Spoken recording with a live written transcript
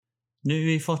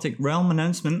New Aphotic Realm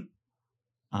announcement.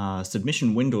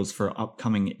 Submission windows for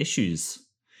upcoming issues.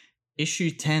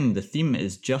 Issue 10, the theme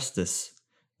is justice.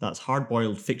 That's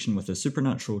hard-boiled fiction with a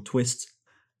supernatural twist.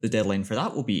 The deadline for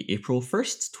that will be April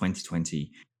 1st,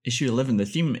 2020. Issue 11, the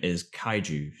theme is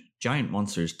kaiju, giant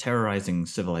monsters terrorizing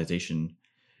civilization.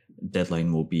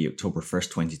 Deadline will be October 1st,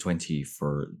 2020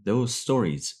 for those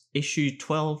stories. Issue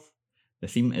 12, the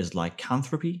theme is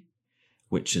lycanthropy,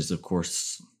 which is, of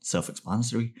course,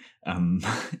 self-explanatory.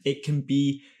 It can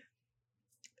be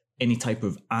any type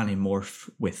of animorph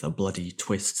with a bloody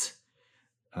twist.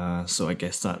 So I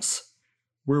guess that's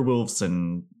werewolves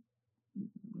and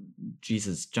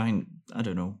Jesus, giant, I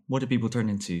don't know. What do people turn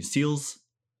into? Seals?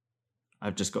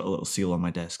 I've just got a little seal on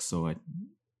my desk, so I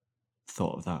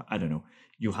thought of that. I don't know.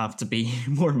 You'll have to be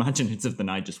more imaginative than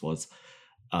I just was.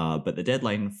 But the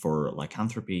deadline for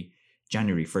lycanthropy,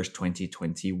 January 1st,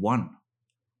 2021.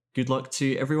 Good luck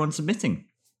to everyone submitting.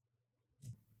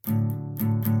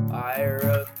 I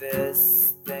wrote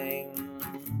this thing.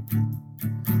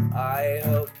 I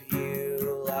hope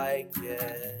you like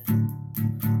it.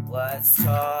 Let's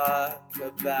talk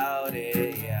about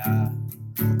it, yeah.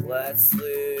 Let's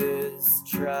lose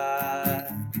track.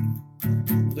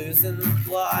 Losing the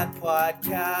Plot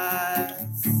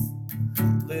Podcast.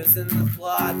 Losing the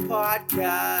Plot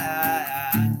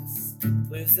Podcast.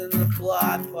 Losing the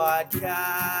Plot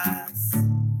Podcast.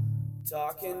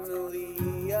 Talking to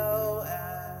Leo.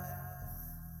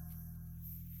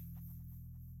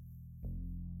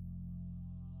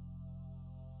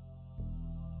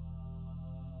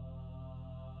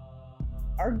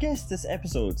 Our guest this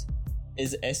episode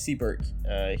is S.C. Burke.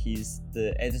 He's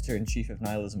the editor-in-chief of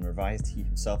Nihilism Revised. He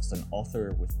himself is an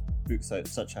author with books out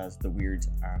such as The Weird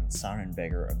and Siren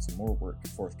Beggar and some more work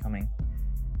forthcoming.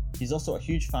 He's also a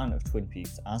huge fan of Twin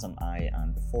Peaks, as am I,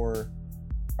 and before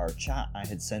our chat I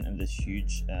had sent him this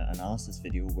huge analysis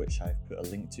video which I've put a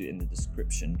link to in the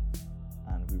description,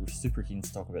 and we were super keen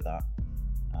to talk about that.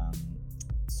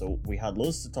 So we had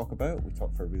loads to talk about. We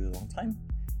talked for a really long time.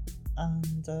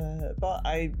 And but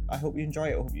I hope you enjoy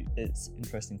it. I hope it's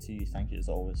interesting to you. Thank you as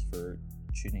always for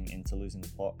tuning into Losing the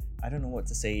Plot. I don't know what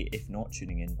to say if not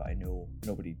tuning in, but I know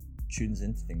nobody tunes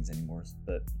into things anymore,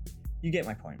 but you get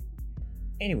my point.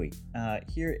 Anyway,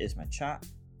 here is my chat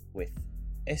with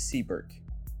S.C. Burke.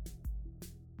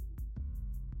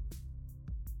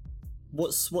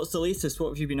 What's the latest? What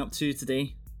have you been up to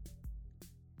today?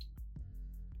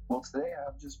 Well, today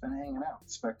I've just been hanging out,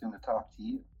 expecting to talk to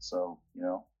you. So,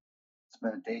 it's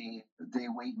been a day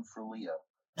waiting for Leo.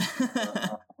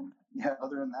 Yeah,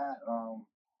 other than that,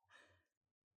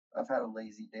 I've had a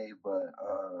lazy day, but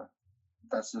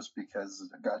that's just because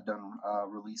I got done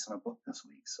releasing a book this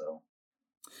week. So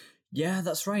yeah,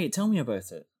 that's right. Tell me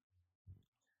about it.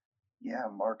 Yeah,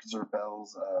 Mark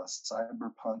Zerbel's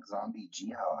Cyberpunk Zombie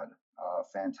Jihad,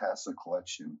 fantastic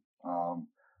collection.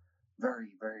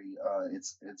 Very, very.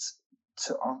 It's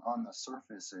on the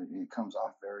surface, it comes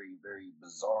off very, very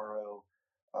bizarro,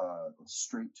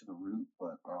 straight to the root.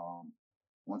 But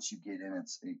once you get in,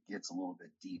 it gets a little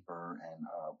bit deeper and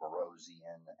Burroughsian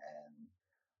and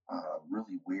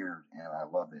really weird, and I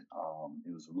love it.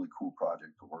 It was a really cool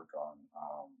project to work on.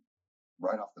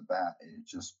 Right off the bat, it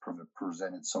just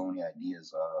presented so many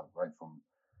ideas right from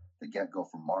the get-go.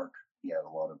 From Mark, he had a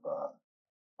lot of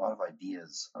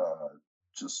ideas.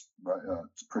 Just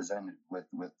presented with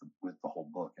the whole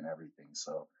book and everything,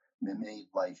 so it made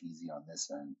life easy on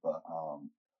this end. But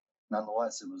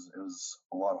nonetheless, it was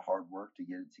a lot of hard work to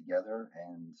get it together,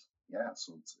 and yeah,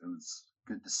 so it was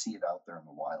good to see it out there in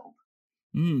the wild.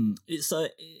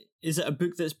 Is it a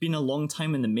book that's been a long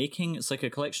time in the making? It's like a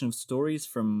collection of stories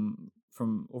from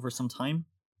over some time.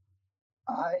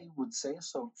 I would say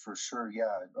so for sure.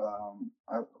 Yeah,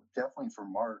 definitely for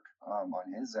Mark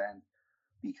on his end.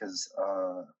 Because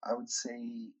I would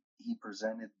say he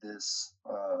presented the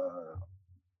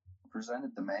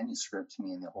manuscript to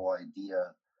me and the whole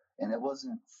idea, and it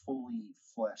wasn't fully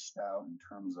fleshed out in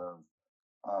terms of.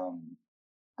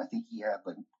 I think he had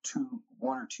like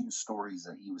one or two stories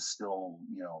that he was still,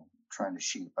 trying to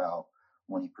shape out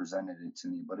when he presented it to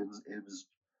me. But it was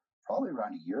probably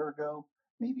around a year ago,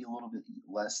 maybe a little bit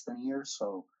less than a year.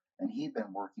 So, and he'd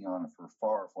been working on it for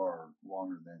far, far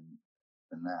longer than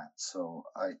that. So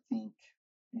I think,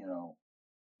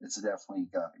 it's definitely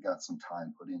got some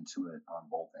time put into it on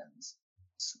both ends.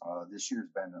 This year's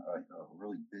been a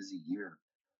really busy year,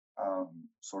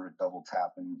 sort of double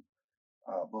tapping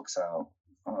books out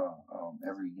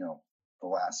every, the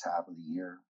last half of the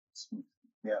year.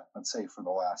 Yeah, I'd say for the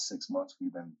last 6 months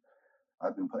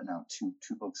I've been putting out two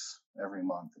books every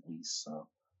month at least. So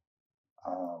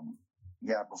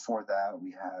yeah, before that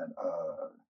we had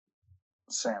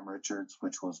Sam Richards,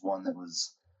 which was one that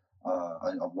was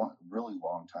really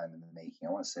long time in the making.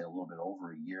 I want to say a little bit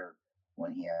over a year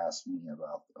when he asked me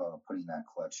about putting that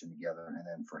collection together. And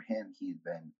then for him, he had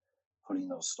been putting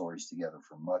those stories together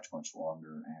for much, much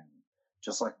longer. And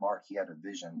just like Mark, he had a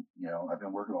vision. You know, I've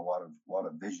been working with a lot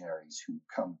of visionaries who've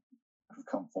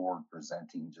come forward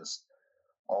presenting just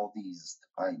all these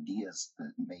ideas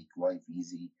that make life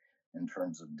easy in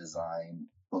terms of design,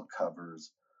 book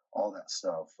covers, all that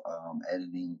stuff,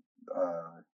 editing,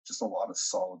 just a lot of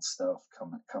solid stuff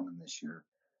coming this year.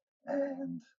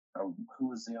 And who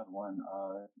was the other one?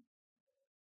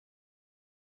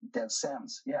 Dev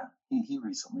Sims. Yeah, he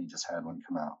recently just had one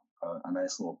come out, a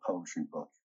nice little poetry book.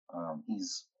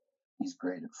 He's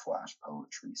great at flash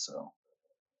poetry, so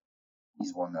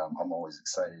he's one that I'm always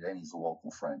excited, and he's a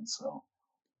local friend. So,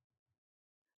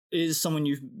 is someone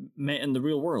you've met in the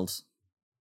real world?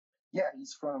 Yeah,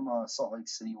 he's from Salt Lake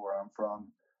City, where I'm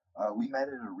from. We met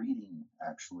at a reading.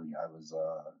 Actually, I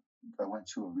went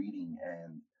to a reading,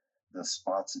 and the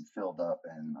spots had filled up,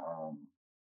 and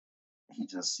he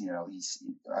just, you know,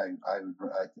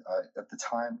 at the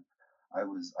time,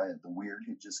 the Weird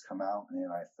had just come out,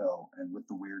 and I felt, and with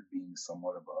the Weird being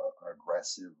somewhat of an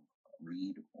aggressive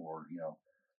read, or, you know,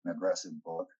 an aggressive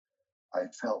book, I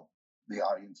felt the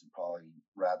audience would probably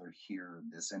rather hear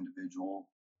this individual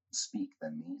speak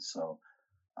than me. So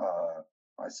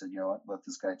I said, you know what, let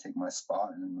this guy take my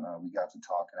spot, and we got to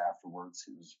talking afterwards.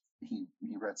 He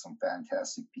read some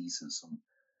fantastic pieces,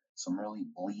 some really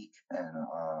bleak and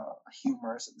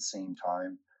humorous at the same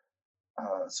time.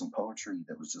 Some poetry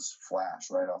that was just flash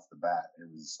right off the bat. It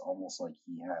was almost like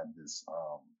he had this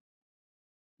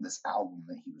album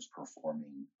that he was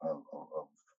performing of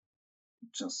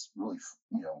just really,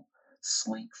 you know,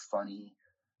 sleek, funny,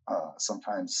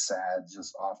 sometimes sad,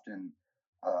 just often.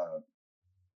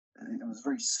 It was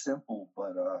very simple,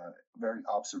 but very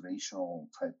observational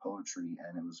type poetry,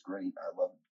 and it was great. I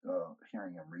loved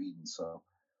hearing him read, and so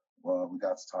we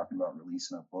got to talking about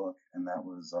releasing a book, and that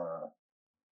was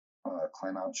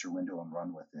Climb Out Your Window and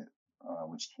Run With It,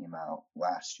 which came out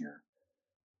last year.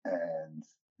 And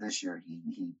this year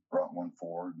he brought one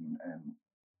forward, and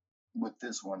with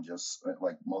this one, just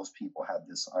like most people had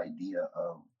this idea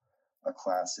of a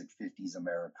classic 50s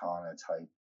Americana type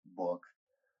book,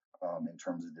 in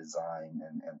terms of design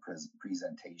and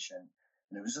presentation.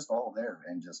 And it was just all there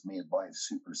and just made life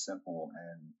super simple.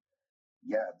 And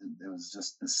yeah, it was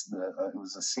just it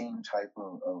was the same type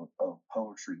of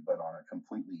poetry, but on a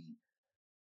completely,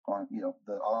 you know,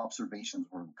 the observations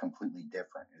were completely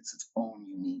different. It's its own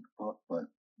unique book, but,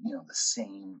 you know, the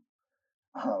same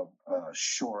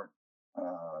short,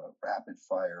 rapid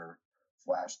fire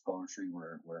flash poetry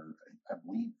where I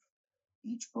believe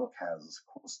each book has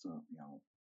close to, you know,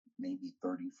 maybe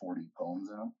 30, 40 poems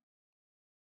in them.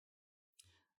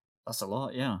 That's a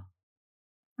lot, yeah.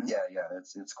 Yeah,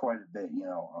 it's quite a bit, you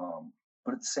know.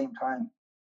 But at the same time,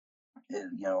 you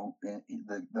know,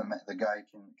 the guy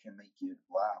can make you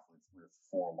laugh with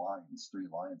 4 lines, 3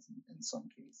 lines in some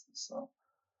cases. So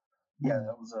yeah,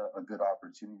 that was a good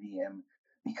opportunity, and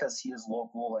because he is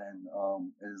local and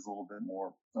it is a little bit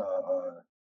more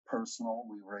personal,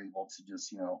 we were able to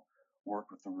just, you know,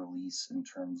 work with the release in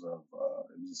terms of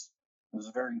it was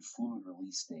a very fluid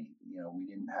release date. You know, we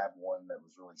didn't have one that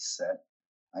was really set.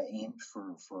 I aimed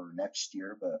for next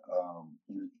year, but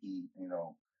he you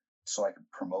know, so I could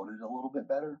promote it a little bit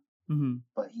better. Mm-hmm.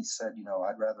 But he said, you know,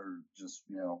 I'd rather just,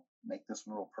 you know, make this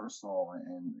one real personal,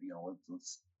 and you know,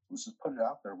 let's just put it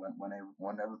out there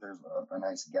whenever there's a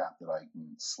nice gap that I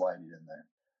can slide it in there.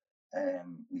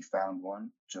 And we found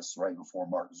one just right before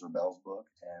Mark Zerbel's book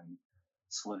and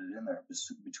slid it in there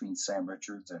between Sam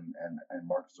Richards and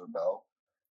Mark Zerbel.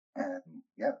 And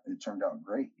yeah, it turned out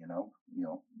great. You know,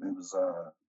 it was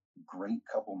a great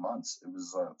couple months. It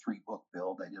was a 3-book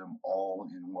build. I did them all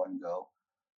in one go.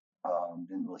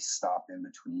 Didn't really stop in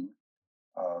between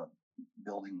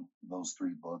building those 3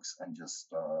 books, and just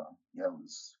yeah, it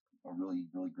was a really,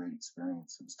 really great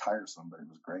experience. It was tiresome, but it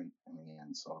was great in the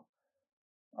end. So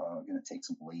going to take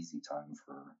some lazy time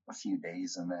for a few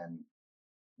days, and then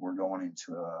we're going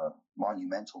into a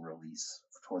monumental release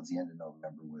towards the end of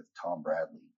November with Tom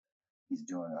Bradley. He's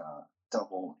doing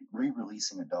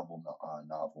re-releasing a double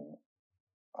novel,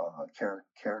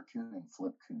 Carricoon and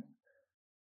Flipcoon,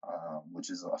 which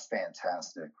is a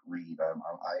fantastic read.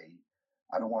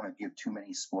 I don't want to give too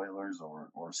many spoilers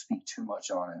or speak too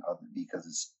much on it,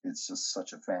 because it's just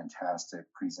such a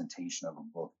fantastic presentation of a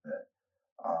book that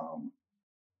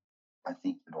I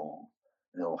think it'll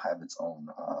have its own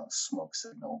smoke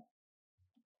signal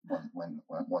when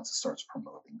once it starts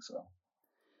promoting. So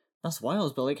that's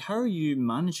wild. But like, how are you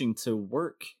managing to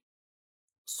work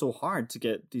so hard to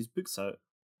get these books out?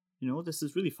 This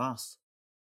is really fast.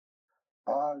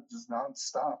 Just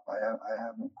nonstop. I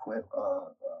haven't quit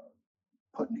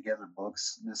putting together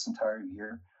books this entire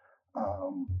year.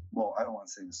 Well, I don't want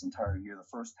to say this entire year. The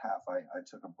first half, I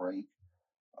took a break,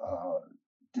 uh,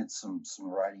 did some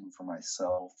writing for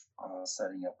myself,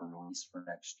 setting up a release for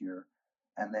next year,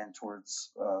 and then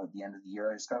towards the end of the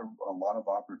year, I just got a lot of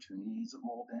opportunities that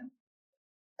rolled in.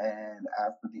 And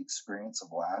after the experience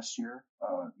of last year,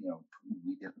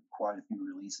 we did quite a few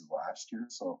releases last year.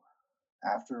 So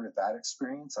after that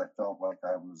experience, I felt like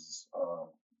I was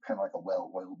kind of like a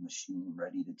well-oiled machine,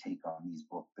 ready to take on these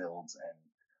book builds and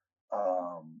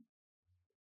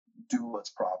do what's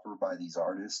proper by these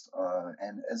artists.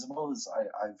 And as well as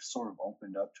I've sort of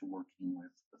opened up to working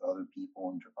with other people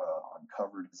on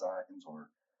cover designs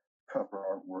or cover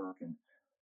artwork, and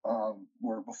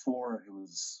where before I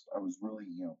was really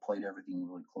played everything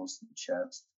really close to the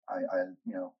chest.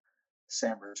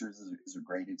 Sam Richards is a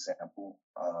great example.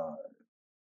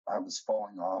 I was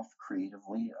falling off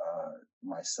creatively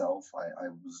myself. I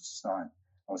was just not.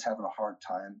 I was having a hard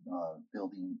time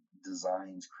building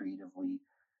designs creatively,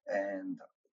 and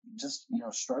just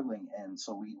struggling. And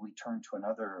so we turned to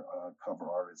another cover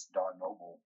artist, Don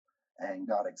Noble, and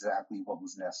got exactly what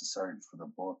was necessary for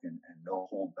the book, and no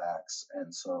holdbacks.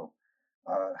 And so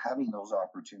having those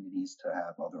opportunities to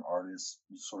have other artists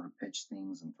sort of pitch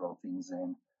things and throw things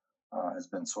in has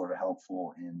been sort of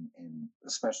helpful in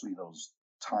especially those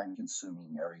time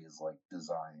consuming areas like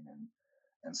design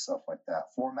and stuff like that.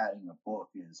 Formatting a book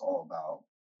is all about,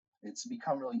 it's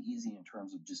become really easy in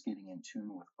terms of just getting in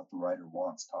tune with what the writer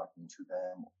wants, talking to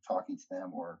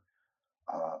them, or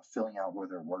filling out where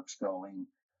their work's going,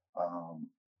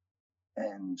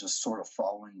 and just sort of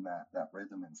following that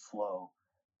rhythm and flow.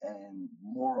 And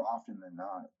more often than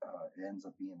not, it ends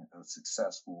up being a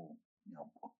successful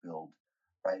book build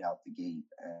right out the gate,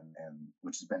 and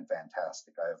which has been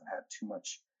fantastic. I haven't had too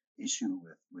much issue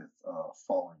with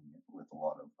following it with a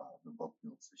lot of the book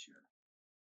builds this year.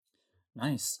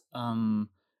 Nice. I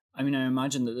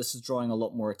imagine that this is drawing a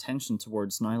lot more attention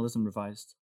towards Nihilism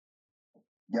Revised.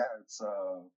 Yeah, it's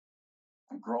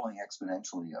growing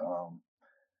exponentially.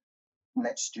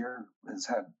 Next year has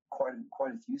had quite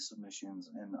a few submissions,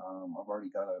 and I've already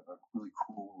got a really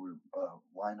cool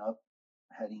lineup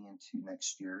heading into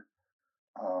next year.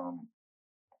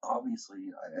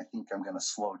 Obviously, I think I'm going to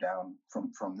slow down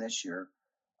from this year,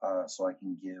 so I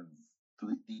can give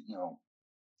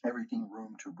everything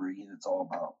room to breathe. It's all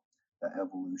about the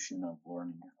evolution of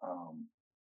learning,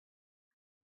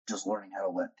 just learning how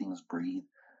to let things breathe.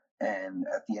 And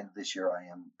at the end of this year,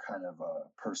 I am kind of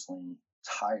personally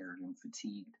tired and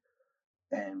fatigued,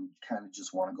 and kind of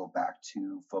just want to go back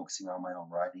to focusing on my own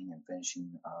writing and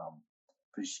finishing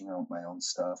out my own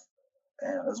stuff,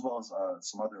 and as well as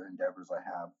some other endeavors I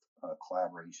have,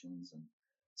 collaborations and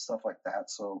stuff like that.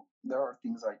 So there are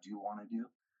things I do want to do.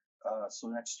 So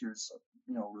next year's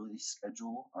release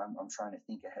schedule, I'm trying to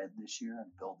think ahead this year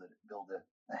and build it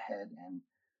ahead, and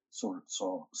sort of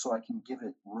so I can give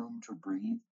it room to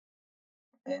breathe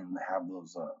and have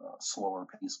those slower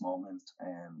pace moments.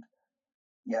 And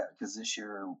yeah, because this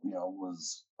year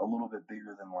was a little bit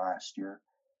bigger than last year,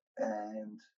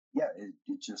 and yeah,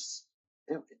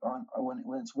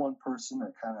 when it's one person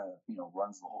that kind of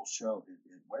runs the whole show,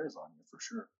 it wears on you for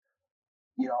sure.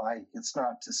 It's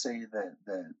not to say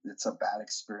that it's a bad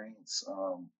experience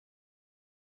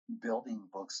building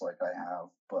books like I have,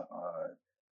 but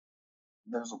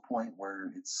there's a point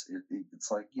where it's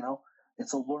like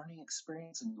it's a learning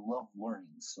experience, and you love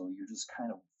learning, so you're just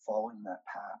kind of following that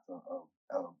path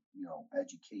of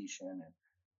education and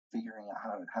figuring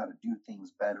out how to do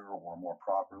things better or more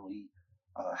properly,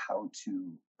 how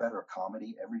to better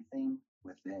accommodate everything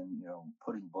within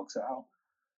putting books out.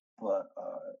 But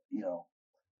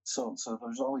so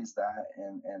there's always that,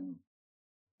 and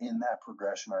in that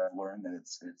progression, I've learned that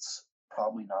it's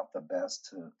probably not the best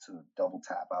to double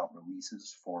tap out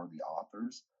releases for the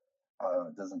authors.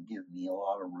 It doesn't give me a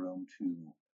lot of room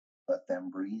to let them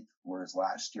breathe. Whereas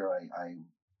last year,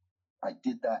 I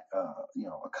did that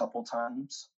a couple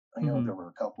times. There were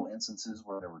a couple instances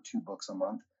where there were 2 books a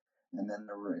month, and then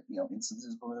there were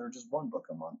instances where there were just 1 book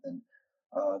a month, and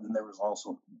then there was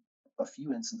also a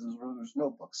few instances where there's no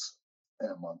books in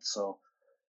a month. So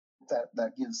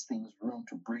that gives things room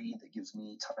to breathe. It gives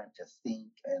me time to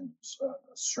think and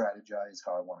strategize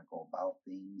how I want to go about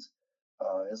things,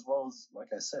 as well as,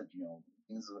 like I said,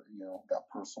 things got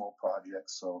personal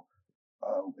projects. So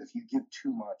if you give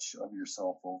too much of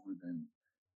yourself over, then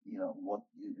what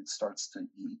it starts to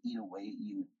eat away at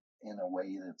you in a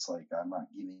way that's like, I'm not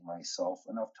giving myself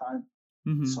enough time.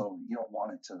 Mm-hmm. So you don't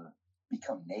want it to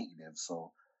become negative.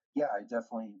 So yeah, I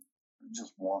definitely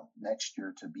just want next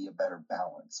year to be a better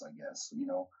balance, I guess.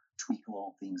 Tweak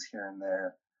little things here and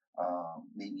there.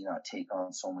 Maybe not take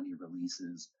on so many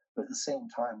releases, but at the same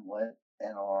time, let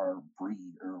NR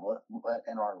breed, or let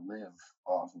NR live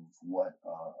off of what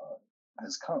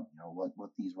has come.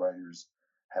 What these writers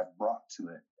have brought to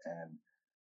it, and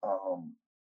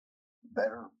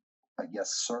better, I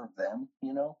guess, serve them.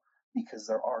 Because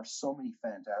there are so many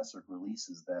fantastic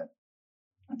releases that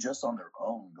just on their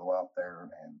own go out there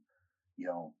and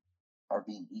are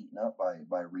being eaten up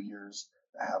by readers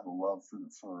that have a love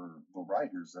for the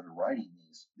writers that are writing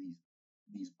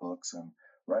these books and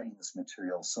writing this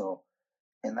material. So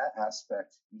in that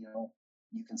aspect,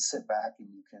 you can sit back and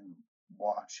you can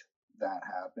watch that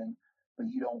happen, but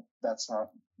that's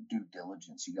not due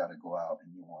diligence. You got to go out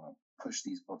and you want to push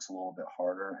these books a little bit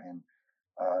harder. And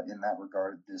in that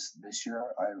regard, this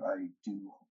year, I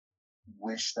do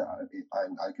wish that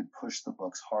I could push the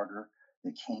books harder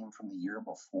that came from the year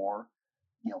before,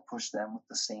 push them with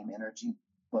the same energy,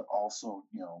 but also,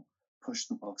 push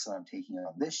the books that I'm taking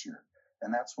on this year.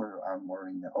 And that's where I'm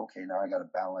learning that, okay, now I got to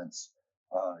balance,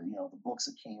 the books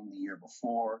that came the year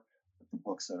before with the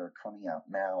books that are coming out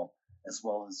now, as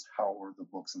well as how are the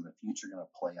books in the future going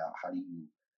to play out? How do you,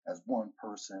 as one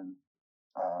person,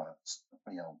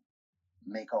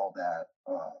 make all that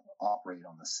operate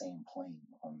on the same plane,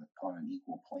 on an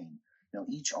equal plane?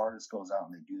 Each artist goes out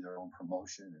and they do their own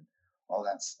promotion and all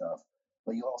that stuff,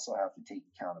 but you also have to take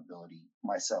accountability.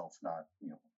 Myself, not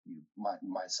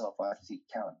myself. I have to take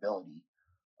accountability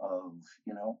of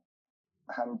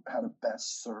how to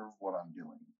best serve what I'm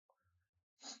doing.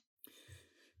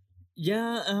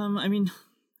 Yeah, I mean,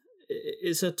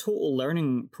 it's a total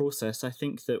learning process. I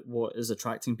think that what is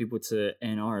attracting people to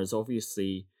NR is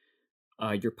obviously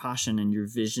your passion and your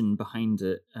vision behind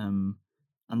it, and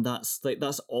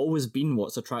that's always been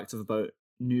what's attractive about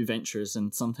new ventures.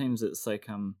 And sometimes it's like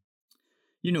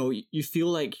you feel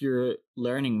like you're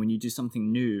learning when you do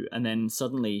something new, and then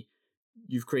suddenly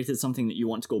you've created something that you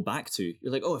want to go back to.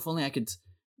 You're like, oh, if only I could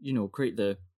create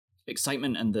the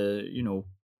excitement and the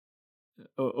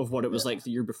of what it was like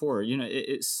the year before.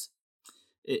 It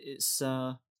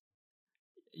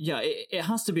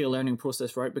has to be a learning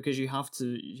process, right? Because you have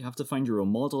to find your own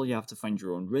model, you have to find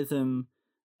your own rhythm,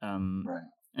 right.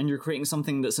 And you're creating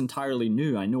something that's entirely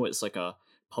new. I know it's like a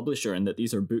publisher and that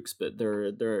these are books, but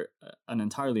they're an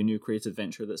entirely new creative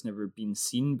venture that's never been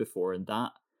seen before, and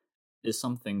that is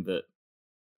something that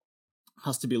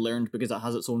has to be learned because it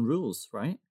has its own rules,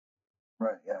 right?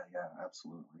 Right. Yeah.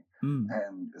 Absolutely.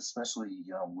 And especially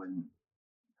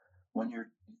when you're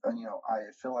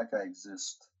I feel like I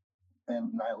exist,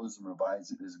 and Nihilism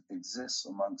Revised exists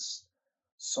amongst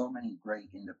so many great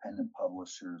independent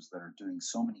publishers that are doing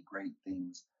so many great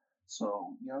things.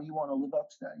 So you want to live up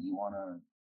to that. You want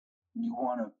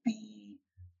to be,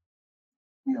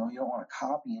 you don't want to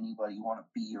copy anybody. You want to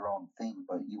be your own thing,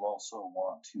 but you also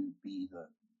want to be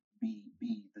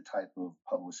the type of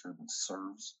publisher that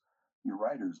serves your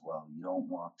writers well. You don't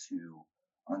want to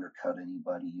undercut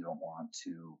anybody. You don't want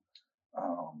to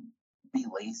be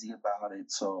lazy about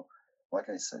it. So, like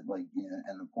I said,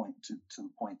 and the point to the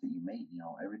point that you made,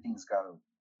 everything's got to,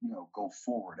 go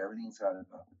forward. Everything's got to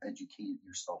educate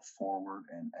yourself forward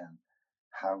and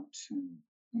how to,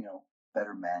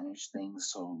 better manage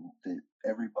things so that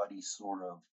everybody sort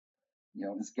of,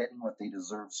 is getting what they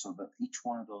deserve, so that each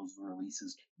one of those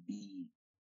releases can be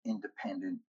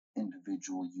independent,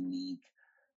 individual, unique,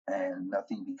 and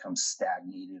nothing becomes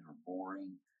stagnated or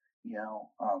boring.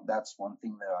 That's one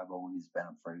thing that I've always been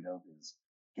afraid of, is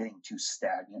getting too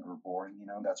stagnant or boring.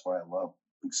 That's why I love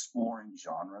exploring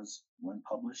genres when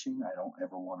publishing. I don't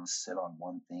ever want to sit on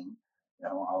one thing.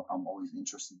 I'm always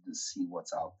interested to see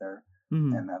what's out there.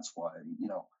 Mm-hmm. And that's why,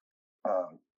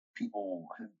 people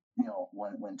have,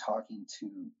 when talking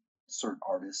to certain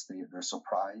artists, they're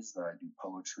surprised that I do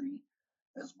poetry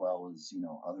as well as,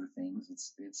 other things.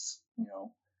 It's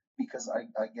because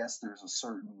I guess there's a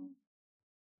certain,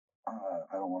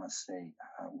 I don't want to say,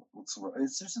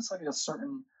 it's just like a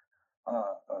certain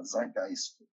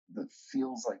zeitgeist that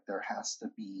feels like there has to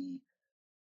be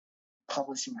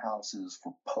publishing houses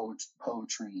for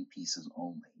poetry pieces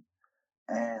only,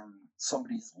 and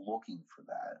somebody's looking for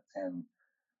that. And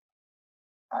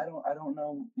I don't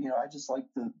know, I just like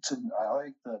the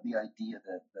idea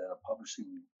that a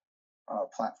publishing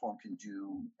platform can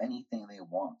do anything they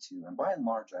want to. And by and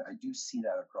large, I do see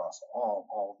that across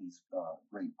all these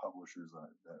great publishers that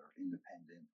are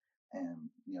independent and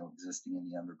existing in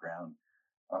the underground.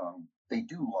 They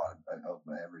do a lot of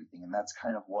everything, and that's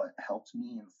kind of what helped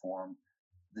me inform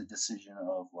the decision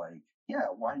of, like, yeah,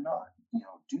 why not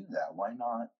do that? Why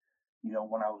not,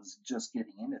 when I was just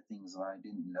getting into things and I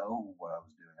didn't know what I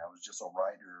was doing, I was just a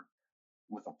writer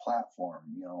with a platform,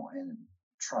 and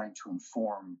trying to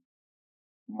inform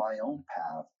my own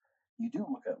path. You do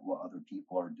look at what other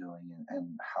people are doing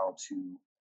and how to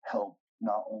help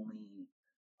not only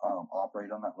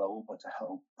operate on that level, but to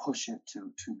help push it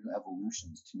to new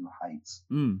evolutions, to new heights.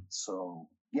 So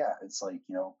yeah, it's like,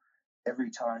 every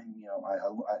time,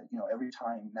 every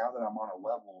time now that I'm on a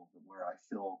level where I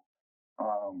feel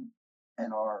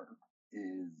NR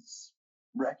is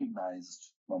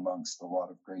recognized amongst a lot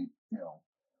of great,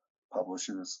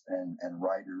 publishers and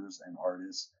writers and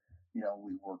artists.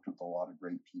 We've worked with a lot of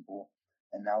great people.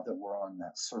 And now that we're on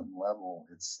that certain level,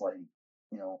 it's like,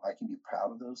 I can be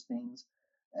proud of those things.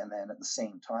 And then at the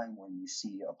same time, when you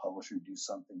see a publisher do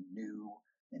something new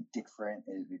and different,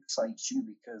 it excites you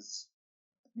because,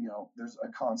 there's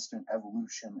a constant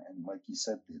evolution. And like you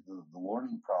said, the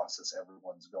learning process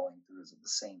everyone's going through is at the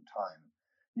same time,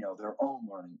 their own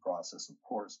learning process, of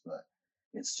course, but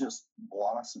it's just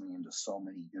blossoming into so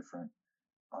many different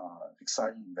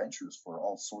exciting ventures for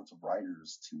all sorts of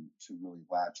writers to really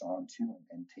latch on to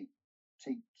and take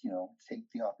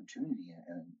the opportunity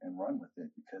and run with it,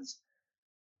 because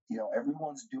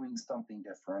everyone's doing something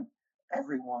different,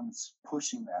 everyone's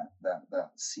pushing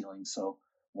that ceiling, so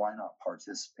why not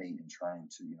participate in trying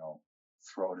to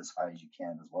throw it as high as you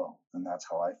can as well? And that's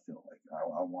how I feel. Like I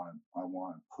want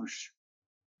to push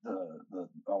I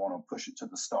want to push it to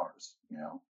the stars.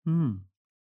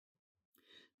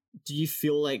 Do you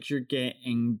feel like you're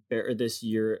getting better this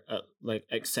year at like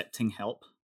accepting help?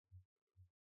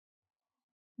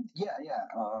 Yeah.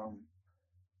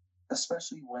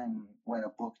 Especially when a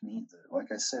book needs it.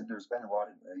 Like I said, there's been a lot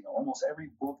of almost every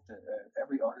book that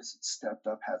every artist that stepped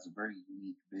up has a very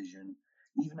unique vision.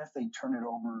 Even if they turn it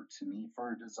over to me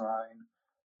for a design,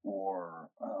 or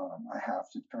I have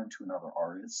to turn to another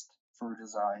artist for a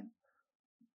design,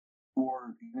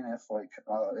 or even if like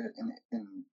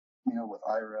with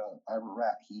Ira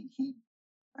Rat, he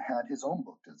had his own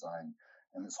book design,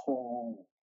 and this whole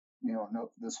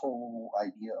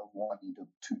idea of wanting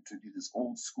to do this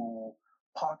old school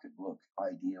pocketbook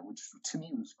idea, which to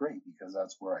me was great because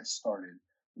that's where I started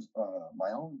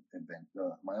my own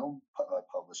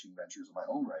publishing ventures, my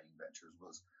own writing ventures,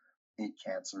 was 8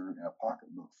 Cancer in a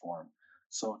pocketbook form.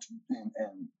 So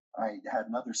and I had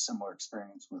another similar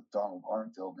experience with Donald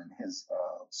Armfield and his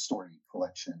story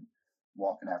collection,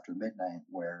 Walking After Midnight,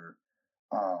 where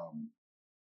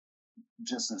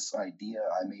just this idea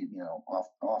I made,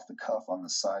 off the cuff on the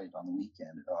side on the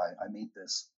weekend. I made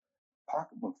this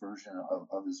pocketbook version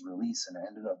of his release, and it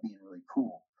ended up being really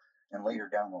cool. And later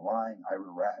down the line,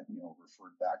 Ira Rat,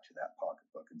 referred back to that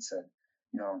pocketbook and said,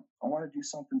 I want to do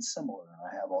something similar. And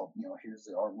I have all, here's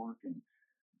the artwork, and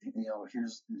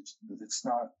it's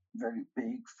not very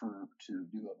big to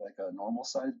do it like a normal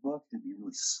size book. It'd be a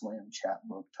really slim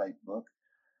chapbook type book.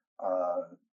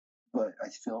 But I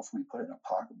feel if we put it in a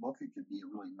pocketbook, it could be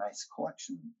a really nice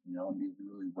collection, and be a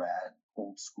really rad,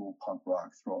 old school punk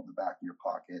rock, throw it in the back of your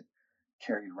pocket,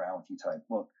 carry it around with you type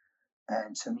book.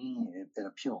 And to me, it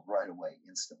appealed right away,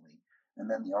 instantly. And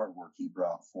then the artwork he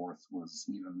brought forth was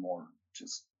even more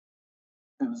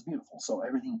it was beautiful. So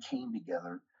everything came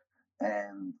together.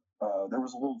 And there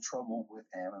was a little trouble with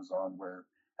Amazon, where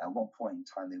at one point in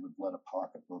time they would let a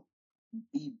pocketbook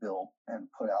be built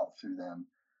and put out through them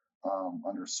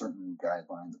under certain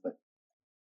guidelines, but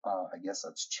I guess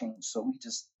that's changed. So we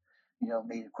just,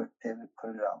 made a quick pivot,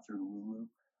 put it out through Lulu,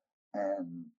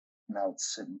 and now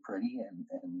it's sitting pretty,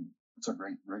 and it's a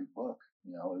great, great book.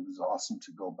 It was awesome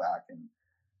to go back and,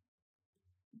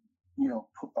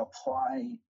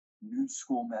 apply new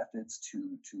school methods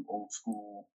to old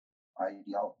school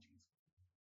ideologies.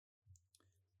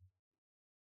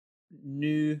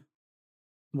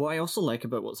 What I also like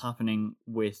about what's happening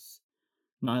with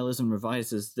Nihilism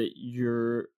Revised is that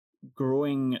you're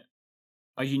growing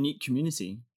a unique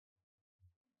community.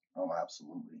 Oh,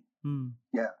 absolutely.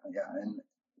 Yeah, and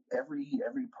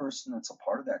every person that's a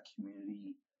part of that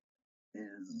community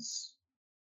is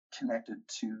connected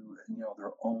to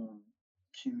their own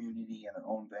community and their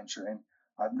own venture. And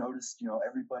I've noticed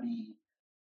everybody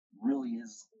really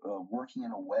is working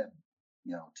in a web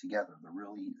together. They're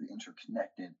really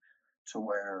interconnected to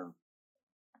where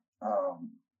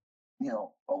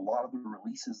a lot of the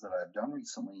releases that I've done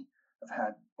recently have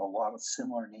had a lot of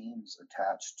similar names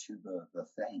attached to the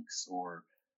thanks or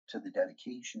to the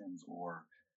dedications, or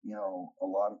a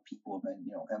lot of people have been,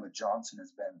 Emma Johnson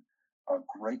has been a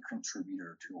great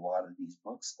contributor to a lot of these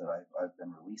books that I've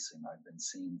been releasing. I've been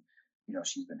seeing,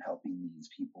 she's been helping these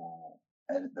people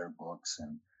edit their books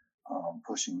and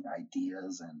pushing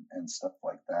ideas and stuff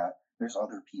like that. there's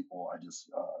other people. I just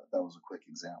that was a quick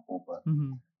example, but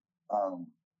Mm-hmm.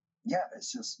 yeah,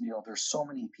 it's just, there's so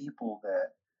many people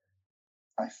that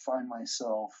I find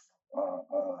myself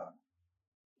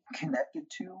connected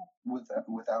to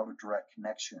without a direct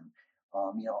connection.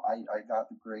 I got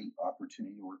the great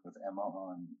opportunity to work with Emma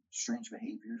on Strange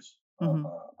Behaviors, Mm-hmm.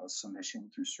 a submission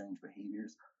through Strange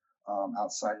Behaviors.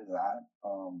 Outside of that,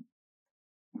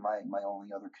 my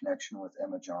only other connection with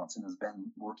Emma Johnson has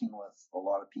been working with a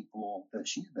lot of people that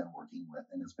she's been working with,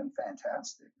 and it's been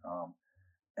fantastic.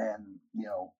 And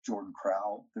Jordan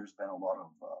Crowell, there's been a lot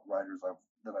of writers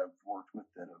that I've worked with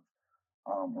that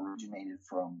have originated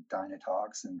from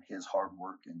Dynatox and his hard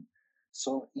work, and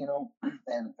so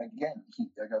and again,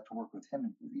 I got to work with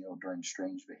him, during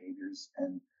Strange Behaviors,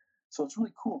 and so it's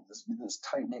really cool. This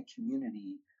tight knit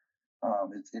community.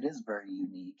 It is very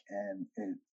unique, and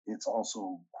it's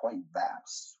also quite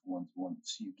vast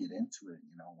once you get into it.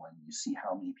 When you see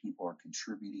how many people are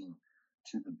contributing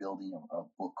to the building of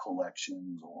book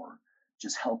collections, or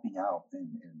just helping out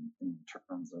in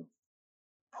terms of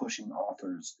pushing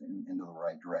authors into the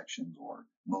right directions or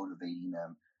motivating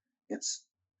them. It's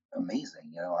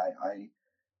amazing.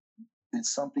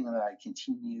 It's something that I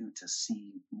continue to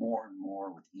see more and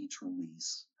more with each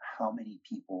release, how many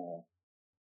people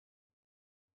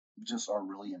just are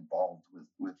really involved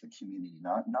with the community,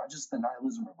 not just the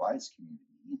Nihilism Revised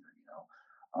community either.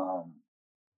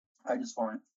 I just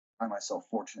find myself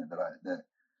fortunate that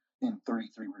in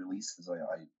 33 releases,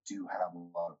 I do have a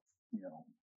lot of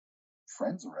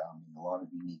friends around me, a lot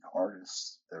of unique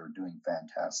artists that are doing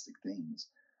fantastic things.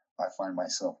 I find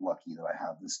myself lucky that I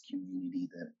have this community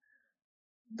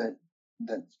that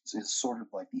is sort of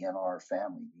like the NR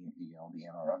family, the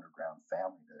NR Underground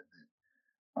family, that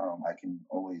I can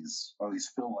always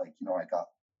feel like I got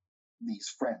these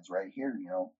friends right here,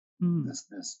 Mm-hmm.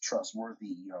 this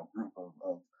trustworthy group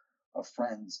of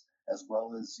friends, as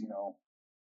well as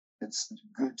it's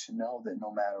good to know that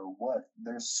no matter what,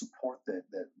 there's support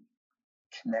that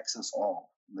connects us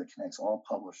all, that connects all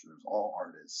publishers, all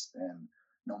artists, and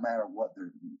no matter what,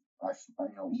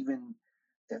 even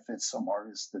if it's some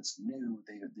artist that's new,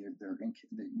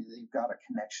 they've got a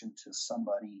connection to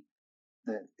somebody,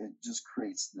 that it just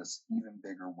creates this even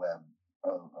bigger web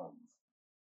of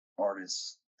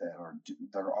artists that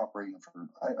are operating for.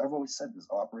 I've always said this,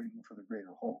 operating for the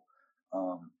greater whole.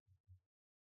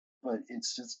 But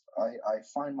it's just I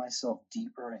find myself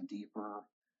deeper and deeper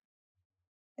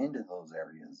into those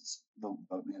areas.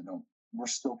 We're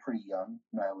still pretty young,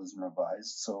 Nihilism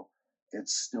Revised, so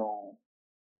it's still,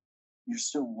 you're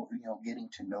still getting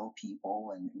to know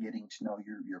people and getting to know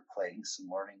your place and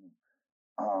learning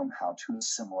how to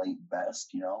assimilate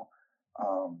best.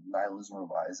 Nihilism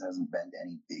Revised hasn't been to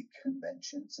any big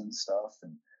conventions and stuff,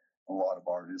 and a lot of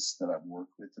artists that I've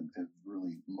worked with have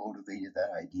really motivated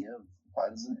that idea of, why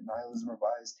doesn't Nihilism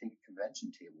Revised take a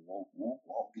convention table? We'll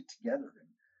all get together and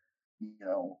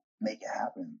make it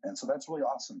happen. And so that's really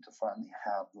awesome to finally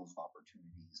have those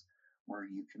opportunities where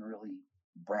you can really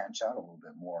branch out a little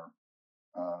bit more,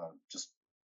 just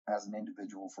as an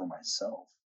individual for myself.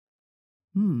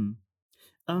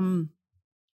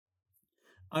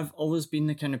 I've always been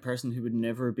the kind of person who would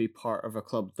never be part of a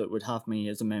club that would have me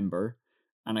as a member,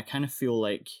 and I kind of feel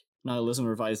like Nihilism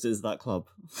Revised is that club.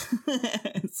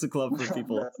 It's a club for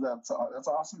people. That's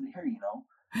awesome to hear.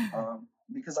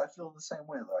 Because I feel the same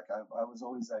way. Like I was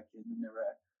always that kid who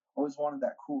always wanted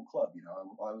that cool club.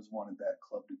 I always wanted that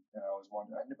club to.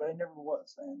 But I never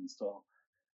was, and so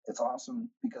it's awesome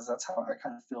because that's how I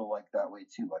kind of feel like that way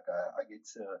too. Like I get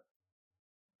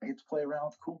to play around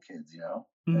with cool kids.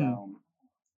 Mm-hmm.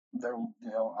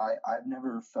 I've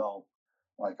never felt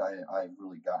like I've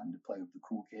really gotten to play with the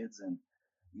cool kids, and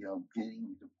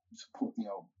getting to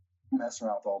mess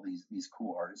around with all these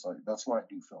cool artists. That's what I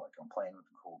do feel like. I'm playing with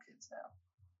the cool kids now.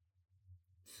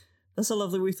 That's a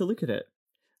lovely way to look at it.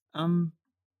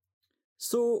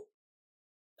 So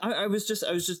I was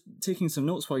just taking some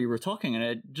notes while you were talking, and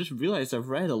I just realized I've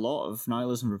read a lot of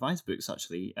Nihilism Revised books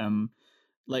actually.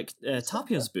 Like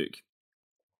Tapia's book.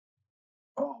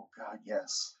 Oh God,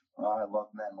 yes. I love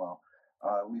Manuel.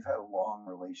 We've had a long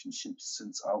relationship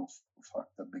since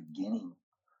the beginning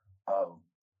of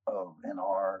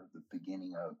NR, the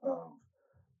beginning of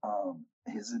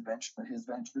his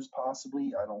ventures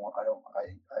possibly. I don't know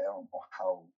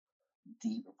how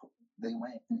deep they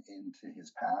went into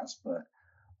his past, but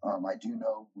I do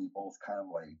know we both kind of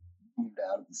like moved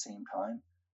out at the same time,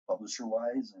 publisher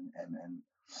wise, and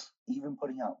even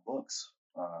putting out books.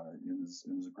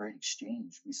 It was a great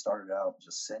exchange. We started out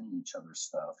just sending each other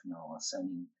stuff. I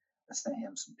sent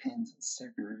him some pins and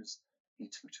stickers. He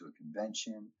took to a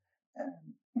convention,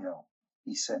 and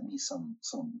he sent me some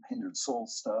Hindered Soul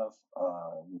stuff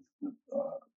with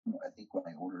I think when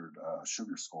I ordered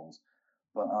Sugar Skulls,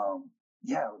 but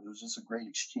yeah, it was just a great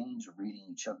exchange of reading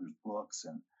each other's books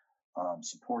and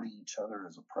supporting each other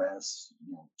as a press.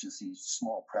 Just these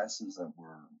small presses that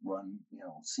were run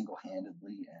single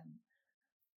handedly, and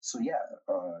so yeah,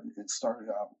 it started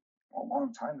out a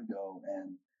long time ago,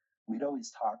 and we'd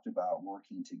always talked about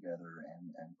working together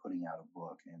and putting out a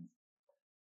book, and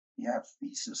yeah,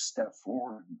 he's just stepped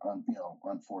forward.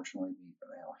 Unfortunately,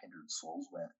 Hindered Souls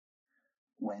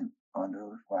went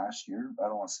under last year. I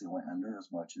don't want to say went under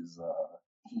as much as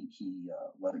he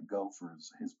let it go for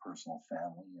his personal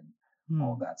family and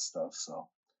all that stuff. So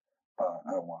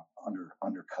I don't want to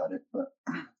undercut it, but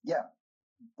yeah.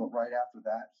 But right after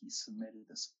that, he submitted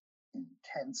this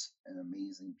intense and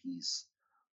amazing piece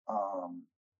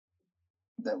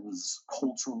that was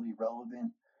culturally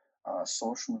relevant,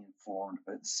 socially informed,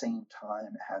 but at the same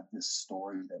time had this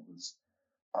story that was,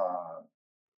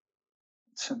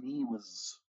 to me,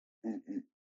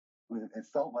 it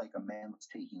felt like a man was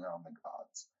taking on the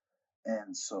gods,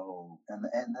 and so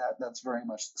that's very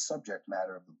much the subject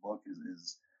matter of the book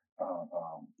is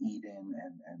Eden,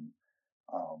 and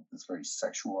it's very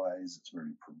sexualized, it's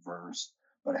very perverse,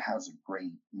 but it has a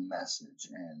great message,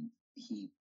 and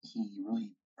he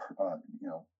really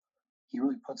he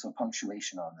really puts a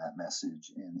punctuation on that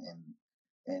message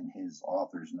in his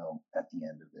author's note at the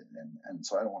end of it, and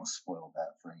so I don't want to spoil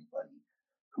that for anybody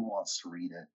who wants to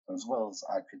read it, as well as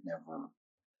I could never,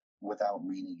 without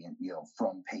reading it,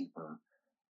 from paper,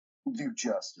 do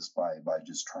justice by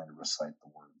just trying to recite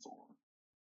the words or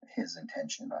his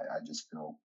intention. I just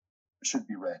feel should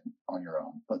be read on your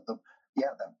own. But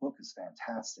that book is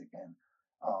fantastic, and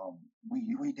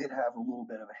we did have a little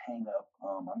bit of a hang up.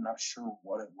 I'm not sure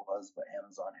what it was, but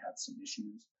Amazon had some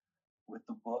issues with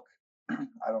the book.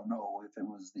 I don't know if it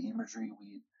was the imagery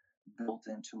we built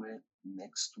into it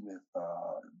mixed with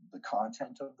the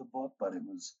content of the book, but it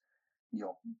was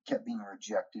kept being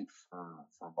rejected for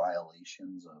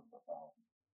violations of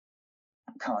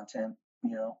content.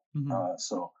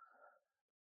 So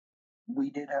we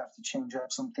did have to change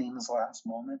up some things last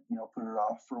moment, put it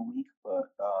off for a week,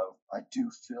 but I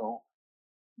do feel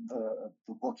the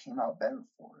book came out better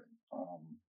for it.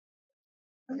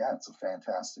 But yeah, it's a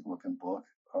fantastic looking book,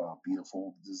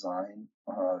 beautiful design,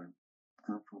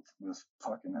 group with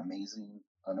fucking an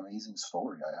amazing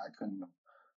story. I couldn't have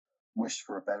wished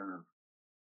for a better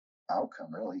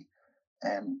outcome, really.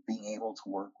 And being able to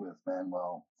work with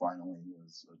Manuel finally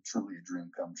was truly a dream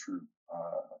come true.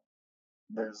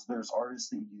 There's artists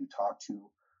that you talk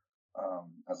to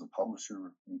as a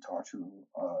publisher, you talk to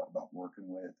about working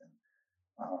with, and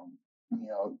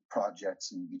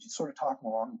projects, and you just sort of talk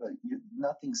along, but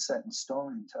nothing's set in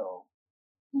stone until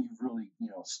you've really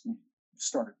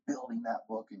started building that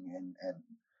book and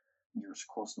you're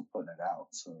close to putting it out.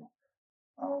 So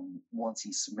once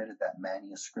he submitted that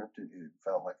manuscript, it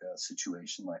felt like a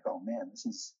situation like, oh man, this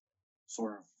is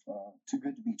sort of too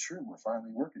good to be true. We're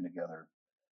finally working together.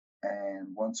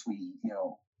 And once we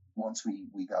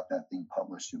got that thing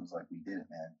published, it was like, we did it,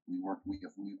 man.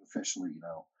 We've officially,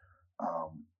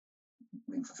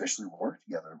 we've officially worked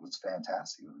together. It was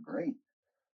fantastic. It was great.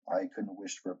 I couldn't have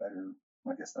wished for a better,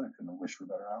 like I said, I couldn't have wished for a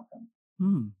better outcome.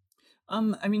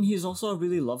 I mean, he's also a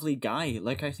really lovely guy.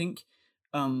 Like, I think,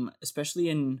 especially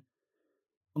in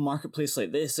a marketplace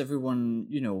like this, everyone,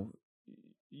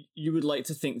 you would like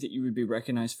to think that you would be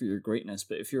recognized for your greatness,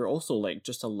 but if you're also like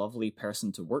just a lovely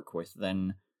person to work with,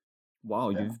 then wow,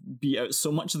 you've beat out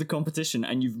so much of the competition,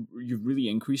 and you've really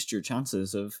increased your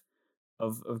chances of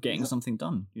getting something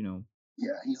done.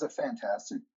 Yeah, he's a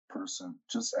fantastic person.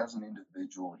 Just as an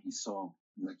individual, he's so,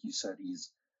 like you said,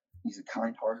 he's a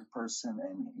kind-hearted person,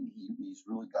 and he's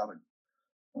really got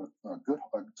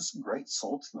just a great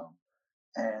soul to him.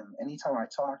 And anytime I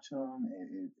talk to him,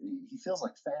 he feels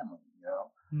like family.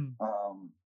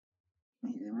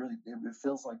 It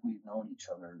feels like we've known each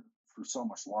other for so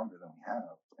much longer than we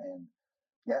have. And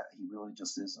yeah, he really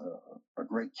just is a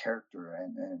great character,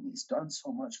 and he's done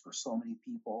so much for so many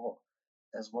people,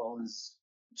 as well as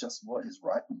just what his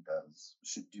writing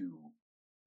should do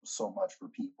so much for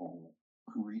people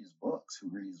who read his books, who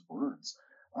read his words.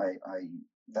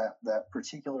 That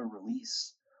particular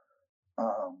release,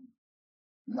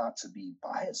 not to be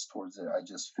biased towards it, I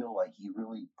just feel like he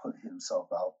really put himself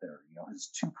out there. His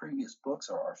two previous books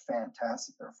are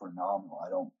fantastic. They're phenomenal. I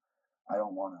don't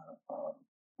want to,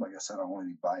 like I said, I don't want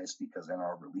to be biased because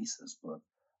NR released this book.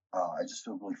 I just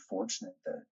feel really fortunate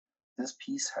that this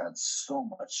piece had so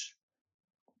much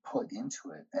put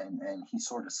into it, and he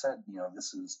sort of said,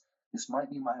 this is this might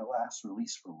be my last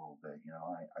release for a little bit. You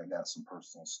know, I got some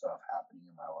personal stuff happening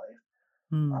in my life.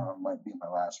 Might be my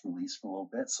last release for a little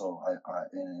bit. So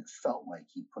and it felt like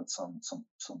he put some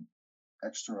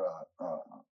extra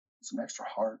some extra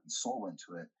heart and soul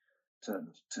into it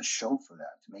to show for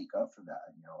that, to make up for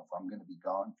that. You know, if I'm going to be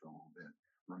gone for a little bit,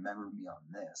 remember me on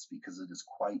this, because it is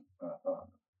quite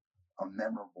a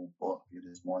memorable book. It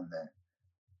is one that,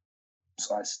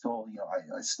 so I still, you know,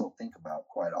 I still think about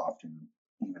quite often,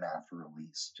 even after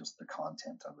release, just the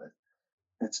content of it.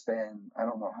 It's been, I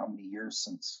don't know how many years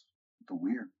since the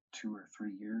Weird, 2 or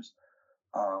 3 years.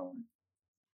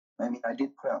 I mean, I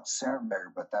did put out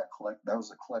Sarenberg, but that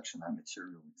was a collection. That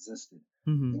material existed.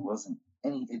 Mm-hmm. It wasn't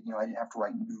any, you know, I didn't have to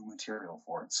write new material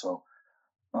for it. So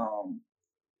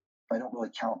I don't really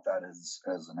count that as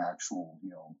an actual, you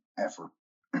know, effort.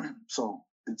 So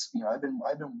it's, you know, I've been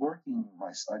working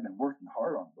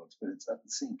hard on books, but it's at the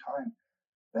same time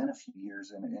been a few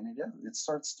years, and it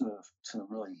starts to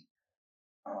really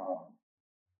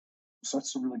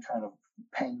kind of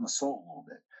pain the soul a little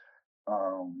bit,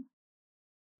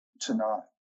 to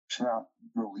not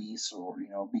release, or, you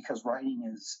know, because writing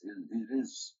is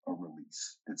a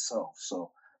release itself.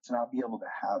 So to not be able to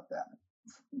have that,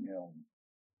 you know,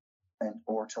 and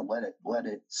or to let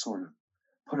it sort of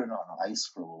put it on ice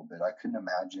for a little bit. I couldn't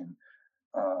imagine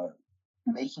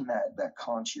making that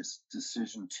conscious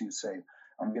decision to say,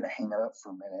 I'm going to hang it up for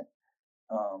a minute,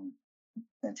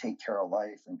 and take care of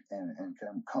life, and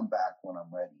come back when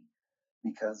I'm ready,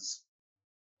 because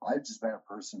I've just been a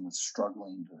person that's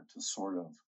struggling to sort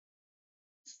of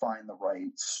find the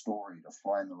right story, to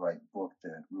find the right book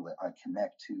that really I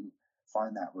connect to,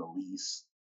 find that release,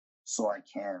 so I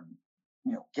can,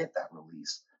 you know, get that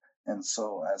release. And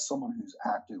so, as someone who's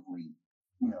actively,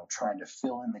 you know, trying to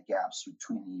fill in the gaps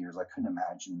between the years, I couldn't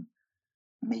imagine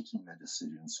making the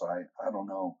decision. So I don't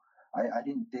know. I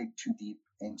didn't dig too deep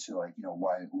into, like, you know,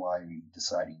 why are you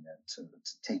deciding to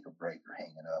take a break or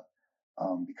hang it up,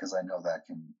 because I know that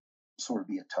can sort of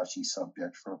be a touchy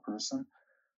subject for a person.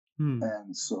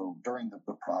 And so during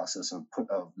the process of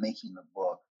making the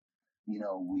book, you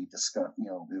know, we discussed, you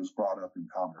know, it was brought up in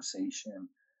conversation.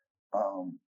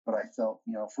 But I felt,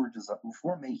 you know, if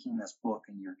we're making this book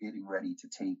and you're getting ready to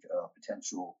take a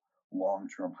potential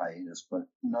long-term hiatus, but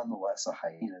nonetheless a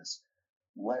hiatus,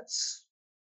 let's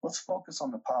focus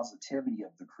on the positivity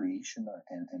of the creation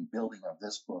and building of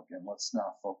this book, and let's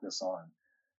not focus on,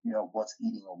 you know, what's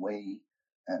eating away,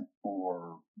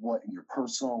 or what in your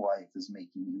personal life is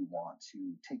making you want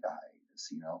to take a hiatus.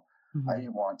 You know, I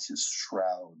didn't want to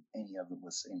shroud any of it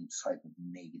with any type of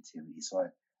negativity. So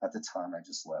at the time, I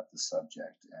just left the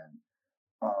subject, and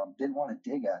didn't want to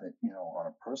dig at it, you know, on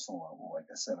a personal level. Like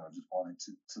I said, I just wanted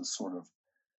to sort of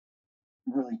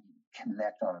really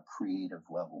connect on a creative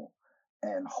level,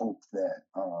 and hope that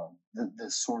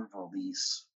this sort of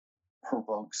release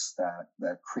provokes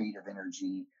that creative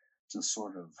energy to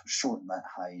sort of shorten that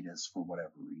hiatus for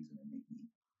whatever reason it may be.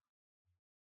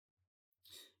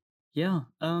 Yeah.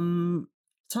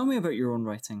 Tell me about your own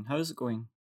writing. How is it going?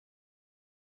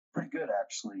 Pretty good,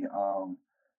 actually.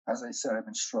 As I said, I've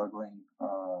been struggling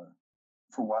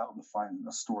for a while to find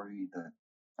a story that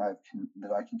I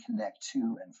can connect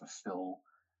to and fulfill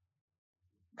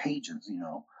pages. You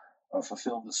know,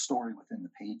 fulfill the story within the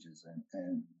pages,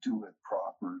 and do it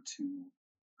proper to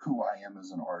who I am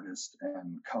as an artist,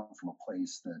 and come from a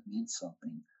place that means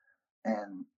something.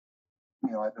 And,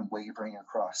 you know, I've been wavering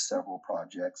across several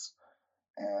projects,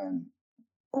 and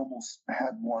almost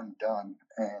had one done,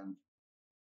 and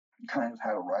kind of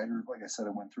had a writer. Like I said,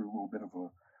 I went through a little bit of a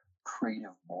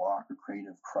creative block, or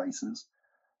creative crisis.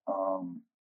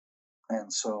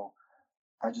 And so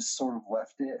I just sort of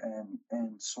left it,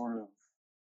 and sort of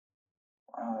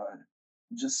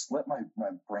just let my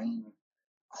brain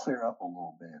clear up a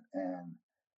little bit, and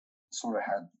sort of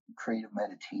had creative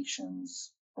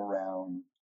meditations around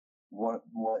what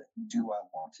do I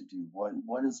want to do? What do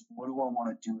I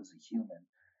want to do as a human?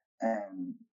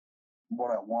 And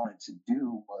what I wanted to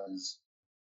do was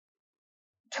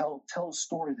tell a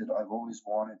story that I've always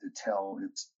wanted to tell.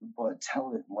 But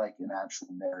tell it like an actual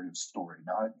narrative story,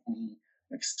 not any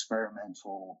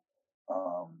experimental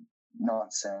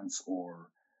nonsense, or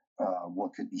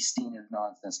what could be seen as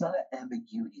nonsense. Not an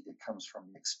ambiguity that comes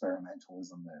from the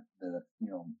experimentalism that you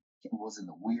know was in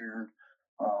the Weird.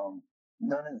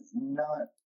 Not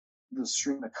the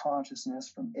stream of consciousness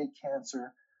from Id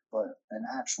Cancer, but an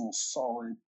actual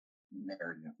solid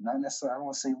narrative. Not necessarily, I don't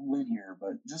want to say linear,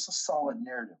 but just a solid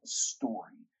narrative, a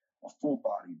story, a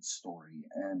full-bodied story.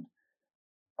 And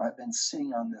I've been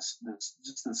sitting on this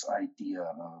idea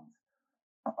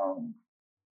of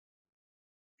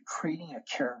creating a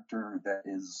character that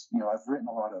is, I've written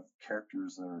a lot of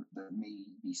characters that may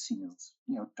be seen as,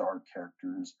 dark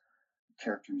characters,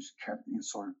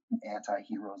 sort of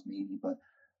anti-heroes maybe, but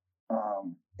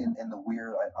in the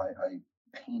Weird, I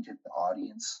painted the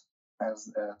audience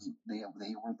as they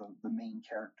were the main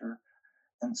character,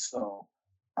 and so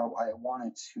I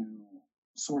wanted to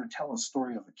sort of tell a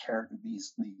story of a character,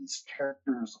 these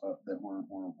characters that were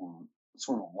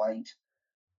sort of white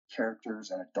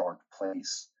characters in a dark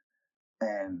place,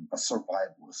 and a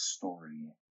survivalist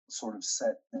story, sort of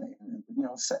set in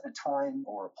a time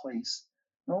or a place,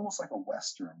 almost like a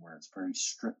western where it's very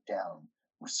stripped down,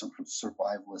 where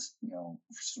survivalism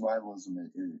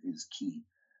is key,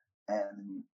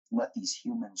 and let these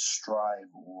humans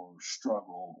strive or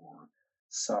struggle or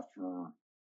suffer,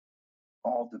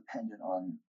 all dependent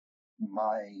on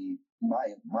my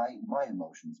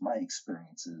emotions, my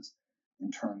experiences in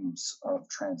terms of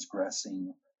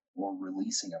transgressing or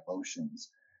releasing emotions.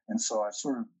 And so I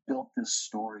sort of built this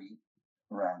story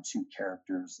around two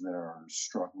characters that are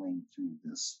struggling through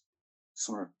this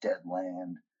sort of dead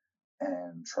land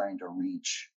and trying to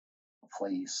reach a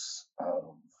place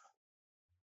of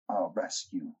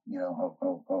rescue,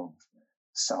 of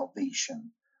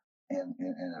salvation in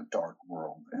a dark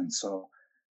world. And so,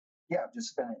 yeah, I've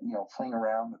just been, playing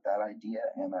around with that idea,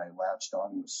 and I latched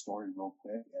onto a story real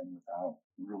quick, and without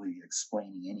really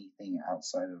explaining anything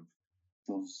outside of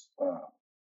those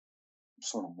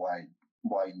sort of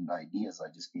widened ideas I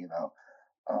just gave out,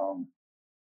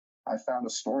 I found a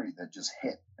story that just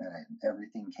hit, and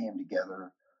everything came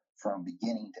together from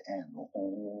beginning to end. The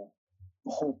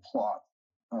whole plot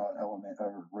element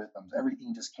or rhythms,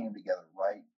 everything just came together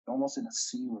right, almost in a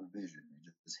singular vision.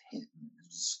 It just hit, and it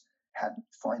just had to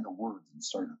find the words and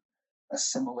started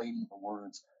assimilating the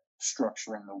words,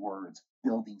 structuring the words,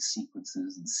 building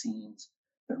sequences and scenes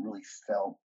that really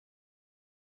felt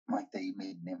like they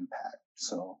made an impact.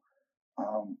 So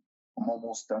I'm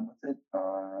almost done with it.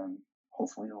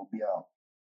 Hopefully it'll be out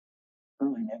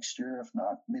early next year, if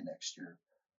not mid next year.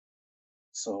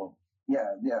 So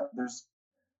yeah, there's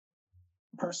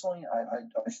personally,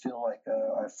 I feel like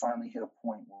I finally hit a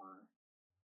point where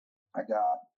I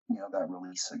got, that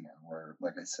release again, where,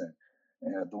 like I said,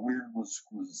 the Weird was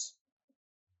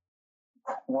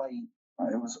quite,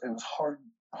 it was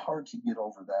hard to get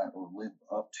over that or live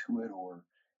up to it, or,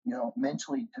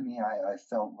 mentally to me, I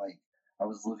felt like I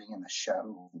was living in the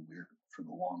shadow of the Weird for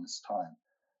the longest time.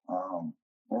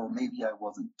 Or maybe I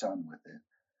wasn't done with it,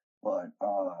 but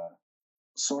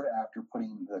sort of after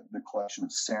putting the collection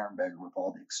of Sarenberger with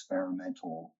all the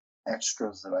experimental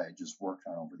extras that I had just worked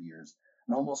on over the years,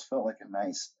 it almost felt like a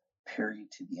nice period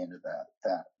to the end of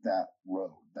that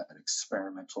road, that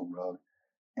experimental road.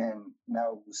 And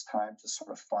now it was time to sort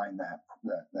of find that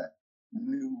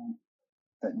new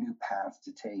path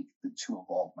to take, to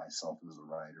evolve myself as a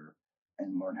writer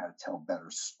and learn how to tell better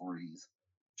stories,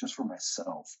 just for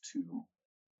myself, to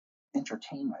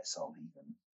entertain myself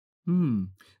even.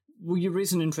 Well, you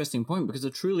raise an interesting point, because a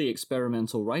truly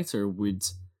experimental writer would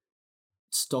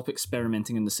stop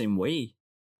experimenting in the same way.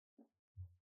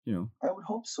 I would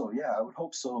hope so. Yeah, I would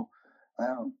hope so.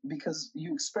 Because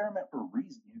you experiment for a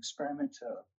reason. You experiment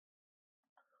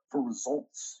for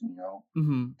results.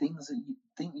 Things that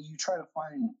you try to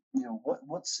find.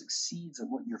 What succeeds at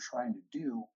what you're trying to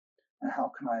do, and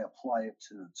how can I apply it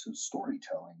to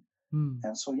storytelling?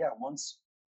 And so, yeah, once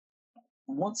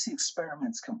the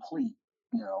experiment's complete,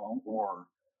 or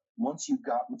once you've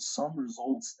got some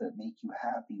results that make you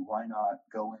happy, why not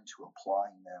go into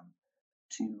applying them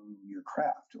to your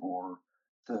craft, or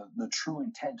the true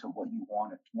intent of what you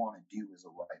want to do as a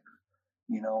writer?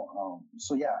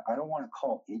 So yeah, I don't want to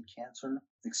call Id Cancer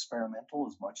experimental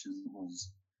as much as it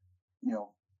was,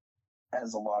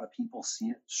 as a lot of people see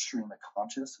it, stream of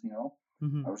conscious.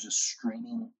 I was just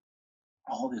streaming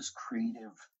all this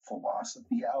creative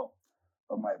philosophy out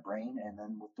of my brain, and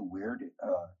then with the Weird,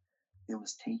 it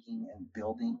was taking and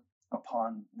building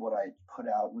upon what I put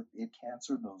out with Id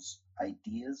Cancer, those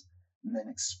ideas, and then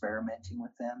experimenting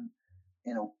with them,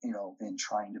 in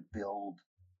trying to build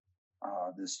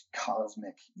this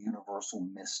cosmic universal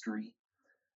mystery.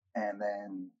 And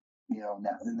then,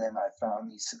 then I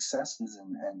found these successes,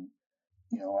 and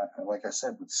like I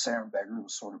said, with Sarenberger, it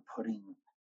was sort of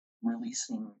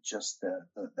releasing just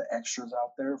the extras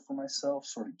out there for myself,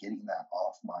 sort of getting that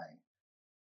off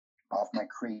my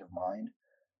creative mind.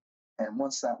 And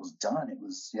once that was done, it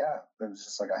was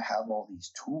just like, I have all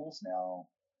these tools now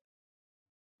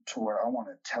to where I want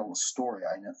to tell a story.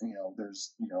 I know,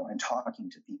 there's, and talking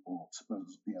to people,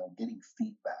 getting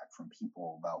feedback from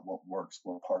people about what works,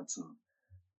 what parts of,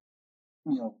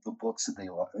 the books that they,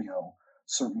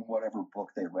 certain whatever book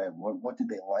they read. What did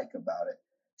they like about it?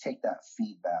 Take that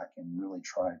feedback and really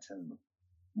try to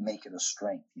make it a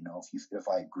strength. You know, if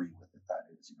I agree with it, that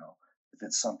is, you know, if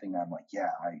it's something I'm like,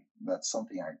 yeah, that's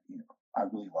something I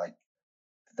really like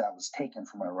that was taken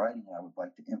from my writing, and I would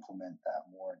like to implement that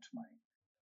more into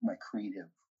my creative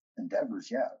endeavors.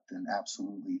 Yeah, then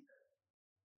absolutely.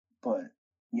 But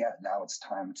yeah, now it's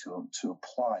time to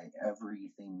apply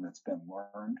everything that's been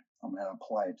learned. I'm going to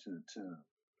apply it to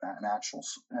an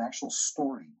actual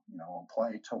story. You know,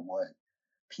 apply it to what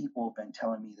people have been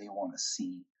telling me they want to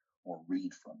see or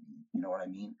read from me. You know what I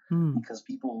mean? Because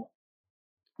people,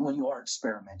 when you are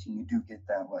experimenting, you do get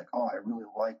that like, oh, I really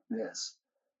like this.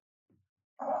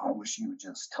 I wish you would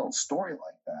just tell a story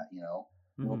like that. You know,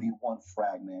 there'll be one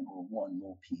fragment or one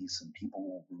little piece, and people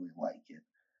will really like it,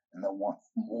 and they'll want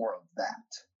more of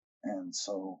that. And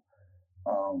so,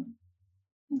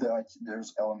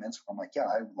 there's elements where I'm like, yeah,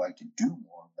 I would like to do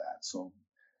more of that. So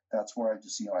that's where I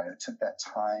just, you know, I took that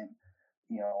time,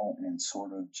 you know, and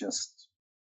sort of just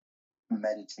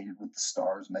meditated with the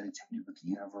stars, meditated with the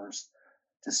universe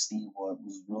to see what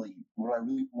I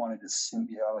really wanted to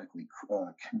symbiotically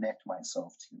connect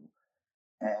myself to.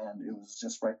 And it was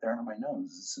just right there under my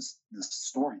nose. It's just this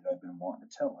story that I've been wanting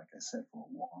to tell, like I said, for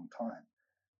a long time.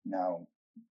 Now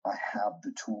I have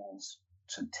the tools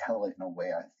to tell it in a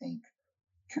way I think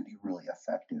could be really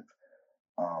effective,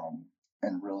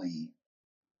 and really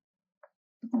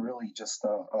just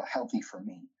healthy for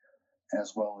me,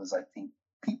 as well as I think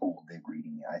people will dig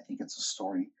reading it. I think it's a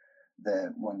story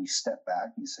that when you step back,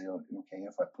 you say, okay,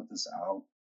 if I put this out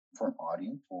for an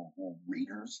audience, will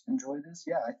readers enjoy this?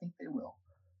 Yeah, I think they will.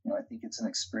 You know, I think it's an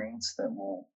experience that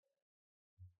will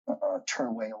turn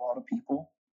away a lot of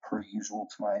people, per usual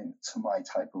to my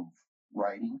type of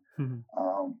writing.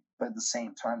 But at the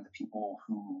same time, the people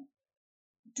who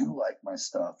do like my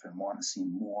stuff and want to see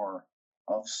more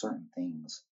of certain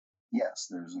things, yes,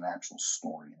 there's an actual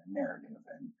story and a narrative,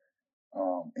 and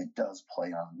it does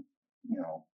play on, you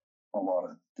know, a lot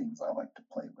of things I like to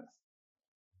play with.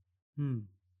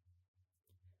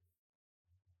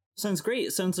 Sounds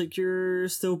great. Sounds like you're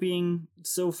still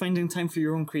finding time for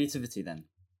your own creativity then.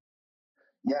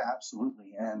 Yeah,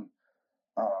 absolutely. And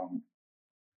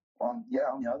on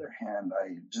the other hand,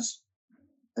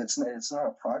 it's not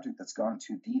a project that's gone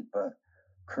too deep, but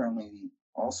currently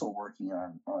also working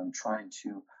on trying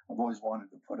to. I've always wanted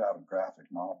to put out a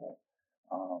graphic novel,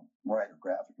 write a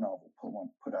graphic novel,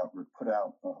 put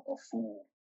out a full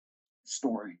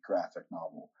story graphic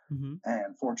novel.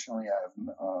 And fortunately, I've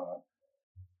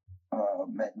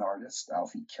met an artist,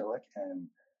 Alfie Killick, and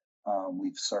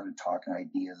we've started talking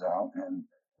ideas out, and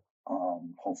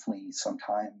hopefully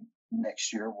sometime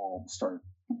next year we'll start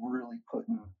really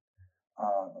putting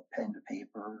pen to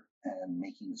paper and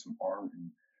making some art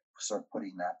and start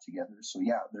putting that together. So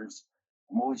yeah,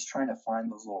 I'm always trying to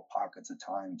find those little pockets of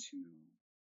time to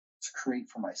create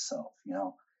for myself, you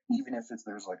know, even if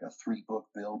there's like a 3-book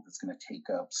build that's going to take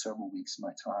up several weeks of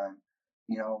my time,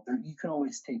 you know, you can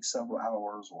always take several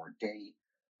hours or a day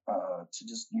to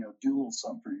just, you know, do a little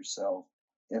something for yourself.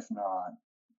 If not,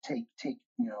 take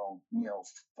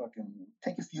fucking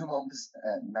take a few moments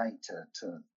at night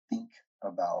to think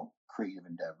about creative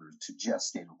endeavors, to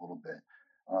gestate a little bit.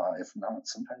 If not,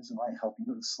 sometimes it might help you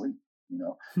go to sleep, you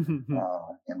know,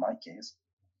 in my case.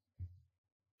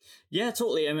 Yeah,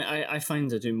 totally. I mean, I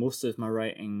find I do most of my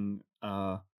writing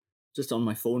just on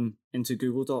my phone into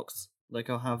Google Docs. Like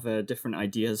I'll have different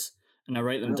ideas and I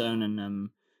write them down, and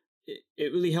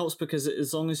it really helps because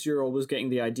as long as you're always getting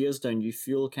the ideas down, you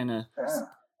feel kind of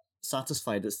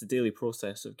satisfied. It's the daily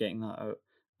process of getting that out.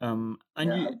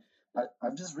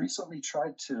 I've just recently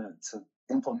tried to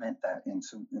implement that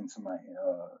into my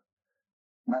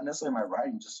not necessarily my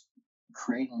writing, just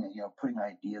creating it, you know, putting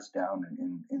ideas down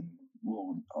in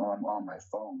on my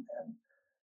phone.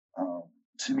 And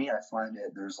to me, I find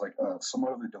there's like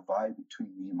somewhat of a divide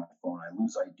between me and my phone. I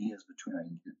lose ideas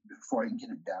before I can get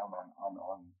it down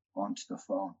onto the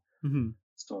phone.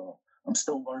 So I'm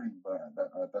still learning, but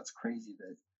that's crazy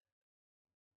that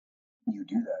you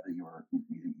do that you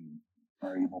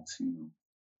are able to.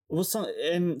 Well,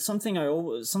 something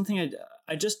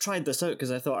I just tried this out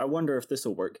because I thought, I wonder if this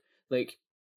will work. Like,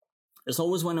 it's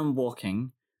always when I'm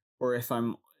walking, or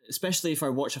especially if I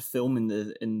watch a film in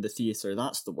the theater,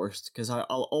 that's the worst, because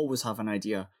I'll always have an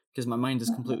idea because my mind is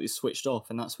completely switched off,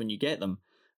 and that's when you get them.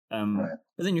 But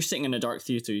then you're sitting in a dark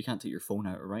theater, you can't take your phone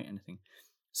out or write anything.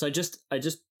 So I just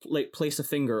like place a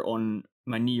finger on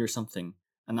my knee or something,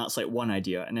 and that's like one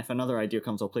idea. And if another idea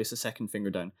comes, I'll place a second finger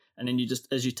down, and then you just,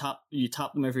 as you tap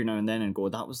them every now and then and go,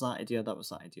 that was that idea.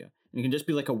 And it can just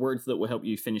be like a word that will help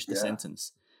you finish the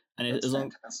sentence. And That's as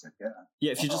long, fantastic. Yeah.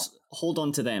 yeah, if you Wow. just hold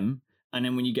on to them, and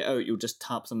then when you get out, you'll just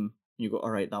tap them. And you go,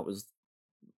 all right, that was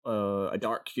a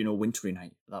dark, wintry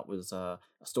night. That was a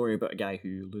story about a guy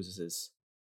who loses his,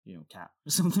 cat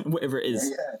or something, whatever it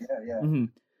is. Yeah. Hmm.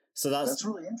 So That's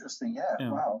really interesting. Yeah.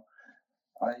 Yeah. Wow.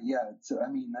 I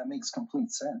mean, that makes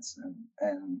complete sense.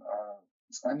 And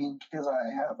I mean, because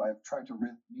I've tried to,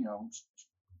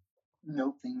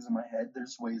 note things in my head.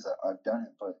 There's ways that I've done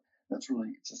it, but it's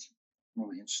just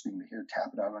really interesting to hear.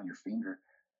 Tap it out on your finger.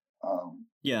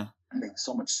 yeah. It makes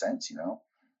so much sense,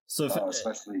 So if,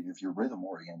 especially if you're rhythm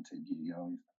oriented,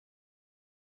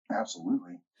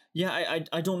 absolutely. yeah,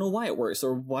 I don't know why it works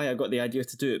or why I got the idea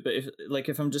to do it, but if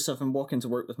I'm walking to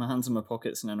work with my hands in my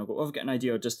pockets and then I'll go, oh, I've got an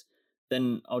idea,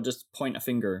 then I'll just point a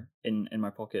finger in my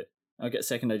pocket. I'll get a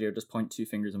second idea, just point 2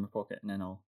 fingers in my pocket, and then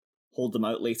I'll hold them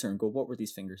out later and go, what were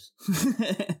these fingers?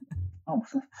 Oh,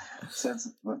 so it's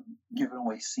giving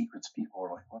away secrets. People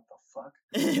are like, "What the fuck?"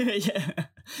 Yeah,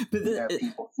 but you're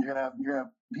gonna have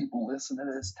people listen to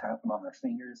this tapping on their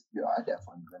fingers. Yeah, I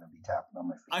definitely gonna be tapping on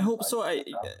my fingers. I hope so.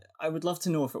 I would love to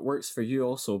know if it works for you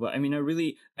also. But I mean,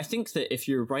 I think that if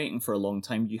you're writing for a long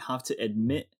time, you have to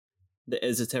admit the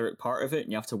esoteric part of it,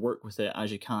 and you have to work with it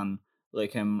as you can.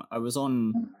 Like I was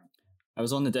on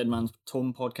the Dead Man's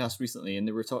Tome podcast recently, and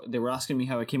they were asking me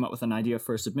how I came up with an idea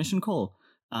for a submission call.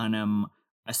 And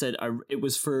I said it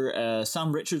was for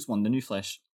Sam Richards' one, The New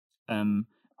Flesh. Oh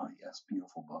yes,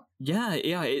 beautiful book. Yeah,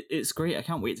 it's great. I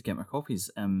can't wait to get my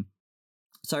copies.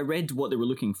 So I read what they were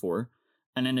looking for,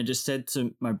 and then I just said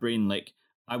to my brain, like,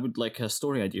 I would like a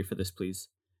story idea for this, please.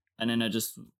 And then I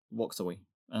just walked away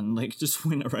and just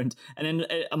went around. And then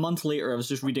a month later, I was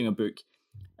just reading a book,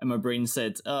 and my brain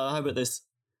said, "How about this?"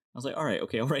 I was like, "All right,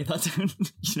 okay, I'll write that down."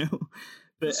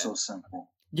 But it's so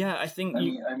simple. Yeah, I think.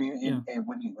 And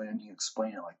when you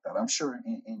explain it like that, I'm sure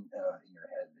in your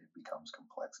head it becomes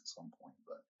complex at some point.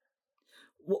 But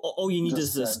all you need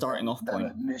is the starting off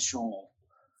point.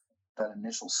 That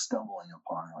initial stumbling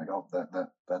upon, like, oh,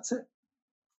 that's it.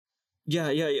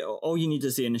 Yeah. All you need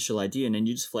is the initial idea, and then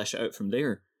you just flesh it out from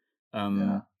there.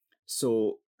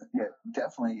 So. Yeah,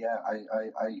 definitely. Yeah,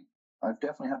 I've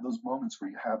definitely had those moments where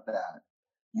you have that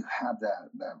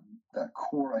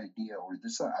core idea, or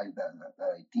that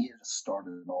idea to start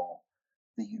it all,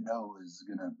 that is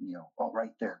gonna, oh,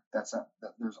 right there, there's a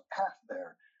path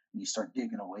there, and you start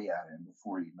digging away at it, and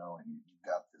before you know it, you've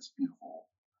got this beautiful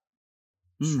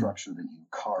structure that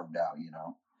you've carved out,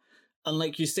 And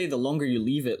like you say, the longer you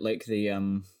leave it, like the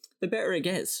better it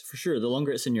gets, for sure. The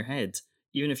longer it's in your head,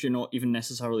 even if you're not even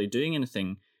necessarily doing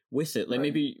anything with it. Like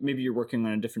right. maybe you're working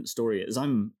on a different story, as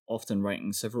I'm often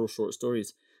writing several short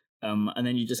stories. And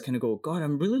then you just kind of go, God,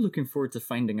 I'm really looking forward to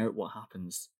finding out what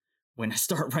happens when I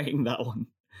start writing that one.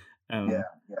 Yeah.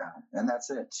 And that's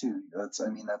it too. That's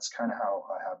kind of how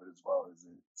I have it as well. Is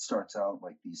it starts out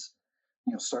like these,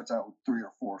 starts out with 3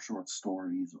 or 4 short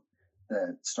stories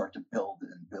that start to build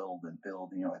and build and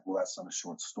build. And you're like, well, that's not a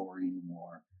short story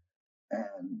anymore.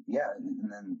 And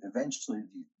and then eventually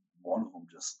one of them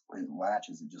it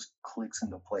latches, it just clicks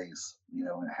into place, and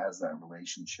it has that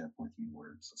relationship with you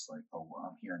where it's just like, oh, well,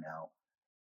 I'm here now.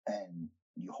 And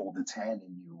you hold its hand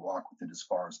and you walk with it as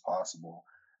far as possible.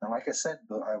 And like I said,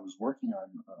 I was working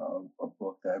on a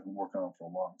book that I've been working on for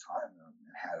a long time, and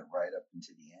had it right up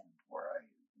into the end where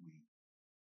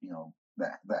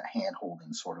that hand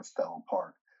holding sort of fell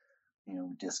apart, we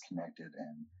disconnected,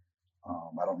 and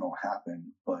I don't know what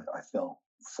happened, but I felt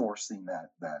forcing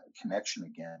that connection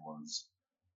again was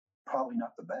probably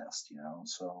not the best,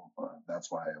 so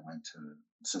that's why I went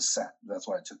that's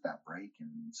why I took that break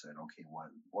and said, okay,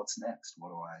 what's next? What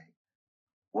do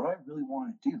I really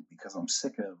want to do? Because I'm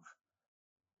sick of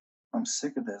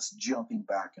this jumping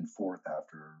back and forth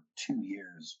after 2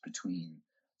 years between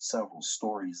several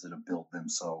stories that have built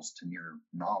themselves to near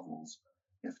novels,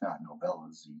 if not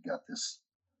novellas. You got this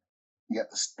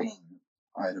thing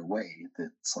either way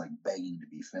that's like begging to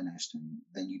be finished, and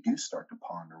then you do start to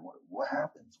ponder what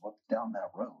happens, what's down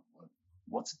that road,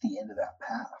 what's at the end of that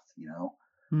path,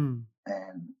 and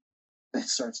it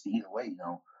starts to eat away.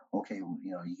 Okay,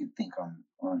 you can think on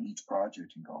each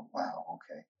project and go, wow,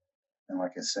 okay. And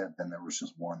like I said, then there was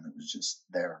just one that was just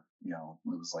there, it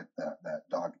was like that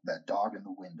dog in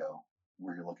the window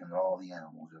where you're looking at all the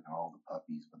animals, you're looking at all the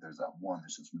puppies, but there's that one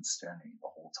that's just been staring at you the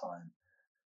whole time.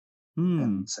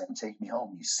 And saying, take me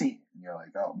home. You see it, and you're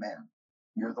like, oh man,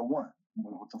 you're the one.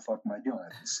 What the fuck am I doing?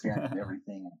 I've been staring at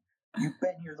everything, and you've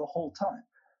been here the whole time.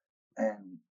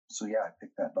 And so I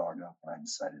picked that dog up and I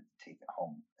decided to take it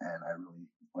home. And I really,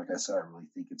 like I said, I really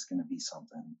think it's going to be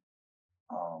something.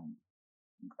 I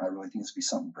really think it's going to be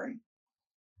something great.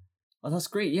 Oh, that's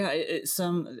great. Yeah, it's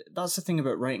that's the thing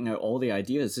about writing out all the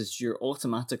ideas is you're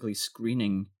automatically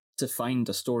screening to find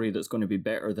a story that's going to be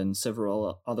better than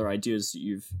several other ideas that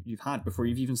you've had before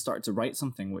you've even started to write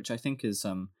something, which I think is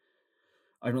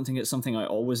I don't think it's something I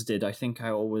always did. I think I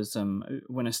always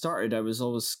when I started, I was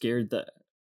always scared that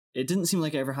it didn't seem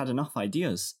like I ever had enough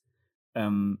ideas.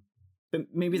 But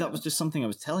maybe that was just something I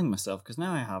was telling myself, because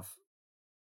now I have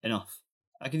enough.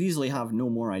 I could easily have no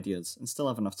more ideas and still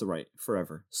have enough to write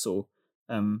forever. So,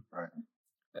 Right.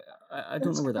 I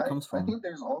don't know where that comes I from. think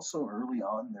there's also early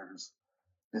on,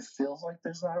 it feels like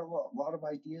there's not a lot of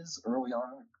ideas early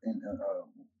on. And,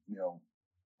 you know,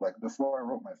 like before I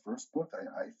wrote my first book,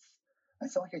 I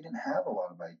felt like I didn't have a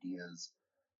lot of ideas,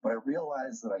 but I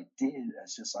realized that I did.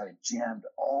 It's just I jammed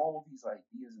all these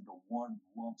ideas into one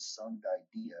lump summed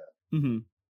idea. Mm-hmm.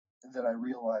 That I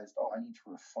realized, oh, I need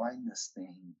to refine this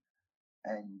thing.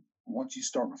 And once you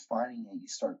start refining it, you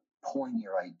start pulling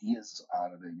your ideas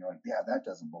out of it. And you're like, yeah, that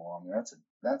doesn't belong there.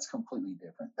 That's completely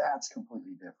different. That's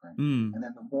completely different. Mm. And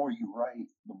then the more you write,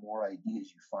 the more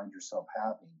ideas you find yourself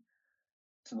having,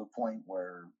 to the point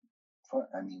where,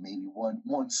 I mean, maybe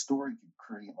one story could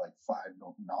create like 5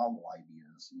 novel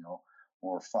ideas, you know,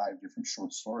 or 5 different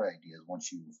short story ideas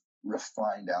once you've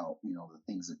refined out, you know, the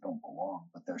things that don't belong,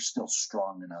 but they're still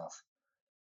strong enough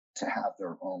to have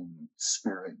their own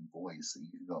spirit and voice that you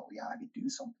can go, yeah, I could do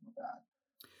something with that.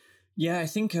 Yeah, I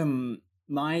think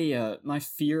my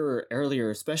fear earlier,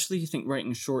 especially I think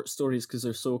writing short stories because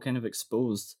they're so kind of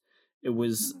exposed, it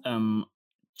was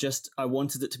just I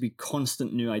wanted it to be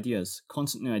constant new ideas.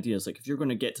 Like if you're going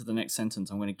to get to the next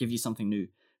sentence, I'm going to give you something new.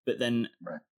 But then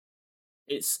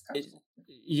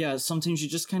yeah, sometimes you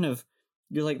just kind of,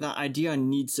 you're like, that idea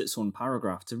needs its own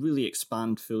paragraph to really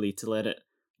expand fully, to let it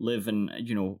live and,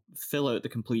 you know, fill out the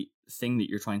complete thing that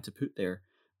you're trying to put there.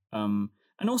 And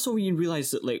also when you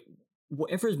realize that, like,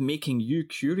 whatever is making you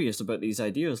curious about these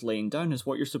ideas laying down is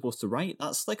what you're supposed to write.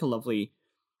 That's like a lovely,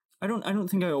 I don't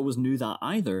think I always knew that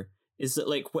either, is that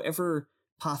like whatever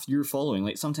path you're following,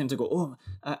 like sometimes I go, oh,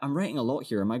 I'm writing a lot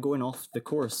here. Am I going off the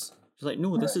course? It's like,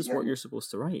 no, this is what you're supposed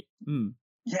to write.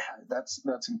 Yeah, that's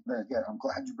yeah. I'm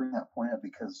glad you bring that point up,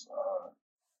 because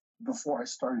before I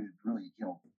started really, you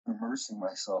know, immersing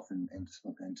myself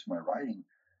into my writing,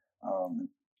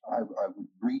 I would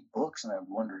read books and I would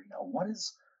wonder, you know,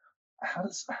 how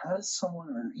does someone,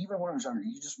 or even when I was younger,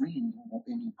 you just read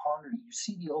and you ponder, you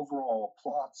see the overall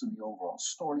plots and the overall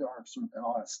story arcs and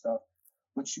all that stuff,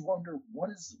 but you wonder how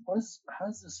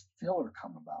does this filler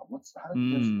come about?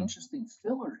 There's interesting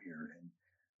filler here, and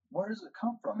where does it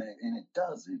come from? And it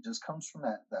does. It just comes from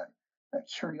that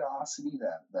curiosity,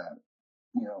 that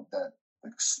you know, that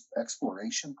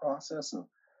exploration process of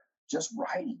just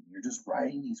writing. You're just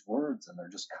writing these words, and they're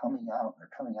just coming out. They're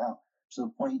coming out to the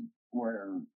point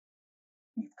where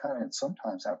you kind of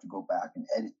sometimes have to go back and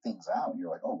edit things out. You're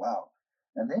like, oh wow,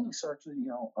 and then you start to, you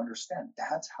know, understand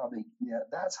that's how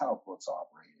books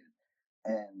operated.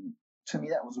 And to me,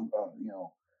 that was you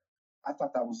know, I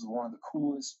thought that was one of the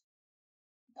coolest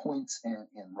points in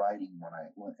writing when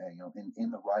you know,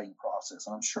 in the writing process.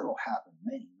 And I'm sure it'll happen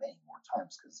many more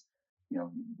times, because, you know,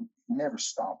 you never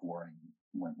stop learning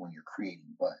when you're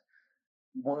creating. But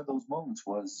one of those moments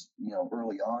was, you know,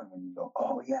 early on when you go,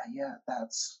 oh yeah,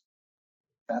 that's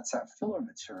that filler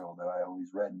material that I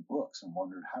always read in books and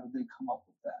wondered, how did they come up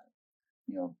with that?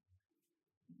 You know,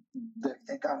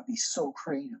 they got to be so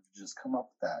creative to just come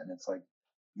up with that. And it's like,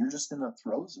 you're just in the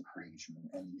throes of creation,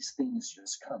 and these things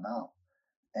just come out,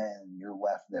 and you're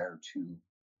left there to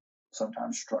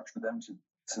sometimes structure them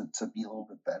to be a little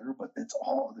bit better. But it's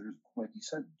all, there's, like you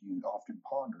said, you often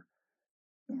ponder,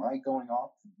 am I going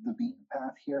off the beaten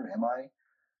path here?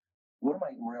 Where am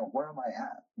I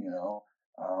at? You know?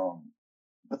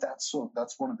 But that's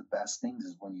one of the best things,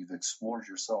 is when you've explored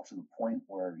yourself to the point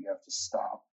where you have to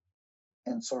stop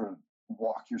and sort of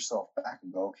walk yourself back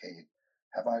and go, okay,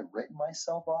 have I written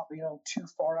myself off, you know, too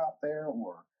far out there?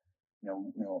 Or,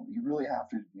 you know, you really have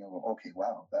to, you know, okay,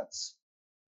 wow,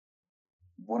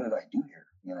 what did I do here?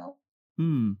 You know?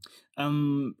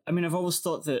 I mean, I've always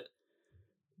thought that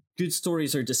good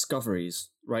stories are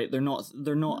discoveries, right? They're not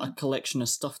a collection of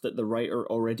stuff that the writer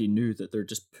already knew that they're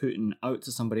just putting out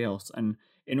to somebody else. And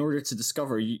in order to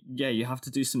discover, you have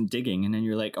to do some digging, and then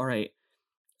you're like, all right.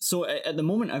 So at the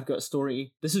moment, I've got a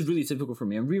story. This is really typical for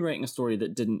me. I'm rewriting a story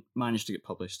that didn't manage to get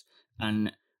published,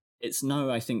 and it's now,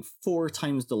 I think, 4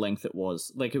 times the length it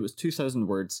was. Like, it was 2,000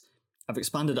 words. I've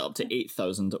expanded it up to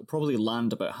 8,000. It'll probably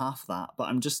land about half that, but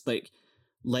I'm just like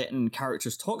letting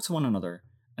characters talk to one another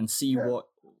and see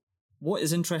what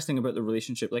is interesting about the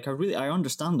relationship. Like, I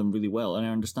understand them really well, and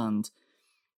I understand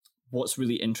what's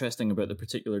really interesting about the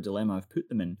particular dilemma I've put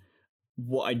them in.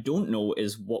 what I don't know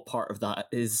is what part of that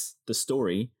is the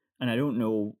story, and I don't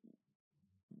know,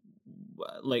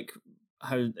 like,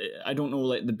 how, I don't know,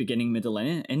 like, the beginning, middle,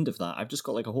 and end of that. I've just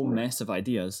got, like, a whole mess of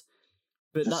ideas.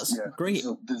 But that's great.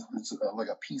 There's like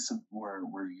a piece of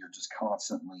where you're just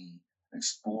constantly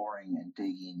exploring and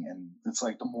digging, and it's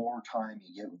like the more time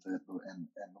you get with it, and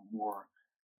the more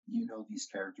you know these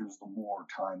characters, the more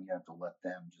time you have to let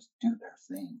them just do their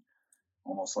thing,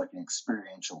 almost like an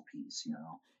experiential piece, you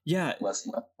know. Yeah, less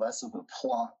of a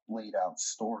plot laid out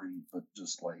story, but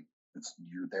just like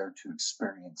you're there to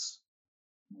experience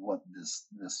what this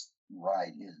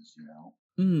ride is, you know.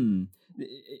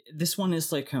 This one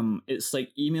is like it's like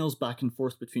emails back and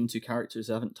forth between two characters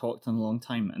who haven't talked in a long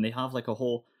time, and they have like a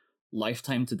whole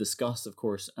lifetime to discuss, of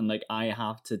course, and like I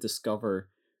have to discover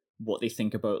what they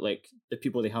think about like the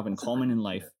people they have in common in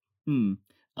life, and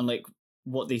like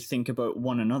what they think about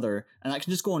one another, and that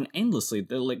can just go on endlessly.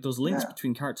 Like those links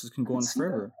between characters can go on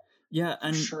forever. Yeah,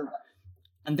 and sure.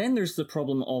 And then there's the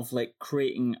problem of like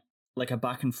creating like a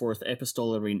back and forth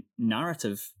epistolary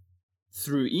narrative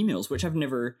through emails, which I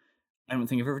don't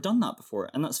think I've ever done that before,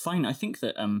 and that's fine. I think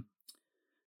that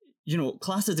you know,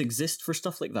 classes exist for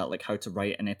stuff like that, like how to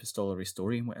write an epistolary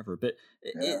story and whatever. But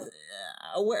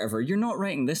whatever, you're not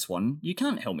writing this one. You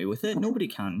can't help me with it. Nobody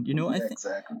can. You know, I think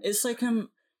exactly. It's like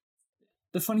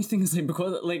the funny thing is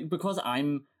because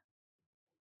I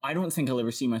don't think I'll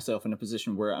ever see myself in a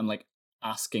position where I'm like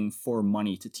asking for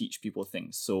money to teach people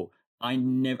things. So I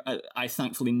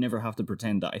thankfully never have to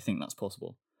pretend that I think that's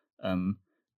possible. Even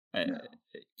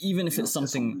if it's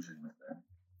something,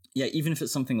 even if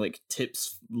it's something like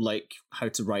tips, like how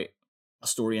to write a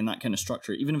story and that kind of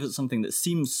structure, even if it's something that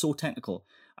seems so technical,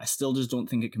 I still just don't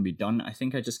think it can be done. I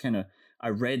think I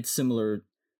read similar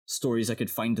stories I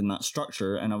could find in that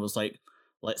structure, and I was like,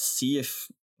 let's see if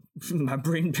my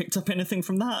brain picked up anything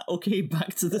from that. Okay,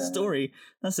 back to the story.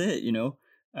 That's it, you know?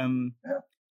 I don't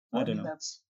know.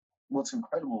 That's what's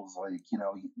incredible is like, you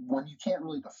know, when you can't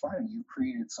really define it, you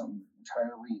created something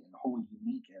entirely and wholly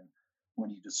unique. And when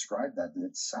you describe that,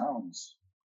 it sounds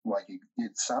like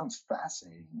it sounds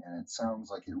fascinating, and it sounds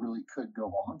like it really could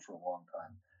go on for a long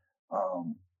time.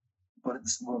 But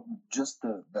it's just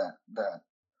that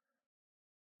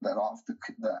off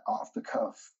the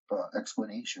cuff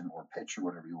explanation or pitch or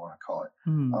whatever you want to call it.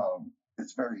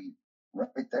 It's very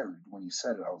right there when you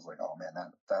said it. I was like, oh man,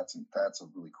 that's a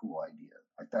really cool idea.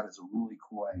 Like that is a really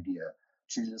cool idea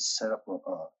to just set up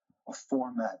a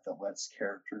format that lets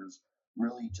characters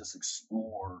really just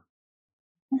explore,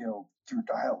 you know, through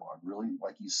dialogue. Really,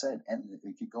 like you said, and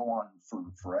it could go on for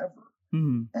forever.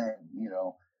 And you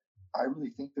know, I really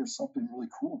think there's something really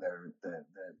cool there that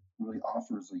really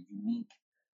offers a unique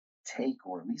take,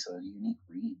 or at least a unique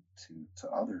read to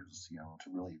others, you know, to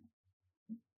really,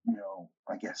 you know,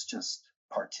 I guess just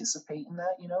participate in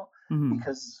that, you know,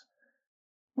 because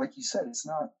like you said, it's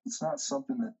not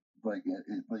something that like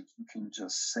like you can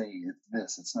just say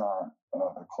it's not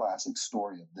a classic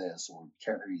story of this or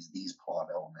carries these plot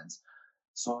elements.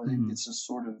 So it's just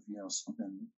sort of, you know,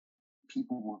 something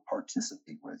people would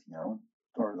participate with, you know,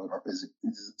 or is it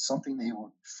something they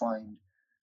would find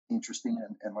interesting,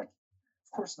 and like,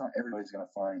 of course, not everybody's going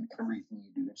to find everything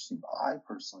you do interesting, but I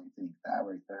personally think that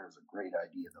right there is a great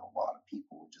idea that a lot of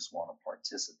people would just want to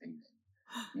participate in,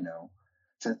 you know,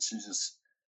 to just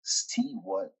see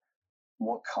what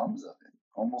comes of it.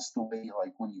 Almost the way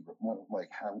like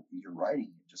like how you're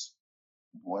writing, just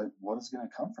what is going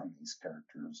to come from these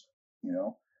characters, you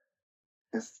know,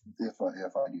 if I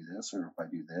do this or if I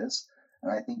do this,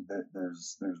 and I think that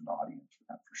there's an audience for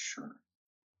that for sure.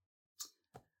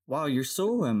 Wow, you're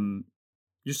so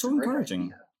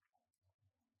encouraging.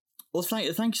 Well, thank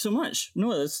you so much.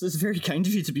 No, that's very kind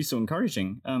of you to be so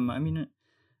encouraging. I mean, it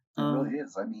really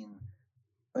is. I mean,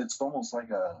 it's almost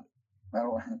like I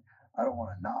don't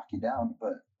want to knock you down,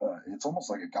 but it's almost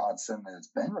like a godsend that it's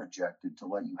been rejected to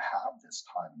let you have this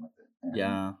time with it.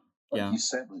 And like you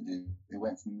said, it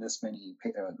went from this many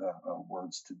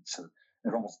words to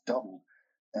it almost doubled,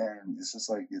 and it's just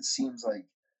like it seems like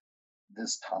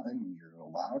this time you're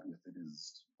allowed with it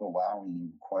is allowing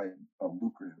you quite a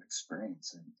lucrative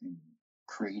experience in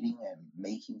creating and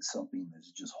making something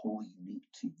that's just wholly unique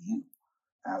to you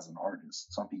as an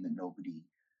artist, something that nobody,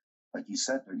 like you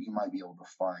said there, you might be able to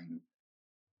find,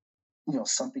 you know,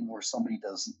 something where somebody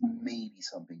does maybe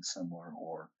something similar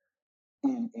or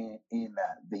in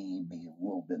that vein, maybe a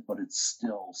little bit, but it's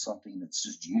still something that's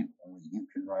just you. Only you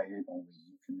can write it, only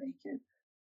you can make it,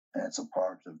 and it's a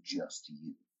product of just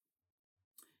you.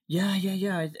 Yeah.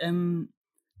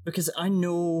 Because I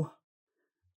know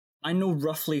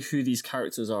roughly who these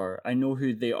characters are. I know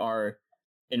who they are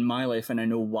in my life, and I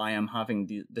know why I'm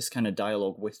having this kind of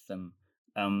dialogue with them.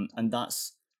 And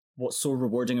that's what's so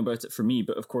rewarding about it for me.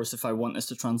 But of course, if I want this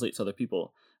to translate to other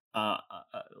people,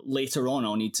 later on,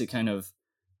 I'll need to kind of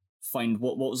find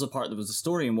what was the part that was the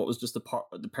story and what was just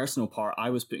the personal part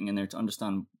I was putting in there to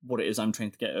understand what it is I'm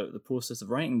trying to get out of the process of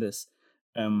writing this.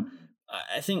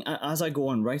 I think as I go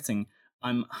on writing,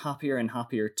 I'm happier and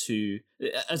happier to,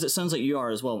 as it sounds like you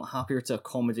are as well, happier to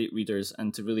accommodate readers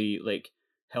and to really like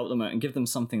help them out and give them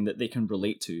something that they can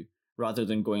relate to, rather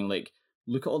than going like,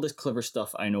 look at all this clever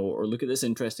stuff I know, or look at this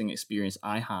interesting experience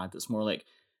I had. It's more like,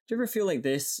 do you ever feel like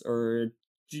this, or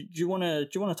do you want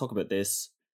to talk about this?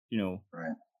 You know,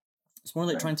 Right. It's more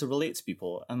like trying to relate to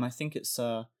people, and I think it's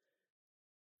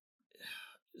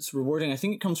rewarding. I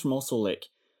think it comes from also like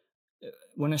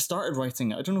when I started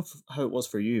writing. I don't know how it was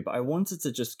for you, but I wanted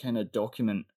to just kind of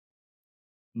document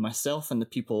myself and the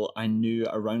people I knew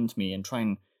around me and try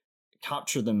and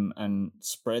capture them and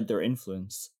spread their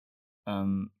influence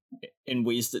in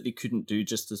ways that they couldn't do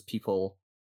just as people,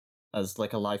 as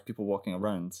like alive people walking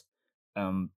around.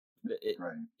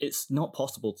 It's not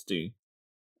possible to do.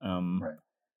 Right.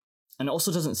 And it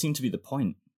also doesn't seem to be the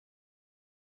point.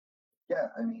 Yeah,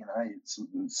 I mean, it's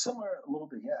similar a little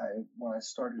bit. Yeah, when I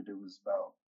started, it was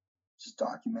about just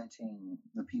documenting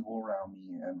the people around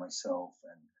me and myself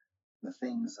and the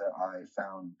things that I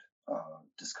found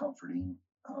discomforting,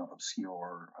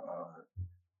 obscure,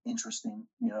 interesting,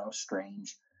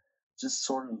 strange. Just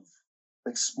sort of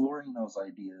exploring those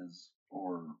ideas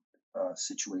or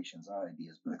situations, not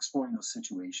ideas, but exploring those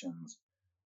situations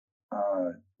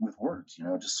with words,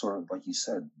 just sort of like you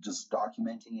said, just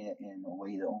documenting it in a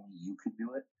way that only you could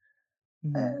do it.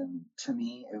 Mm-hmm. And to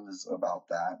me, it was about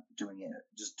that, doing it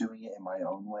in my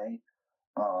own way.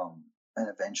 And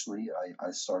eventually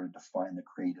I started to find the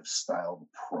creative style, the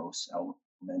prose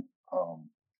element,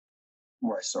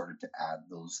 where I started to add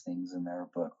those things in there.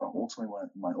 But ultimately,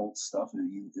 my old stuff,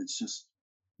 it's just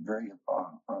very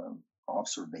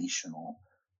observational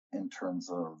in terms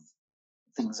of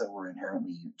things that were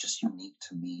inherently just unique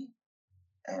to me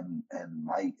and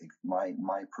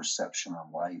my perception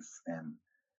on life and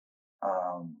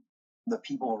the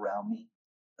people around me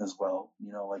as well.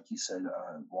 Like you said,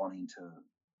 wanting to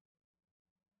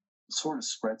sort of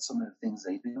spread some of the things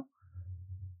they do,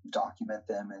 document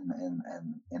them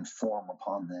and inform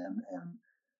upon them, and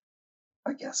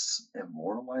I guess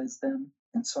immortalize them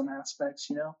in some aspects.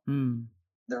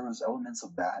 There was elements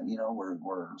of that,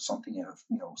 where something,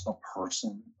 some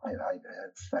person I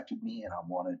affected me, and I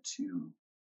wanted to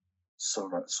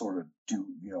sort of do,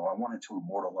 I wanted to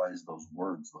immortalize those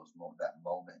words, that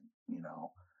moment.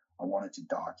 I wanted to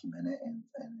document it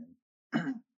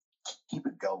and keep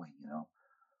it going.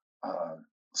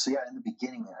 So yeah, in the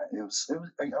beginning, it was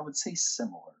I would say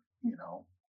similar.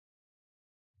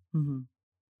 Mm-hmm.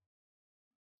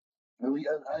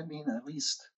 I mean, at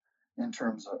least in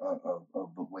terms of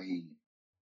the way,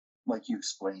 like you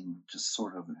explained, just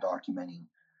sort of documenting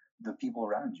the people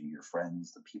around you, your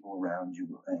friends, the people around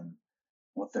you, and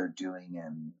what they're doing,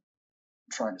 and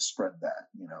trying to spread that,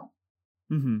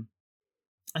 Mm-hmm.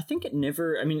 I think it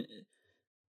never,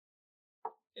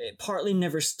 it partly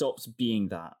never stops being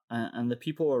that, and the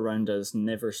people around us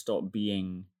never stop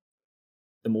being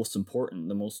the most important,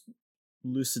 the most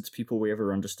lucid people we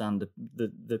ever understand,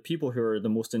 the people who are the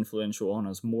most influential on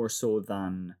us, more so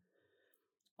than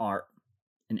art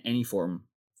in any form,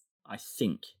 I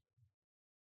think.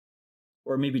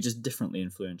 Or maybe just differently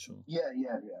influential. Yeah.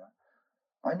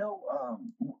 I know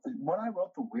when I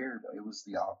wrote The Weird, it was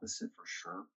the opposite for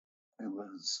sure. It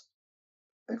was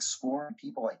exploring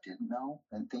people I didn't know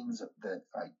and things that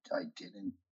I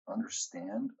didn't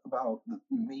understand about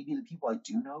maybe the people I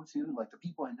do know too, like the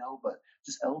people I know, but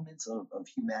just elements of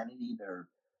humanity they're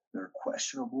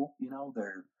questionable.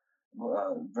 They're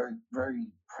very, very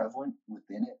prevalent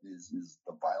within it is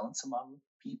the violence among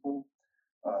people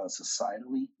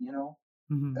societally.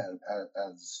 Mm-hmm.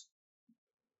 As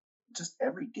just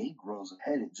every day grows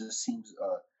ahead, it just seems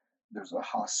there's a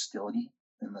hostility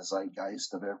in the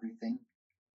zeitgeist of everything,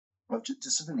 of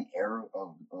just in the air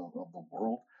of the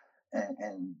world,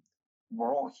 and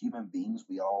we're all human beings.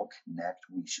 We all connect.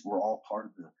 We're all part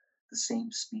of the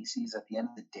same species. At the end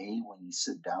of the day, when you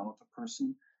sit down with a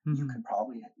person, mm-hmm. you can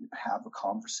probably have a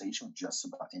conversation with just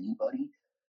about anybody,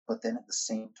 but then at the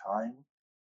same time,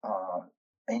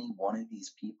 any one of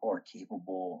these people are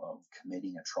capable of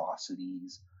committing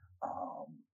atrocities,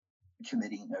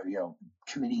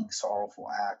 committing sorrowful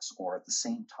acts, or at the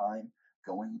same time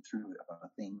going through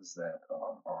things that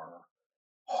are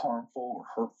harmful or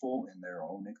hurtful in their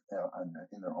own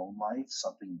life.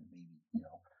 Something maybe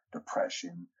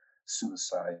depression,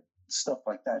 suicide, stuff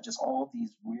like that. Just all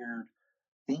these weird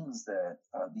things that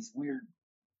these weird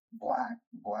black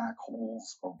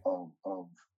holes of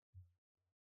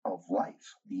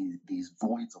life, these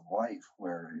voids of life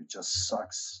where it just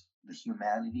sucks the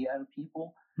humanity out of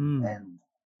people. And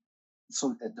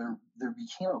so there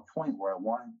became a point where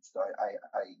I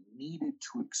needed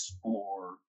to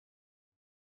explore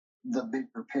the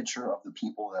bigger picture of the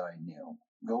people that I knew,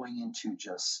 going into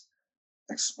just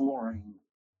exploring,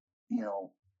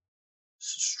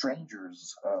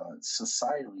 strangers,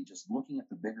 societally, just looking at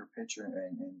the bigger picture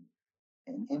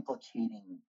and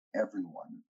implicating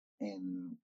everyone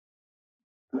in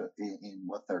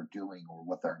what they're doing or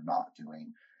what they're not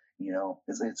doing.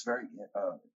 It's very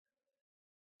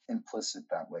implicit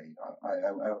that way.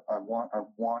 I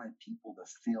wanted people to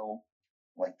feel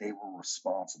like they were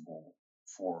responsible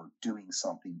for doing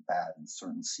something bad in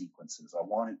certain sequences. I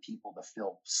wanted people to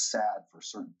feel sad for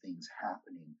certain things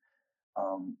happening,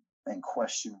 and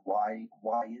question why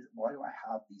do I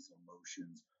have these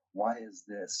emotions? Why is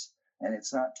this? And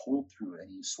it's not told through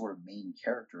any sort of main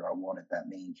character. I wanted that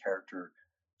main character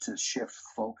to shift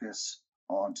focus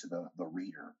onto the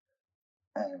reader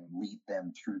and lead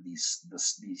them through these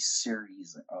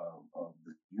series of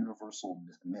the universal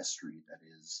mystery that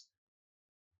is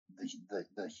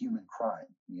the human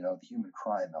crime, the human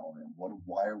crime element.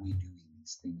 Why are we doing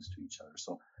these things to each other?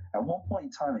 So at one point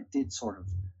in time, it did sort of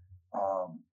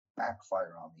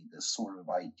backfire on me, this sort of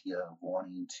idea of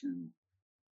wanting to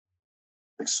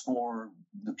explore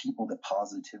the people that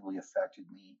positively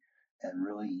affected me and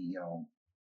really,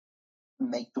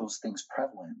 make those things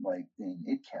prevalent. Like in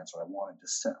Id Cancer, I wanted to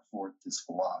set forth this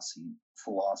philosophy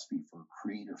for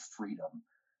creative freedom,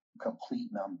 complete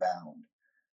and unbound.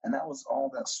 And that was all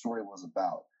that story was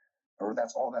about, or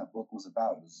that's all that book was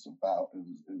about. It was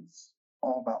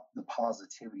all about the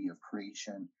positivity of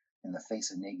creation in the face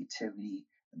of negativity,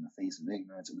 in the face of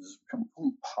ignorance. It was a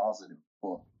complete positive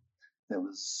book that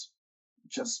was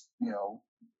just,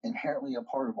 inherently a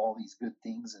part of all these good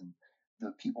things and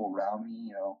the people around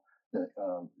me, that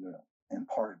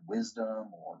imparted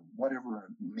wisdom or whatever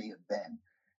it may have been.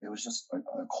 It was just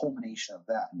a culmination of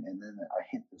that. And then I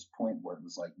hit this point where it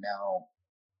was like, now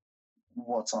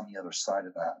what's on the other side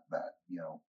of that,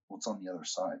 what's on the other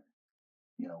side?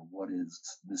 What is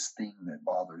this thing that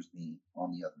bothers me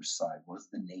on the other side? What is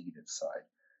the negative side?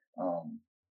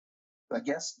 I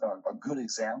guess a good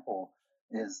example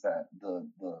is that the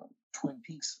Twin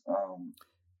Peaks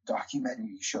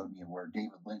documentary you showed me, where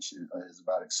David Lynch is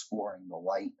about exploring the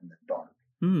light and the dark.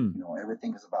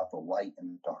 Everything is about the light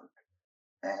and the dark,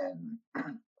 and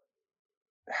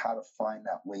how to find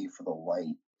that way for the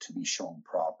light to be shown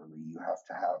properly. You have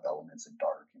to have elements of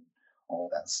dark and all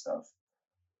that stuff.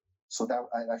 So that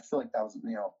I feel like that was,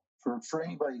 for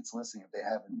anybody that's listening, if they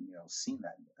haven't seen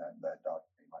that doc,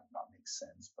 it might not make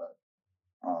sense, but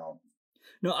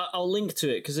no, I'll link to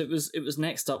it because it was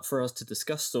next up for us to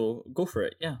discuss. So go for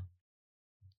it. Yeah.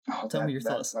 Tell me your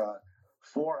thoughts.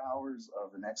 4 hours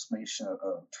of an explanation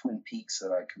of Twin Peaks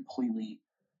that I completely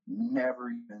never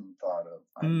even thought of.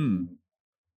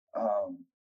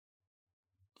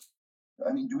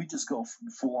 I mean, do we just go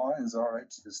full on? Is it all right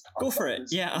to just talk go for it?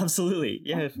 This? Yeah, absolutely.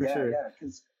 Yeah, for sure. Yeah,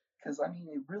 because I mean,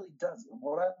 it really does.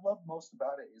 What I love most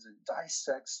about it is it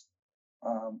dissects,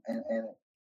 and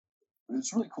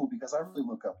it's really cool because I really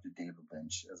look up to David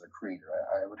Lynch as a creator.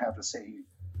 I would have to say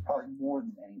probably more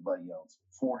than anybody else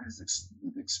for his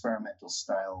experimental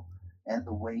style and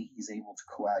the way he's able to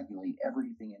coagulate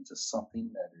everything into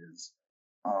something that is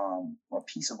a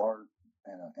piece of art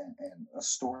and a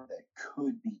story that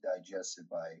could be digested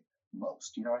by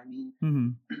most. You know what I mean?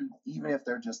 Mm-hmm. Even if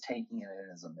they're just taking it in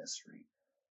as a mystery.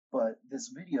 But this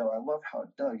video, I love how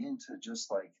it dug into just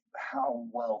like how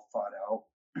well thought out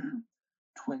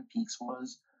Twin Peaks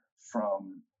was,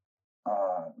 from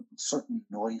certain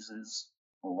noises,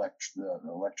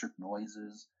 electric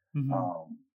noises,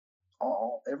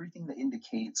 everything that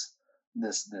indicates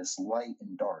this light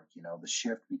and dark, the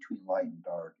shift between light and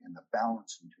dark and the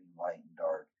balance between light and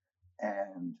dark,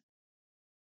 and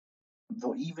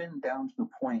though even down to the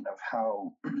point of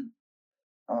how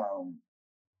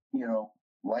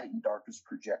light and dark is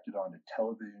projected onto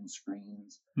television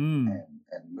screens and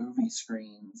movie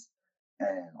screens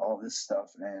and all this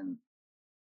stuff. And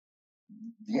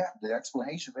yeah, the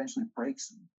explanation eventually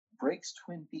breaks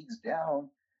Twin Peaks down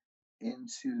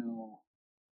into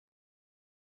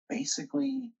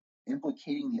basically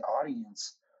implicating the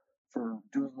audience for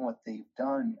doing what they've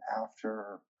done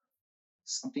after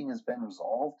something has been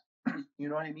resolved. You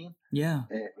know what I mean? Yeah.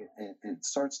 It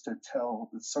starts to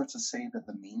say that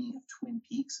the meaning of Twin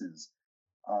Peaks is,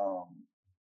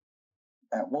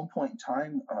 at one point in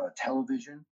time,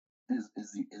 television is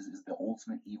the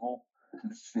ultimate evil,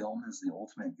 and film is the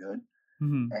ultimate good,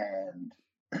 Mm-hmm. and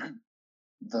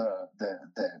the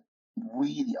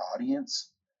we, the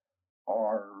audience,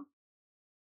 are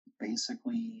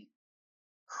basically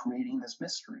creating this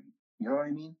mystery. You know what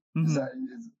I mean?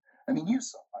 I mean, you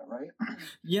saw it, right?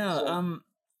 Yeah. So-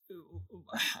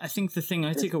 I think the thing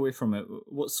I take away from it,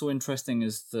 what's so interesting,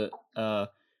 is that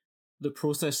the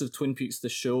process of Twin Peaks, the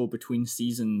show, between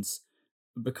seasons,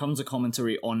 becomes a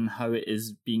commentary on how it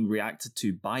is being reacted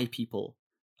to by people.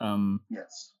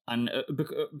 Yes. And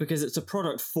because it's a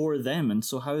product for them, and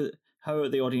so how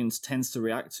the audience tends to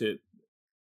react to it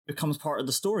becomes part of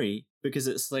the story, because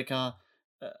it's like a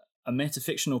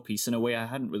metafictional piece in a way I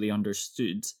hadn't really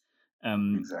understood.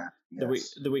 Exactly.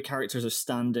 Yes. The way characters are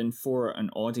stand-in for an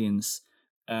audience,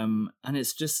 and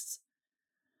it's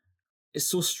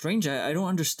so strange. I don't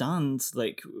understand,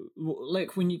 like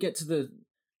when you get to the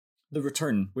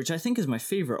Return, which I think is my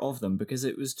favorite of them, because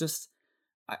it was just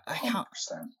I can't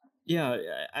 100%. yeah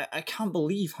I can't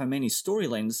believe how many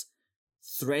storylines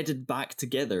threaded back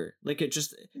together. Like, it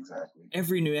just Exactly.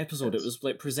 every new episode, Yes. it was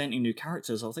like presenting new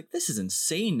characters. I was like, this is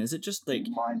insane. Is it just like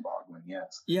Mind-boggling.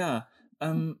 Yes. yeah.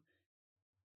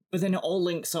 But then it all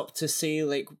links up to say,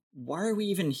 like, why are we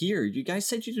even here? You guys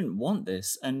said you didn't want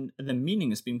this, and the meaning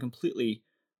has been completely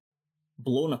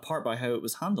blown apart by how it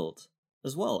was handled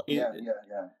as well. Yeah.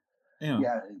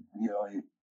 Yeah.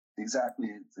 Exactly.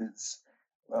 It's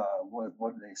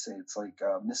what do they say? It's like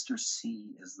Mr.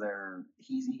 C is there.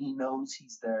 He knows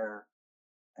he's there,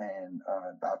 and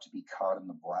about to be caught in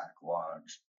the Black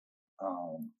Lodge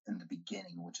in the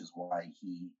beginning, which is why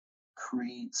he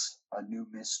creates a new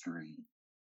mystery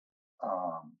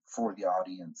for the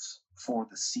audience for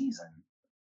the season.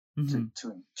 Mhm.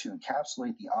 To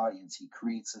encapsulate the audience, he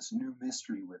creates this new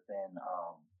mystery within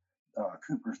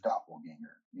Cooper's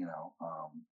doppelganger,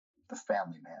 the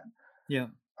family man. Yeah.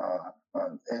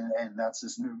 And that's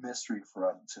this new mystery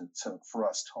for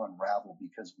us to unravel,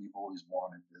 because we've always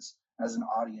wanted this as an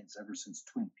audience ever since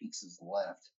Twin Peaks has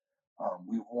left.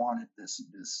 We've wanted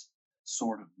this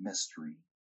sort of mystery,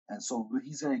 and so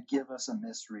he's going to give us a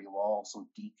mystery while also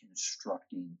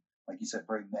deconstructing, like you said,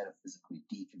 very metaphysically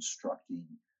deconstructing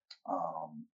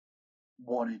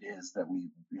what it is that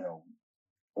we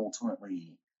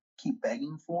ultimately keep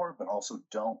begging for, but also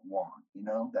don't want.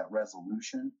 That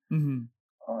resolution. Mm-hmm.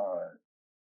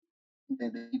 They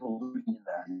keep alluding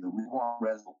that we want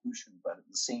resolution, but at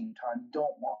the same time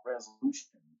don't want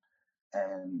resolution,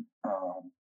 and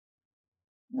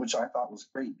which I thought was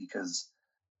great, because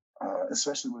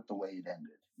especially with the way it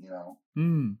ended,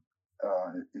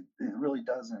 it really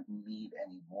doesn't need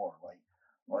any more.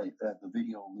 Like the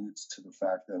video alludes to the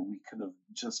fact that we could have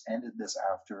just ended this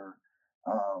after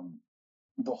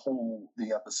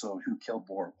the episode "Who Killed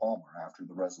Laura Palmer?" after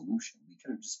the resolution. We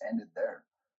could have just ended there.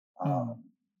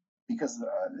 Because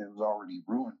it was already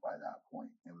ruined by that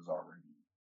point. It was already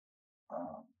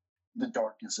the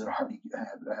darkness had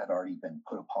already been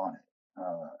put upon it,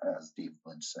 as David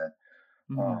Lynch said.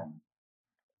 Mm-hmm.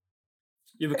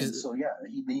 Yeah, because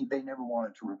they never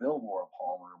wanted to reveal Laura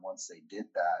Palmer. And once they did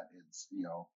that, it's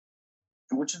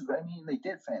which is, I mean, they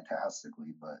did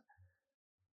fantastically, but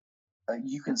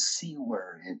you can see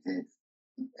where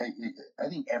I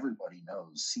think everybody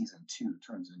knows season 2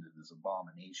 turns into this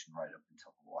abomination right up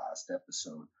until the last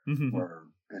episode, where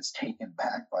it's taken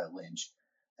back by Lynch.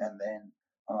 And then,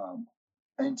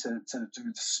 and to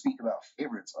speak about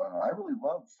favorites, I really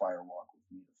love Firewalk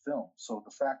with Me, the film. So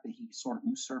the fact that he sort of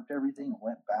usurped everything and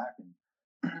went back and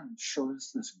showed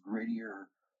us this grittier,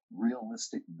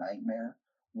 realistic nightmare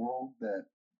world that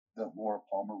Laura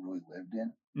Palmer really lived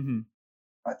in,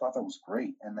 I thought that was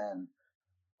great. And then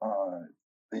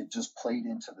it just played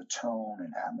into the tone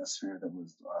and atmosphere that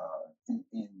was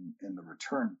in the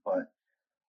Return. But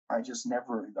I just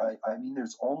never. I mean,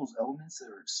 there's all those elements that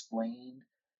are explained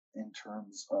in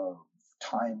terms of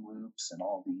time loops and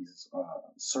all these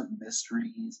certain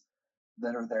mysteries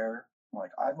that are there.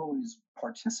 Like, I've always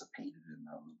participated in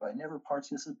those, but I never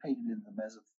participated in the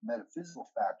metaphysical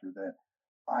factor that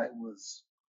I was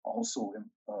also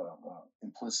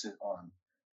implicit on.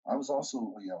 I was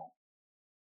also,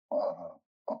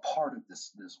 a part of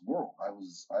this world. I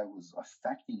was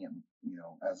affecting it,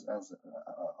 as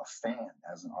a fan,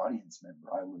 as an audience member.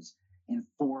 I was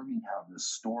informing how this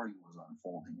story was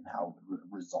unfolding and how it would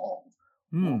resolve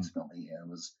ultimately. And it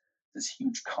was this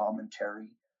huge commentary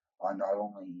on not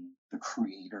only the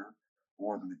creator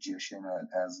or the magician,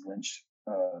 as Lynch,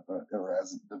 or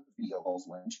as the video calls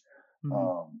Lynch.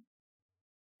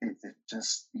 It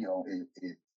just,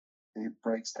 it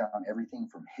breaks down everything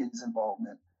from his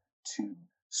involvement to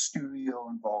studio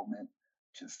involvement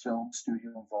to film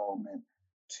studio involvement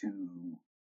to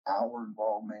our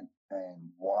involvement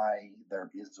and why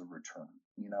there is a return.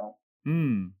 You know,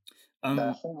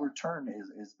 that whole return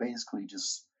is basically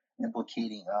just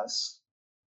implicating us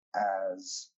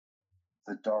as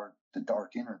the dark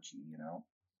energy. You know.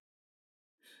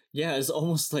 Yeah, it's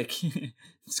almost like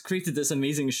it's created this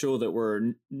amazing show that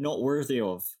we're not worthy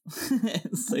of.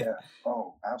 It's like, Yeah.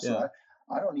 Oh, absolutely.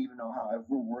 I don't even know how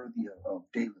we're worthy of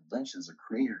David Lynch as a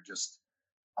creator. Just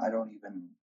I don't even,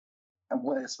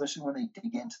 especially when they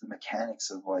dig into the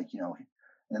mechanics of, like, you know,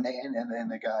 and then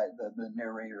the guy, the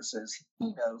narrator says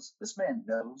he knows. This man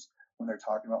knows when they're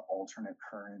talking about alternate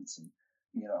currents, and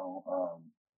you know,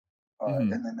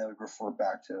 and then they would refer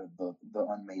back to the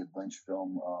unmade Lynch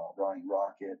film, Ronnie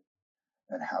Rocket,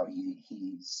 and how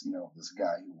he's, you know, this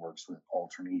guy who works with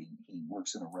alternating. He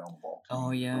works in a realm of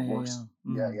alternating.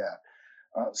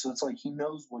 So it's like he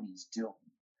knows what he's doing.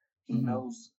 He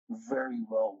knows very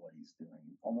well what he's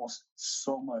doing. Almost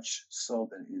so much so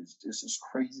that it's just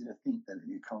crazy to think that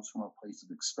it comes from a place of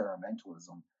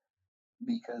experimentalism,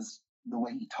 because the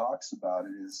way he talks about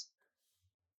it is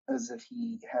as if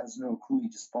he has no clue. He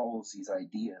just follows these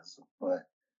ideas, but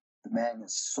the man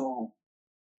is so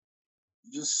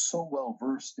well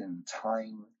versed in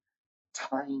tying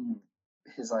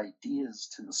his ideas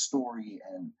to the story,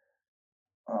 and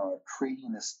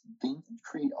creating this thing,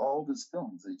 create all of his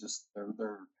films.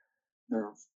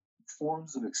 They're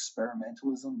forms of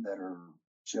experimentalism that are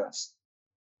just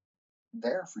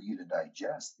there for you to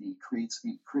digest. He creates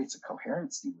a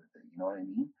coherency with it. You know what I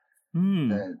mean?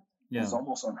 That is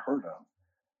almost unheard of.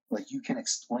 Like, you can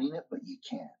explain it, but you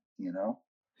can't. You know?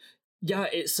 Yeah,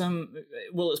 it's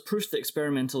well, it's proof that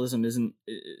experimentalism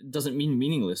doesn't mean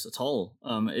meaningless at all.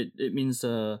 It means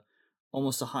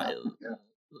almost a high. Yeah.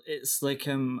 It's like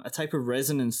a type of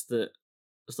resonance that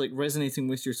it's like resonating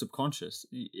with your subconscious.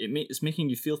 It's making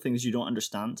you feel things you don't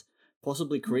understand,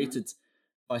 possibly created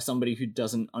by somebody who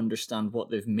doesn't understand what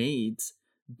they've made,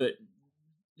 but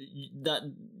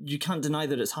that you can't deny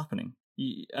that it's happening.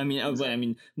 I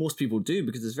mean, most people do,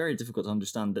 because it's very difficult to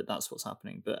understand that that's what's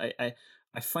happening. But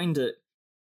I find it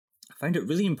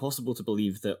really impossible to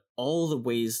believe that all the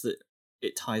ways that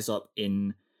it ties up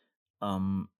in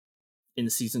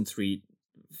season 3,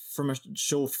 from a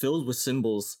show filled with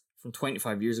symbols from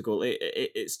 25 years ago,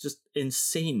 it's just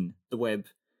insane, the web,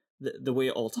 the way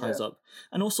it all ties up.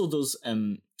 And also those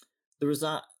there was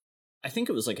that, I think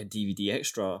it was like a DVD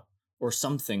extra or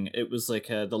something. It was like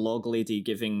the log lady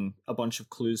giving a bunch of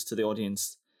clues to the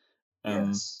audience.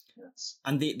 Yes.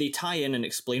 And they tie in and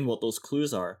explain what those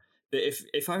clues are. But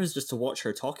if I was just to watch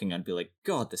her talking, I'd be like,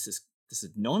 God, this is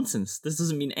nonsense. This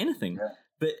doesn't mean anything. Yeah.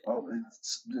 But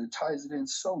it ties it in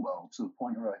so well, to the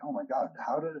point where, like, oh my God,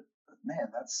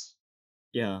 that's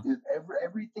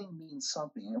everything means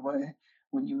something. And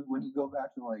when you go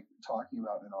back to, like, talking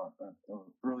about in our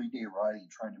early day writing,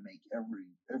 trying to make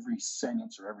every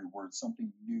sentence or every word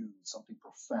something new, something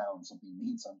profound, something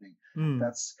means something.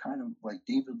 That's kind of like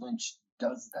David Lynch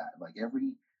does that. Like,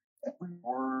 every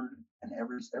word and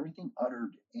everything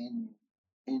uttered in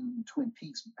Twin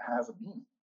Peaks has a meaning.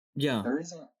 Yeah. There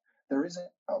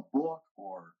isn't a book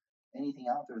or anything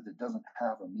out there that doesn't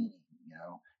have a meaning, you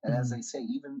know. And as they say,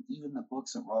 even the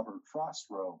books that Robert Frost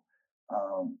wrote,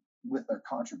 with their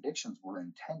contradictions, were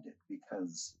intended,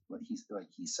 because, like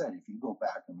he said, if you go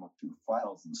back and look through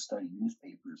files and study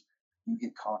newspapers, you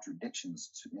get contradictions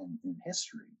in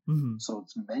history. So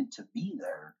it's meant to be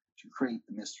there to create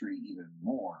the mystery even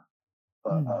more.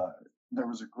 But there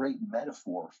was a great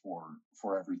metaphor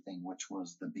for everything, which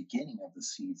was the beginning of the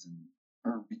season,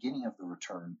 or beginning of the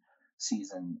return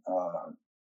season,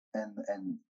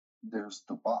 and there's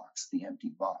the box, the empty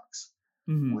box,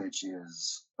 which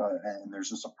is, and there's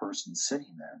just a person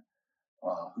sitting there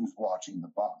who's watching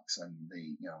the box, and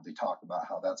they talk about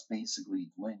how that's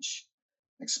basically Lynch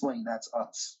explained, that's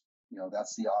us, you know,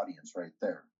 that's the audience right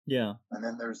there. Yeah. And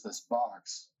then there's this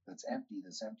box that's empty,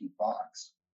 this empty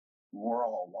box. We're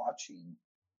all watching,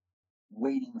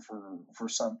 waiting for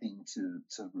something to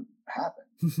happen,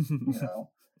 you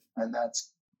know. And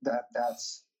that's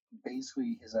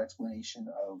basically his explanation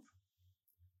of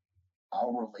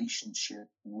our relationship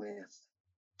with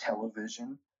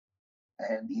television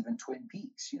and even Twin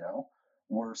Peaks. You know,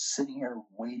 we're sitting here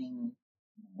waiting,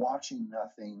 watching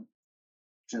nothing,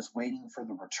 just waiting for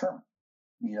the return,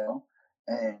 you know.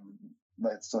 And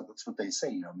that's what they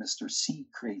say, you know, Mr. C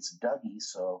creates Dougie,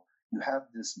 so you have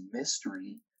this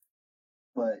mystery,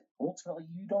 but ultimately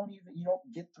you don't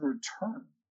get the return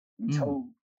until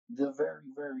the very,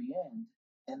 very end.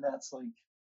 And that's like,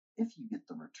 if you get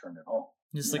the return at all.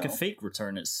 It's like a fake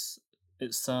return. It's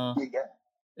yeah.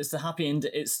 It's the happy end.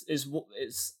 It's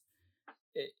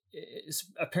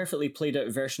a perfectly played out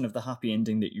version of the happy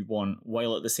ending that you want,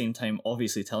 while at the same time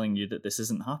obviously telling you that this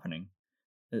isn't happening.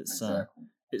 It's Exactly.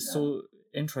 it's so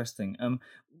interesting.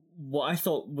 What I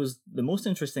thought was the most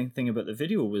interesting thing about the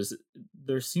video was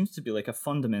there seems to be like a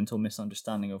fundamental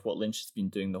misunderstanding of what Lynch has been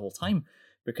doing the whole time,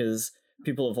 because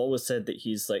people have always said that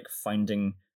he's like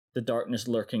finding the darkness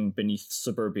lurking beneath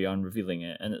suburbia and revealing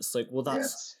it, and it's like, well,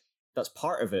 that's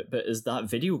part of it, but as that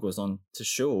video goes on to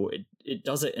show, it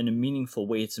does it in a meaningful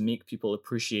way to make people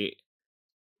appreciate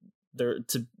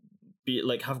to be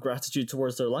like have gratitude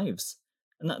towards their lives,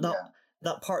 and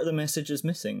that part of the message is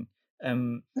missing.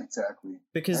 Exactly.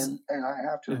 Because and I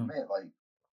have to admit, like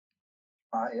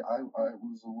I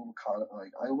was a little caught up,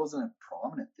 like I wasn't a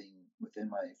prominent thing within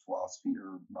my philosophy,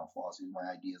 or not philosophy,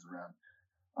 my ideas around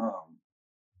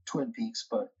Twin Peaks,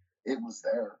 but it was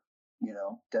there. You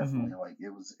know, definitely, like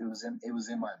it was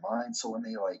in my mind. So when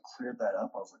they like cleared that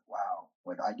up, I was like, wow,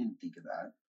 like I didn't think of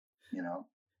that. You know,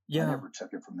 I never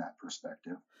took it from that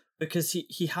perspective. Because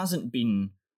he hasn't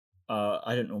been,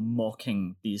 I don't know,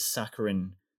 mocking these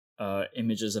saccharine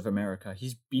images of America.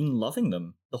 He's been loving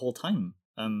them the whole time.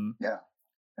 Yeah.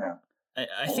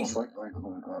 I think just like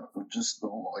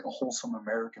a wholesome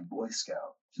American Boy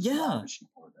Scout. Just lavishing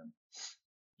for them.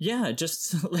 Yeah,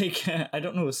 just like I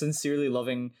don't know, sincerely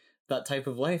loving that type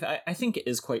of life. I think it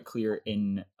is quite clear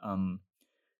in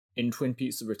Twin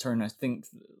Peaks: The Return.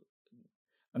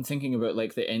 I'm thinking about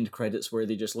like the end credits where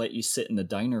they just let you sit in the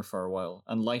diner for a while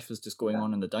and life is just going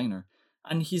on in the diner,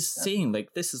 and he's saying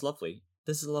like, this is lovely,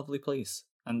 this is a lovely place,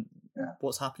 and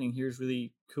what's happening here is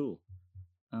really cool.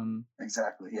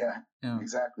 Exactly.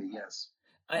 Exactly. Yes.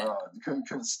 Couldn't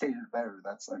have stated it better.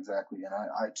 That's exactly. And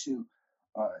I too,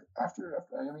 after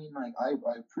I mean, like I've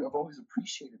always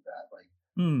appreciated that. Like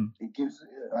it gives.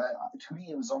 To me,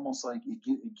 it was almost like it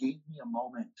gave me a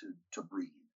moment to breathe.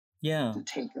 Yeah. To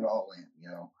take it all in. You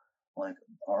know, like,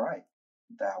 all right,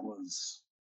 that was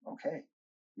okay.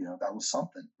 You know, that was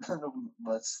something.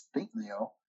 Let's think. You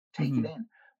know, take it in.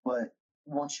 But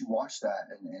once you watch that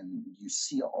and you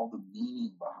see all the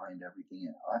meaning behind everything,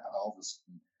 and all this,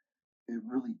 it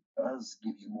really does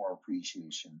give you more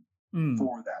appreciation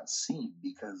for that scene,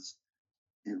 because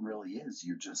it really is.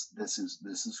 You're just, this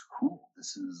is cool.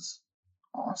 This is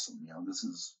awesome. You know, this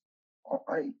is all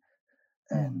right.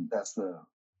 And that's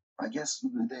I guess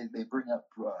they bring up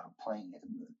playing it,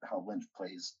 how Lynch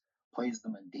plays the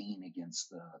mundane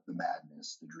against the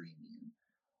madness, the dreamy, and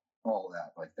all of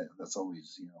that. Like that's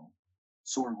always, you know,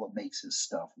 sort of what makes his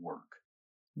stuff work.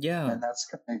 Yeah. And that's,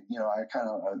 you know, I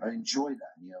enjoy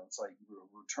that. You know, it's like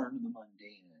return to the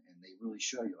mundane, and they really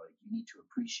show you like you need to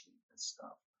appreciate this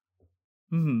stuff.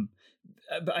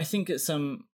 But I think it's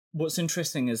what's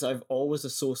interesting is I've always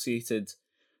associated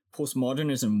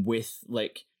postmodernism with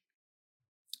like,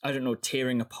 I don't know,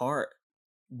 tearing apart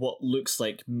what looks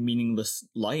like meaningless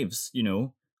lives, you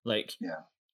know, like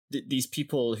these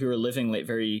people who are living like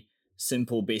very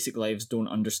simple, basic lives don't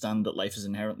understand that life is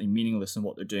inherently meaningless and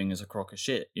what they're doing is a crock of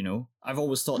shit, you know? I've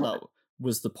always thought that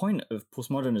was the point of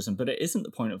postmodernism, but it isn't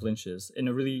the point of Lynch's in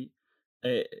a really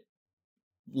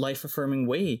life-affirming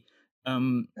way.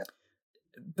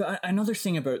 But another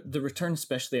thing about The Return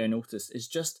especially I noticed is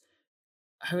just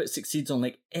how it succeeds on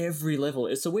like every level.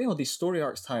 It's the way all these story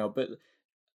arcs tie up, but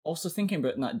also thinking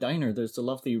about in that diner, there's the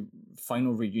lovely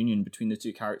final reunion between the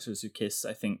two characters who kiss,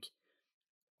 I think.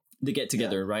 They get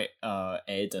together, right?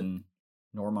 Ed and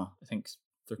Norma, I think.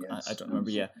 I don't remember.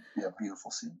 Yeah,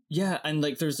 beautiful scene. Yeah, and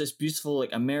like there's this beautiful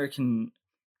like American,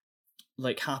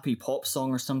 like happy pop song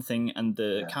or something, and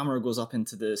the camera goes up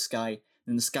into the sky,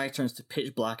 and the sky turns to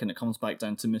pitch black, and it comes back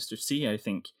down to Mr. C, I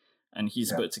think, and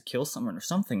he's about to kill someone or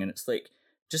something, and it's like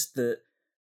just the,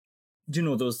 you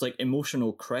know, those like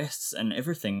emotional crests and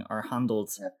everything are handled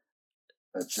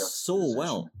so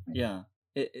well. Yeah,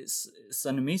 it's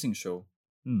an amazing show.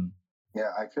 Yeah,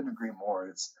 I couldn't agree more.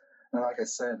 It's, and like I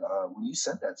said, when you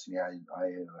said that to me, I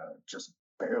just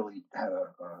barely had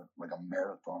a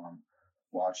marathon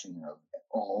watching of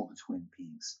all the Twin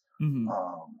Peaks,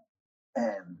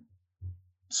 and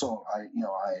so I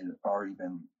had already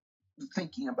been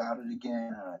thinking about it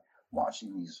again,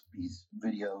 watching these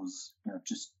videos, you know,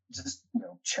 just you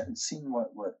know, seeing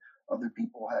what other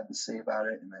people had to say about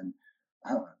it, and then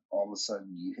all of a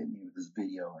sudden you hit me with this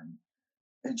video, and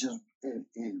it just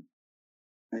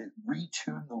it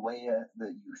retuned the way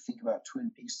that you think about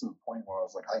Twin Peaks to the point where I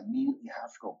was like, I immediately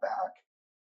have to go back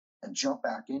and jump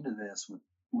back into this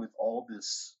with all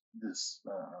this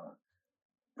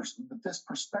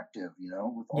perspective, you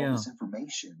know, with all this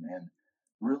information, and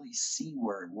really see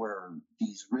where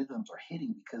these rhythms are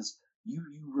hitting, because you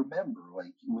remember,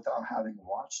 like, without having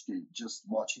watched it, just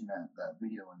watching that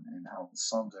video and how it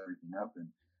sums everything up. And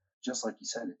just like you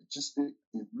said,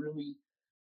 it really,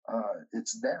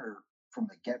 it's there from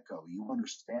the get-go. You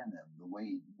understand them the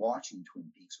way watching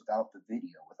Twin Peaks without the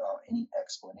video, without any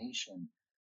explanation.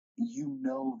 You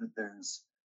know that there's,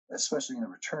 especially in The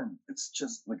Return, it's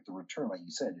just like The Return, like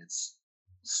you said, it's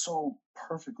so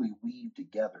perfectly weaved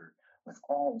together with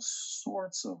all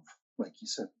sorts of, like you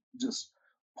said, just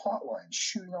plot lines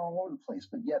shooting all over the place,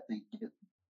 but yet they get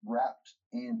wrapped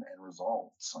in and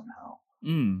resolved somehow.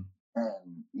 Mm.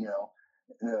 And, you know,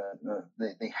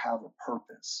 they have a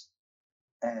purpose.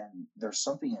 And there's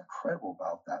something incredible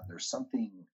about that. There's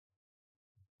something,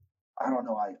 I don't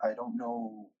know, I don't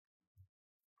know.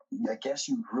 I guess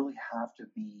you really have to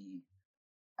be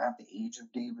at the age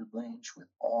of David Lynch with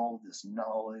all this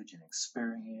knowledge and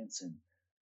experience and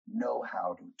know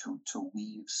how to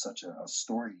weave such a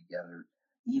story together,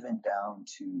 even down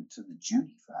to the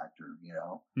Judy factor, you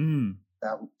know. Mm.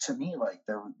 That, to me, like,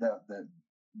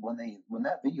 when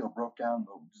that video broke down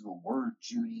the word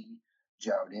Judy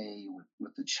Jaude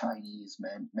with the Chinese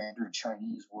Mandarin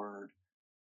Chinese word,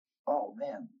 oh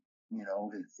man, you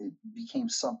know, it became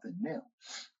something new,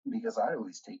 because I'd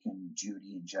always taken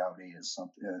Judy and Jaude as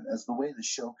something, as the way the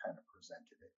show kind of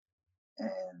presented it,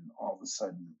 and all of a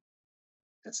sudden,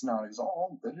 it's not at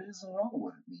all, but it isn't at all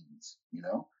what it means. You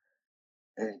know,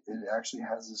 it actually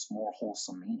has this more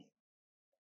wholesome meaning,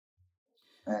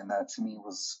 and that to me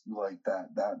was like that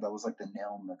was like the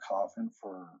nail in the coffin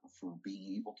for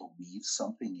being able to weave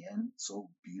something in so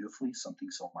beautifully,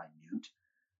 something so minute,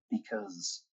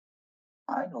 because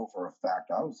I know for a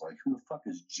fact I was like, who the fuck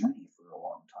is Judy for a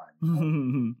long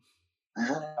time?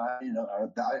 You know?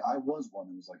 I was one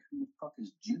who was like, who the fuck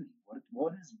is Judy? What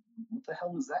the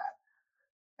hell is that?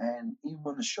 And even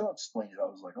when the show explained it, I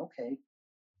was like, okay.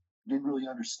 Didn't really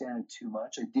understand it too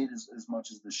much. I did as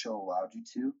much as the show allowed you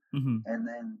to. Mm-hmm. And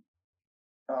then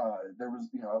there was,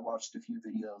 you know, I watched a few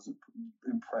videos, it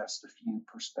impressed a few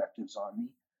perspectives on me.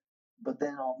 But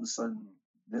then all of a sudden,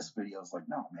 this video is like,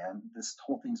 no, man, this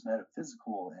whole thing's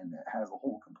metaphysical and it has a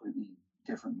whole completely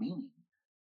different meaning,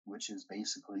 which is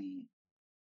basically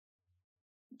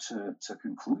to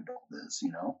conclude all this,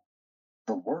 you know,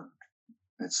 the word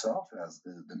itself has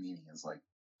the meaning is like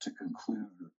to conclude,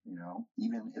 you know,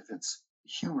 even if it's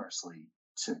humorously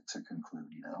to conclude,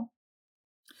 you know.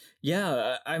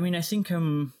 Yeah, I mean, I think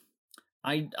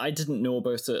I didn't know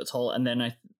about it at all, and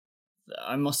then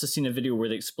I must have seen a video where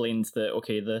they explained that,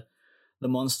 okay, the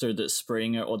monster that's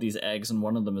spraying out all these eggs, and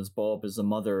one of them is Bob, is the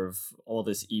mother of all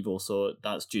this evil, so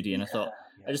that's Judy. And I thought,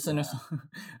 I just kind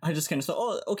of thought,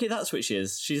 oh, okay, that's what she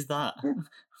is. She's that.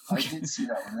 I did see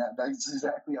that one. That's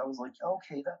exactly. I was like,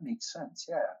 okay, that makes sense.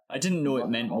 Yeah. I didn't know it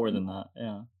meant more than that.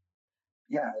 Yeah.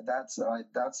 Yeah, that's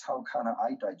how kind of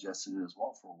I digested it as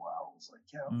well for a while. I was like,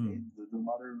 yeah, okay, the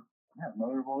mother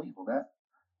of all evil. That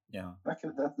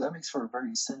makes for a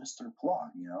very sinister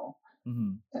plot, you know.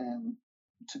 Mm-hmm. And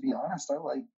to be honest, I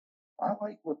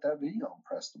like what that video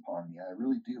impressed upon me. I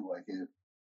really do like it.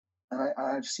 And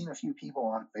I've seen a few people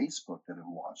on Facebook that have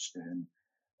watched it, and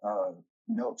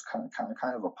it's kind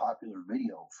of a popular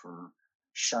video for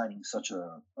shining such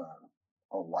a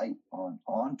light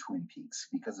on Twin Peaks,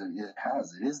 because it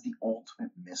is the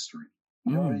ultimate mystery.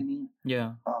 You know what I mean?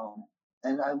 Yeah.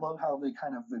 And I love how they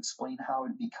kind of explain how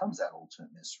it becomes that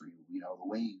ultimate mystery. You know, the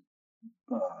way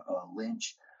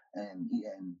Lynch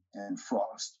and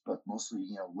Frost, but mostly,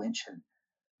 you know, Lynch had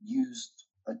used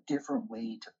a different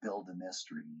way to build a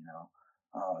mystery. You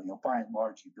know, by and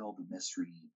large, you build a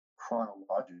mystery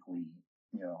chronologically.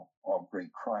 You know, all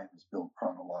great crime is built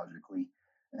chronologically,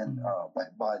 and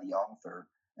by the author,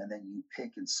 and then you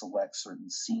pick and select certain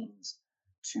scenes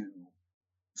to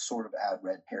sort of add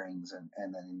red herrings,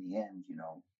 and then in the end, you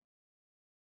know,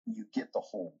 you get the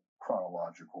whole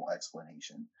chronological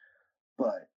explanation.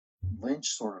 But Lynch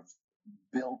sort of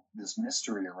built this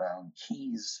mystery around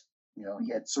keys. You know,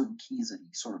 he had certain keys that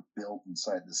he sort of built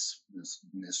inside this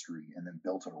mystery, and then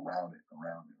built it around it,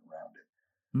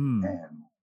 and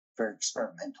very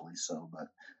experimentally so. But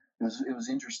it was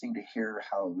interesting to hear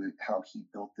how he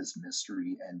built this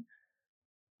mystery, and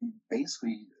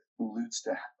basically alludes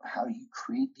to how you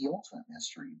create the ultimate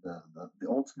mystery, the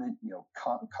ultimate, you know,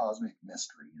 cosmic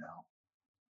mystery, you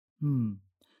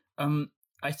know.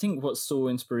 I think what's so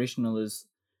inspirational is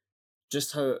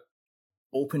just how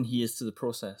open he is to the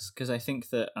process, because I think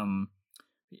that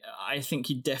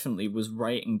he definitely was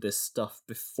writing this stuff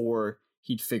before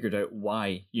he'd figured out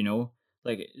why, you know,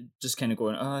 like just kind of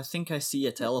going, oh, I think I see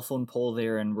a telephone pole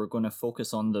there and we're going to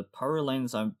focus on the power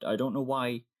lines. I don't know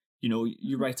why, you know,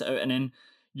 you write it out and then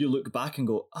you look back and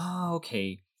go, oh,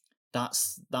 okay,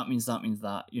 that means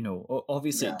that, you know.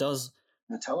 Obviously Yeah. it does.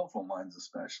 The telephone lines,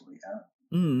 especially,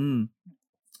 yeah. Mm-hmm.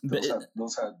 But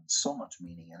Those had so much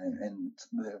meaning, and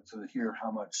to hear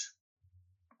how much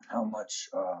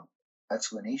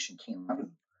explanation came out of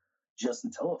just the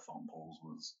telephone poles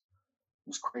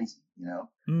was crazy, you know.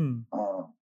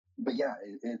 But yeah,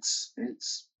 it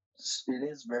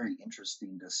is very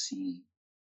interesting to see.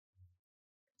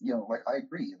 You know, like I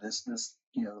agree. This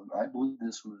you know, I believe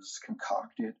this was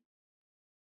concocted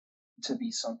to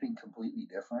be something completely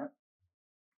different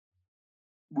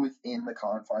within the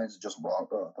confines of just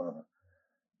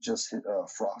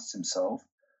Frost himself.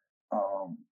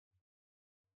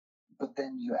 But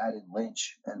then you add in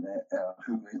Lynch, and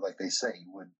who, like they say,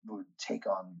 would take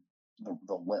on the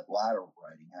latter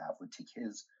writing half, would take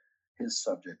his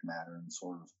subject matter and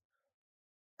sort of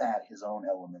add his own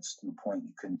elements to the point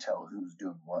you couldn't tell who's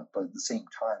doing what. But at the same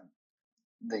time,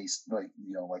 they, like,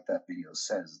 you know, like that video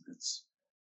says, it's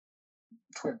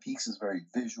Twin Peaks is very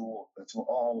visual. It's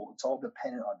all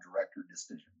dependent on director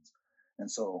decisions, and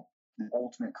so the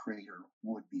ultimate creator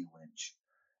would be Lynch.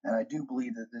 And I do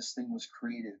believe that this thing was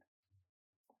created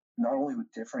not only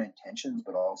with different intentions,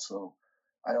 but also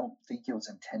I don't think it was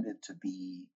intended to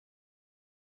be,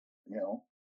 you know,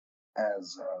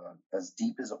 as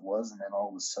deep as it was, and then all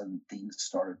of a sudden things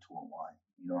started to align.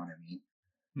 You know what I mean?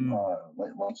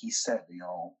 Like he said, you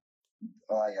know,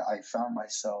 I found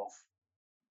myself.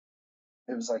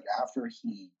 It was like after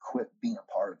he quit being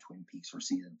a part of Twin Peaks for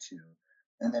season 2,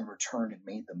 and then returned and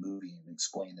made the movie and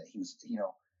explained that he was, you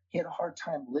know, he had a hard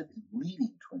time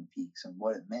leaving Twin Peaks and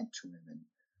what it meant to him, and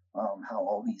how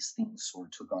all these things sort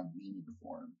of took on meaning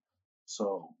for him.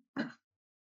 So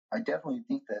I definitely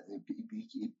think that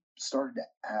it started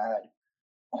to add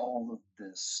all of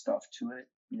this stuff to it,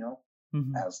 you know,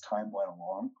 as time went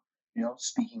along. You know,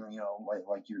 speaking, you know,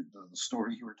 like the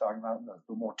story you were talking about,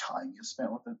 the more time you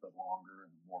spent with it, the longer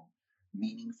and more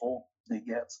meaningful it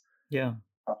gets. Yeah.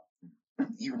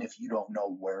 Even if you don't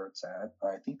know where it's at,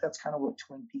 I think that's kind of what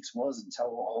Twin Peaks was,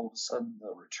 until all of a sudden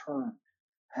the return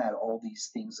had all these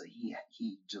things that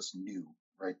he just knew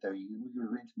right there.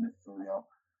 You're intimate, you know.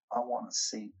 I want to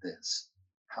say this.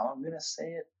 How I'm going to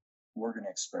say it, we're going to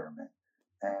experiment.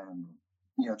 And,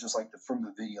 you know, just like from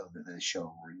the video that they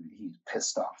show where he's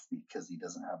pissed off because he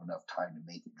doesn't have enough time to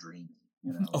make it dreamy,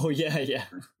 you know? Oh, yeah.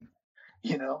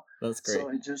 You know? That's great. So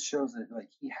it just shows that, like,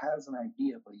 he has an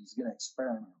idea, but he's going to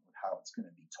experiment with how it's going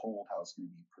to be told, how it's going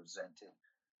to be presented.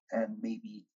 And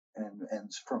maybe, and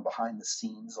from behind the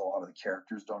scenes, a lot of the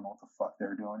characters don't know what the fuck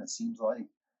they're doing, it seems like.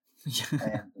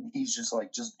 And he's just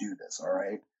like, just do this, all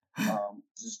right?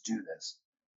 Just do this.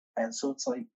 And so it's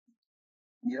like,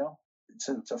 you know,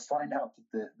 to find out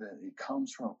that it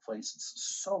comes from a place that's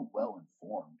so well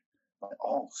informed by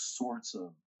all sorts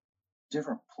of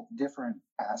different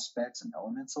aspects and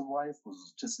elements of life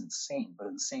was just insane. But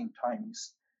at the same time,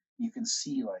 you can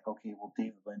see, like, okay, well,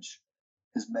 David Lynch,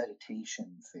 his meditation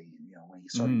phase, you know, when he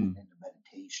started getting into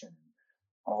meditation and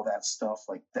all that stuff,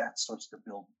 like that starts to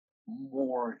build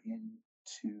more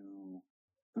into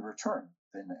the return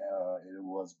than it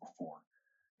was before.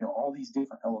 You know, all these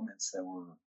different elements that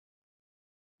were,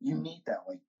 you need that,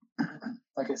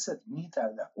 like I said, you need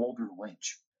that older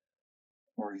Lynch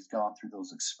where he's gone through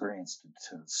those experiences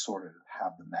to sort of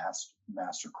have the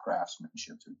master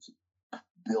craftsmanship to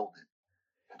build it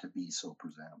to be so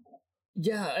presentable.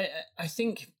 Yeah, I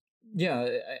think, yeah,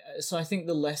 so I think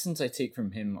the lessons I take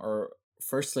from him are,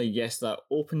 firstly, yes, that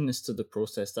openness to the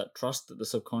process, that trust that the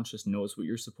subconscious knows what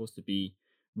you're supposed to be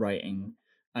writing,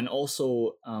 and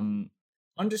also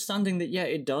understanding that, yeah,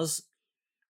 it does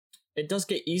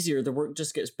get easier. The work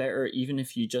just gets better, even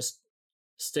if you just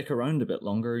stick around a bit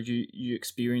longer. You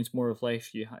experience more of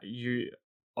life. You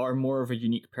are more of a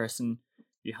unique person.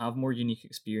 You have more unique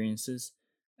experiences,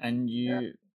 and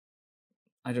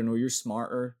I don't know, you're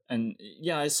smarter. And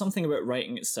yeah, it's something about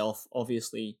writing itself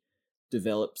obviously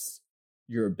develops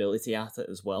your ability at it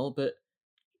as well, but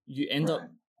you end up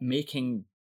making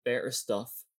better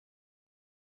stuff.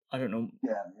 I don't know.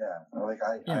 Yeah. Like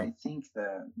I think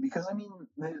that, because I mean,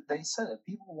 they said it.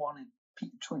 People wanted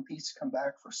Twin Peaks to come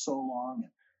back for so long,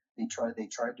 and they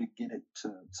tried to get it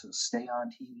to stay on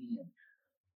TV,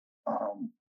 and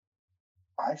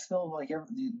I feel like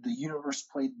the universe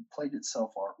played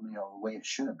itself out, you know, the way it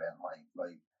should have been.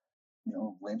 Like you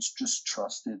know, Lynch just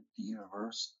trusted the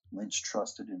universe. Lynch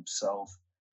trusted himself,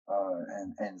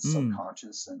 and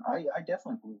subconscious. And I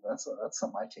definitely believe that's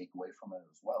something I take away from it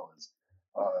as well. Is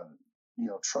you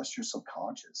know, trust your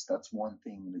subconscious. That's one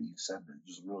thing that you said that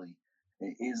just really,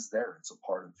 it is there. It's a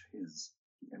part of his.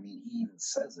 I mean, he even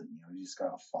says it. You know, you just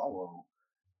gotta follow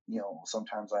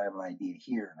sometimes I have an idea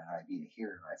here and an idea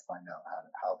here, and I find out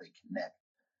how they connect.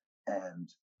 And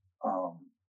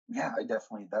I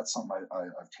definitely, that's something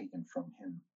I've taken from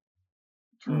him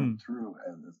through and through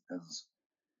as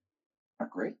a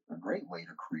great way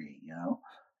to create.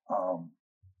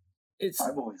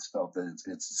 I've always felt that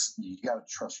it's you got to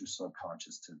trust your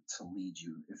subconscious to lead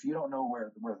you. If you don't know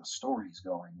where the story's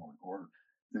going, or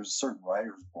there's a certain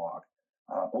writer's block,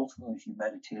 ultimately, if you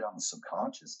meditate on the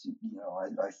subconscious,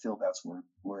 I feel that's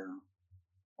where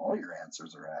all your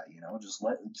answers are at.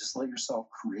 Just let yourself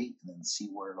create, and then see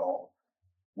where it all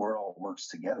works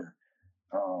together.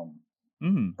 I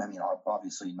mean,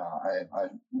 obviously not.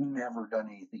 I've never done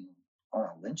anything on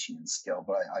a Lynchian scale,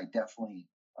 but I definitely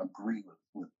agree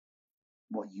with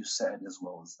what you said, as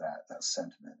well as that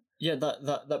sentiment. Yeah,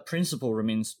 that principle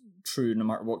remains true no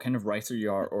matter what kind of writer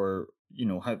you are, or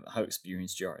how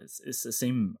experienced you are. It's the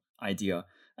same idea.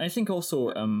 And I think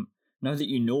also, now that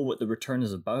you know what The Return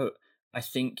is about, I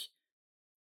think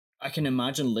I can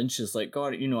imagine Lynch is like,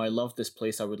 God, I love this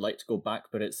place, I would like to go back,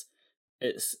 but it's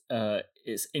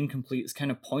incomplete. It's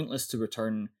kind of pointless to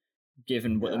return,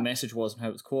 given what the message was and how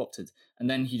it was co-opted. And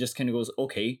then he just kind of goes,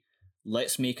 okay,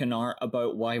 let's make an art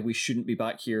about why we shouldn't be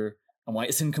back here, and why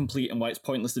it's incomplete, and why it's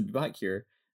pointless to be back here.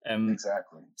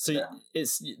 Exactly. So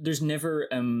there's never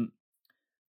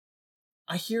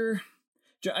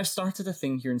I've started a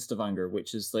thing here in Stavanger,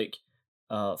 which is like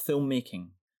filmmaking.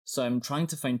 So I'm trying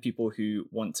to find people who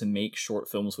want to make short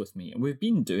films with me, and we've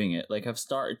been doing it. Like, I've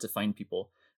started to find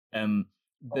people,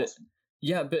 but awesome.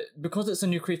 Yeah, but because it's a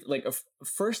new creative, like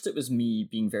first it was me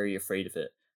being very afraid of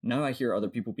it. Now I hear other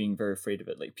people being very afraid of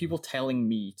it, like people telling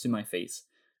me to my face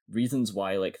reasons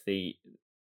why, like they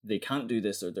can't do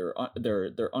this, or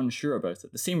they're unsure about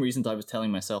it. The same reasons I was telling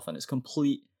myself, and it's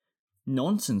complete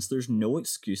nonsense. There's no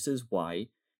excuses why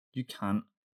you can't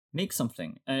make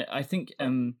something. I think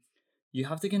you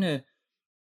have to kind of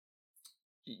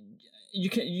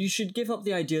you should give up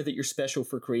the idea that you're special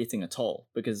for creating at all,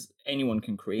 because anyone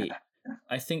can create.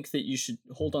 I think that you should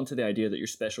hold on to the idea that you're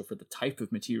special for the type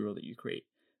of material that you create.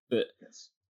 But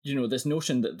this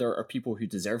notion that there are people who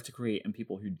deserve to create and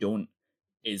people who don't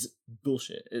is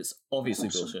bullshit. It's obviously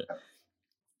bullshit.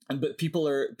 But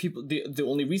the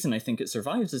only reason I think it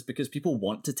survives is because people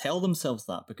want to tell themselves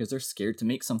that, because they're scared to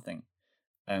make something.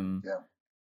 To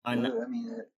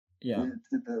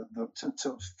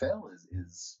fail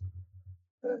is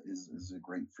a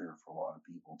great fear for a lot of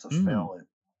people. To fail it,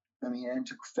 and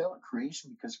to fail at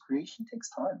creation, because creation takes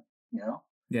time.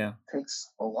 It takes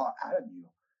a lot out of you.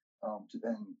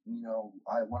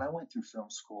 When I went through film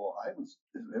school, it was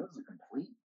a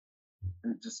complete.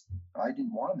 I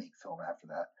didn't want to make film after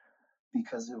that,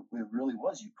 because it really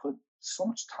was. You put so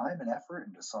much time and effort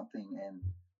into something, and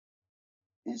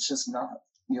it's just not,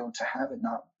 to have it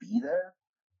not be there,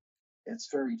 it's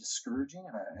very discouraging.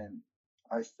 And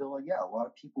I feel like, a lot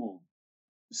of people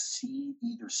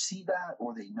either see that,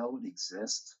 or they know it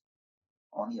exists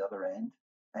on the other end,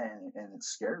 and it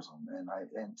scares them.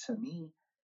 And to me,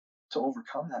 to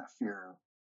overcome that fear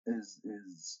is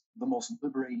the most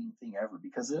liberating thing ever,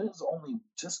 because it is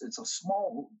it's a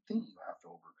small thing you have to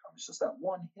overcome. It's just that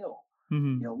one hill.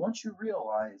 Once you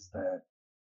realize that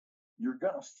you're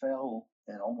gonna fail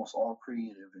in almost all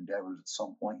creative endeavors at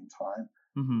some point in time,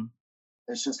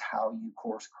 it's just how you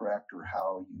course correct, or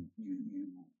how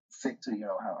you fix it,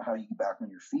 how you get back on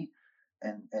your feet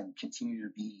and continue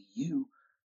to be you,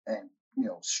 and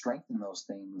strengthen those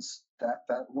things.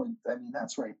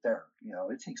 That's right there.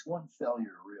 It takes one failure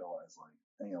to realize, like,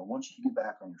 once you get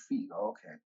back on your feet, you go,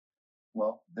 okay,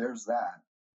 well, there's that.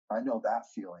 I know that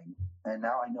feeling, and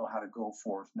now I know how to go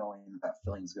forth knowing that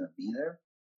feeling is going to be there,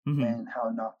 and how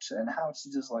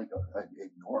to just like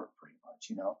ignore it pretty much,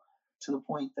 to the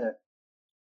point that,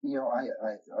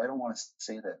 I don't want to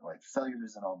say that like failure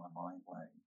isn't on my mind when I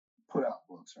put out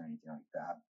books or anything like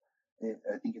that.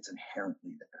 I think it's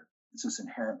inherently there. It's just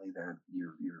inherently there.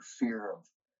 Your fear of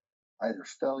either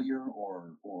failure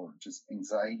or just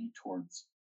anxiety towards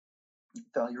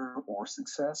failure or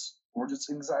success, or just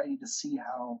anxiety to see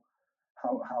how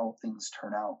things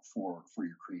turn out for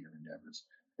your creative endeavors.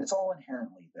 It's all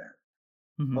inherently there,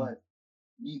 but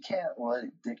you can't let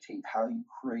it dictate how you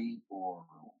create, or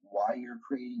why you're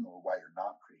creating, or why you're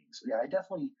not creating. So I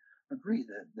definitely agree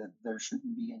that there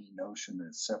shouldn't be any notion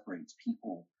that separates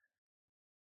people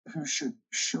who should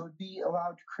be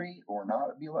allowed to create or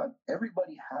not be allowed.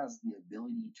 Everybody has the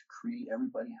ability to create.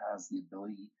 Everybody has the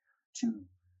ability to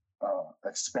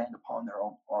expand upon their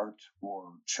own art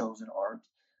or chosen art,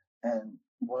 and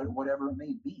whatever it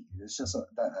may be. It's just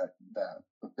that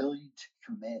ability to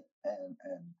commit and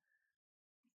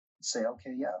say,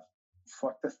 okay,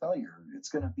 fuck the failure. It's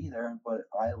gonna be there, but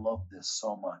I love this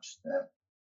so much that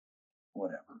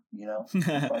whatever, you know.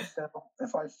 If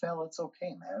I fail, it's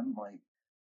okay, man. Like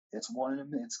it's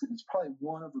probably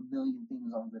one of a million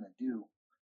things I'm gonna do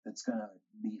that's gonna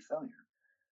be failure,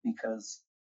 because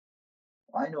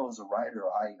I know as a writer,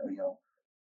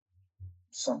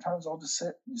 sometimes I'll just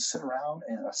sit around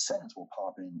and a sentence will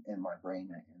pop in my brain,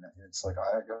 and it's like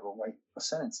I gotta write a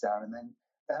sentence down, and then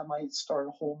that might start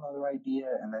a whole nother idea,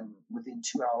 and then within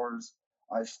 2 hours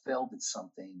I've failed at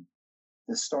something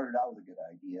that started out with a good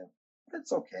idea. But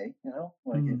it's okay, you know.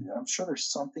 Like I'm sure there's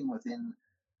something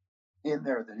in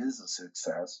there that is a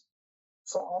success,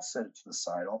 so I'll set it to the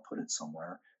side. I'll put it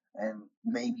somewhere, and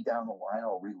maybe down the line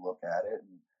I'll relook at it,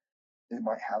 and it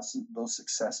might have those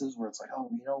successes where it's like, oh,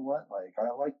 you know what? Like, I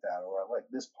like that, or I like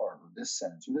this part, or this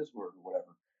sentence, or this word, or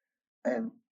whatever.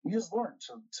 And you just learn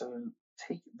to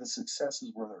take the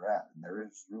successes where they're at, and there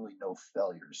is really no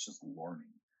failure. It's just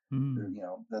learning. You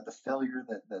know, that the failure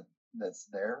that's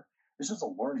there is just a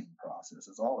learning process.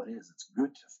 It's all it is. It's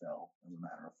good to fail, as a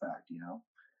matter of fact. You know,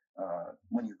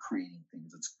 when you're creating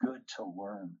things, it's good to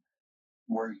learn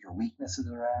where your weaknesses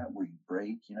are at, where you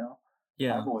break. You know.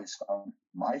 Yeah. I've always found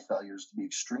my failures to be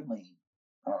extremely,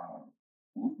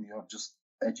 just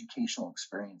educational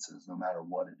experiences, no matter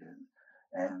what it is.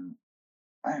 And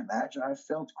I imagine I've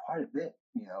failed quite a bit,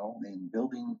 you know, in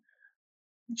building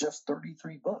just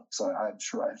 33 books. I'm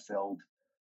sure I failed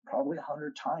probably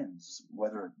 100 times,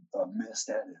 whether a missed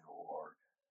edit or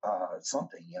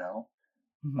something, you know,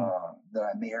 that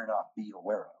I may or not be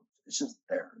aware of. It's just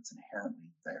there. It's inherently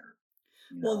there.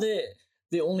 Well,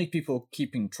 the only people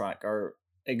keeping track are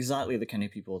exactly the kind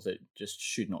of people that just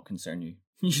should not concern you.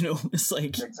 You know, it's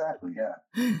like exactly, yeah.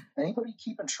 Anybody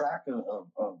keeping track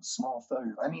of small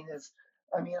failures? I mean,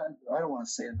 I don't want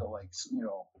to say that, like, you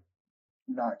know,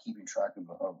 not keeping track of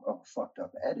a fucked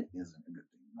up edit isn't a good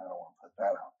thing. I don't want to put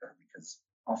that out there, because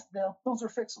those are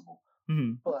fixable.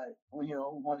 But you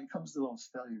know, when it comes to those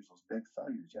failures, those big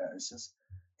failures, yeah, it's just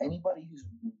anybody who's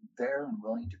there and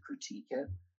willing to critique it.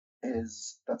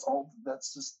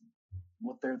 That's just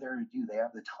what they're there to do. They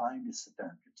have the time to sit there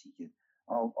and critique it.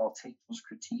 I'll take those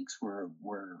critiques where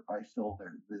I feel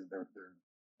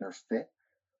they're fit,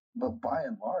 but by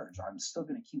and large, I'm still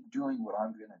going to keep doing what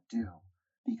I'm going to do,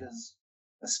 because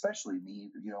especially me,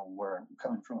 you know, where I'm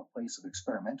coming from a place of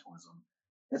experimentalism,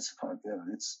 it's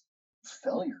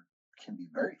failure can be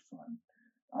very fun.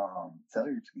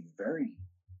 Failure can be very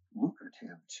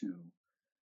lucrative to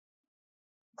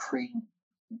creating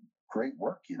great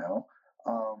work, you know.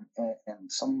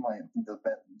 And some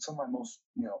of my most,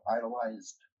 you know,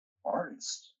 idolized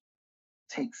artists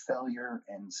take failure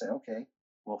and say, okay,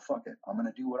 well, fuck it, I'm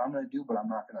going to do what I'm going to do, but I'm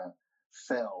not going to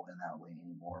fail in that way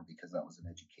anymore, because that was an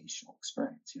educational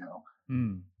experience, you know.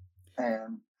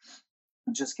 And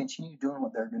just continue doing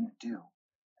what they're going to do.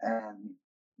 And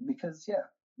because, yeah,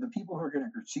 the people who are going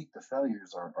to critique the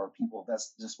failures are people,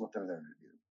 that's just what they're there to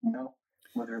do, you know,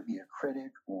 whether it be a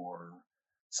critic or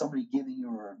somebody giving you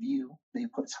a review. They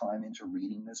put time into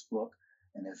reading this book,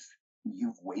 and if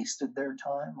you've wasted their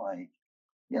time, like,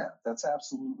 yeah, that's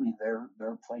absolutely their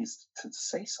place to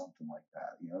say something like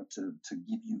that, you know, to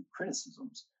give you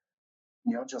criticisms,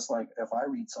 you know. Just like if I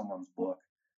read someone's book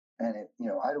and it, you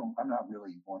know, I'm not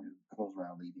really one who goes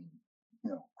around leaving,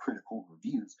 you know, critical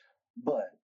reviews, but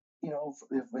you know,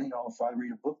 if I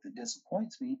read a book that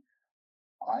disappoints me,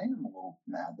 I'm a little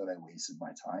mad that I wasted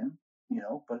my time, you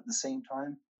know, but at the same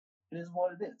time, it is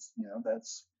what it is, you know.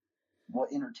 That's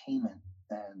what entertainment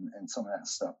and some of that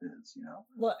stuff is, you know.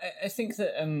 Well, I think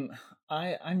that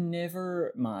I'm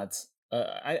never mad.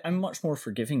 I'm much more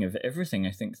forgiving of everything.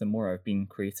 I think the more I've been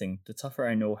creating, the tougher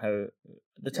I know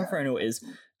it is,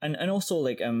 and also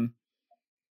like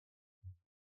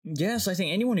yes, I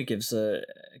think anyone who gives a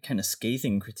kind of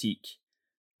scathing critique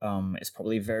is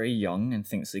probably very young and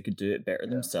thinks they could do it better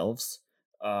themselves.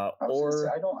 I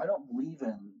don't believe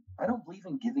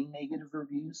in giving negative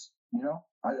reviews, you know.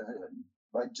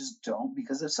 I just don't,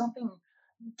 because if something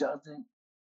doesn't,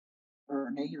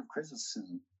 or negative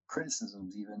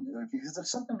criticisms even, because if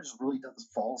something just really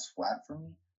falls flat for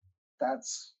me,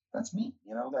 that's me,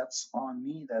 you know, that's on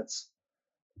me, that's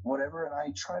whatever. And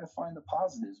I try to find the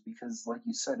positives, because like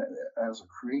you said, as a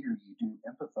creator, you do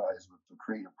empathize with the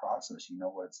creative process. You know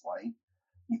what it's like.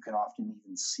 You can often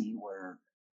even see where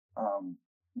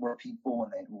people,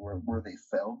 where they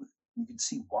failed, you can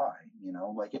see why, you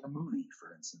know, like in a movie,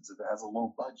 for instance, if it has a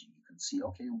low budget, you can see,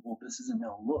 okay, well, this isn't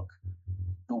going to look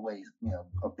the way, you know,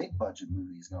 a big budget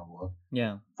movie is going to look.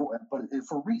 Yeah. But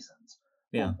for reasons.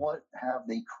 Yeah. But what have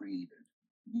they created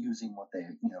using what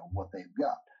they've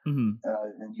got? Mm-hmm.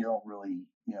 And you don't really,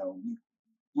 you know,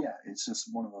 yeah, it's just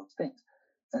one of those things.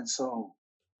 And so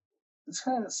it's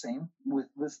kind of the same with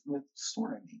with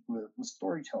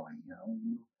storytelling.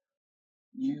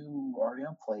 You are in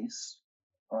a place,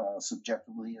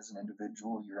 subjectively as an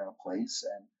individual, you're in a place,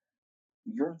 and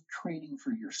you're creating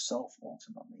for yourself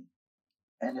ultimately.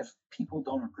 And if people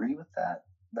don't agree with that,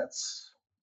 that's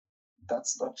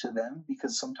up to them,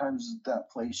 because sometimes that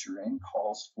place you're in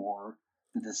calls for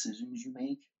the decisions you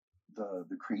make,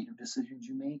 the creative decisions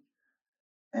you make,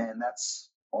 and that's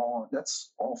all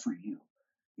for you,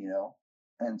 you know.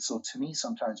 And so to me,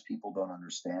 sometimes people don't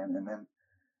understand, and then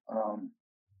um,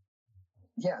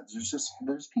 yeah,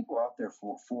 there's people out there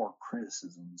for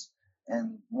criticisms,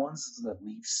 and ones that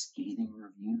leave scathing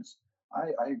reviews.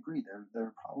 I agree.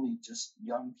 They're probably just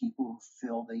young people who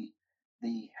feel they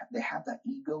have that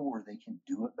ego where they can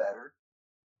do it better,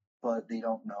 but they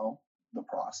don't know the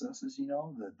processes. They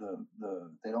don't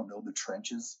know the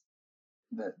trenches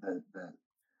that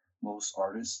most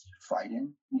artists fight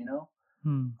in.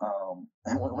 And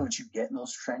once you get in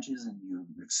those trenches and you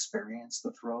experience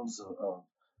the throes of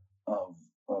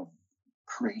of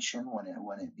creation,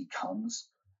 when it becomes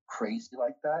crazy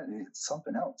like that, it's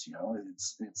something else.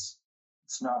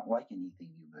 It's not like anything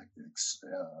you've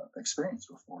experienced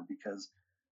before, because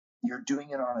you're doing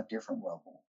it on a different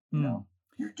level.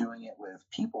 You're doing it with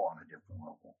people on a different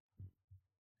level.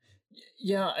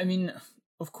 Yeah, I mean,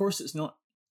 of course, it's not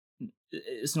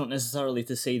necessarily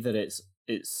to say that it's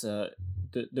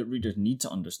that readers need to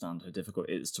understand how difficult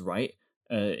it is to write.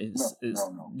 It's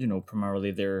No.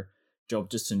 Primarily their job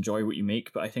just to enjoy what you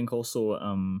make. But I think also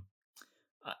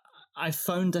I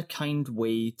found a kind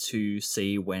way to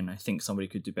say when I think somebody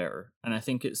could do better, and I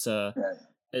think it's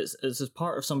as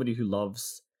part of somebody who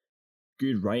loves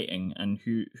good writing and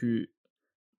who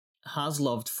has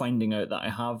loved finding out that I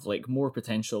have like more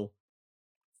potential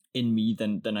in me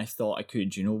than I thought I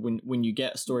could. When you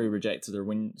get a story rejected, or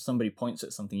when somebody points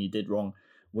at something you did wrong,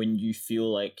 when you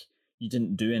feel like you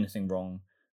didn't do anything wrong,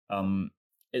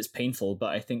 it's painful.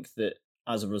 But I think that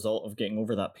as a result of getting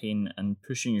over that pain and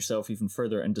pushing yourself even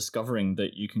further and discovering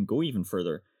that you can go even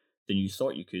further than you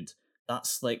thought you could,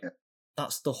 that's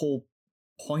the whole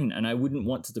point. And I wouldn't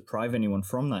want to deprive anyone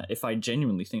from that if I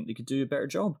genuinely think they could do a better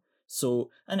job. So,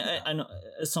 and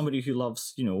as somebody who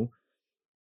loves,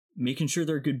 making sure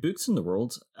there are good books in the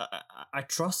world, I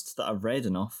trust that I've read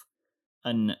enough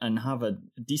and have a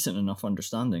decent enough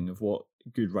understanding of what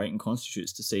good writing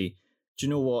constitutes to say, do you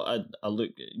know what, I look,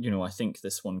 I think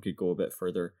this one could go a bit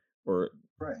further, or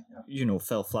right, yeah.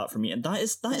 Fell flat for me. And that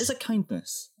is a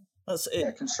kindness. That's it.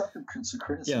 Yeah, constructive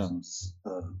criticism's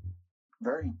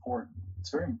very important.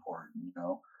 It's very important,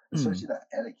 especially that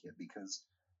etiquette, because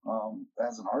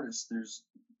as an artist, there's,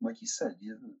 like you said,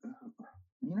 you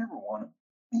never want to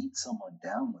beat someone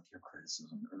down with your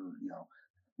criticism, or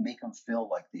make them feel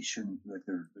like they shouldn't, like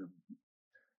they're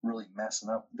really messing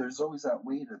up. There's always that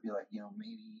way to be like,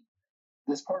 maybe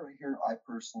this part right here I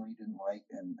personally didn't like,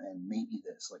 and maybe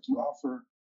this, like, you offer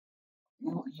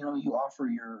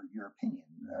your opinion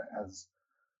as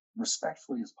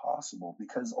respectfully as possible,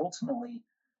 because ultimately,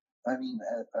 I mean,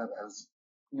 as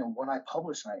when I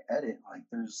publish and I edit, like,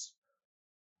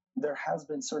 there has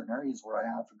been certain areas where I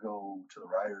have to go to the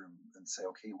writer and say,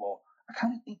 okay, well, I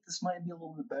kind of think this might be a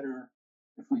little bit better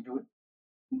if we do it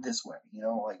this way.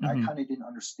 I kind of didn't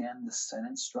understand the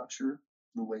sentence structure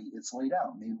the way it's laid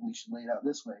out. Maybe we should lay it out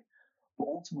this way. But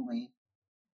ultimately,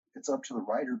 it's up to the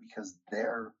writer, because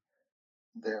they're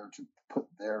there to put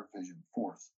their vision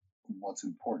forth and what's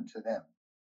important to them.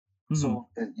 So,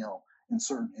 in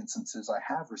certain instances, I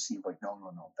have received like, no,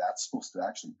 that's supposed to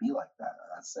actually be like that.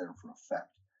 That's there for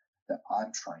effect that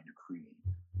I'm trying to create.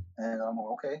 And I'm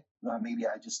okay, maybe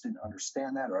I just didn't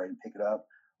understand that, or I didn't pick it up,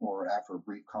 or after a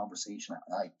brief conversation,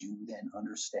 I do then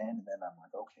understand, and then I'm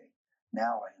like, okay,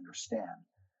 now I understand.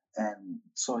 And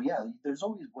so, yeah, there's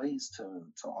always ways to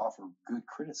offer good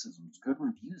criticisms, good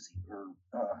reviews, or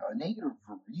a negative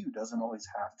review doesn't always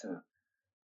have to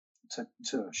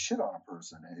shit on a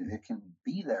person. It can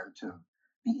be there to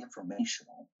be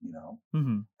informational,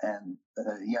 And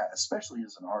yeah, especially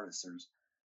as an artist, there's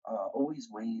always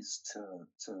ways to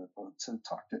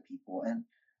talk to people, and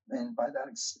by that,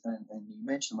 and you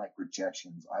mentioned like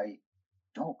rejections.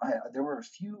 There were a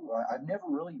few. I've never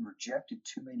really rejected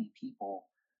too many people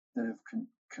that have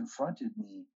confronted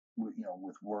me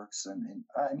with works, and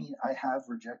I mean, I have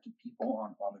rejected people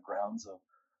on the grounds of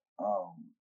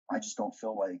I just don't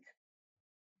feel like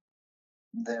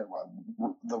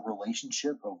the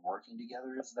relationship of working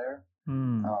together is there.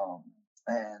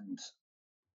 And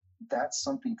that's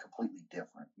something completely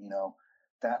different.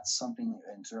 That's something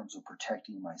in terms of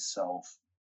protecting myself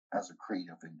as a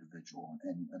creative individual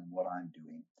and what I'm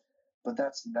doing. But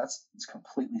that's it's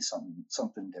completely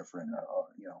something different.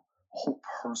 You know, a whole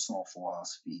personal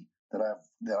philosophy that I've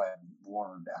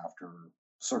learned after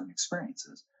certain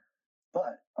experiences.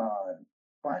 But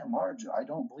by and large, I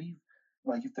don't believe,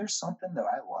 like, if there's something that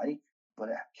I like, but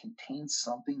it contains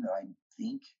something that I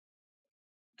think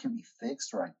can be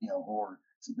fixed, or or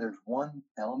there's one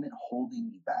element holding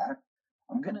me back,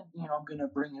 I'm gonna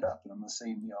bring it up, and I'm gonna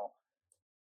say,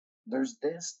 there's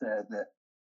this that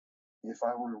if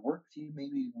I were to work with you,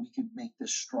 maybe we could make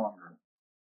this stronger.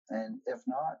 And if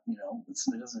not, it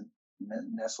doesn't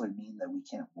necessarily mean that we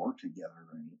can't work together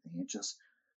or anything. It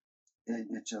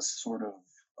just sort of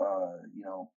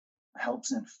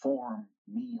helps inform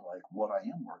me, like, what I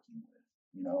am working with.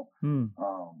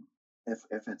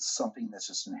 If it's something that's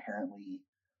just inherently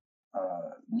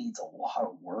needs a lot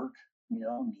of work,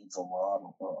 needs a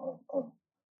lot of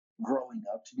growing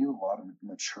up to do, a lot of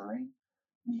maturing,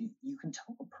 you can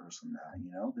tell a person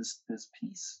that, this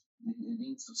piece, it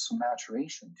needs some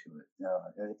maturation to it,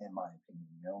 in my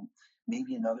opinion.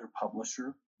 Maybe another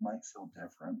publisher might feel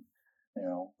different,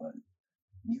 but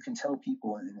you can tell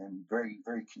people in very,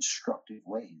 very constructive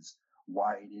ways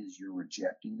why it is you're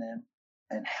rejecting them,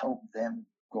 and help them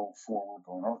go forward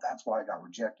going, oh, that's why I got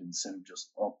rejected, instead of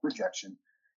just, rejection,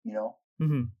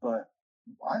 Mm-hmm. But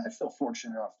I feel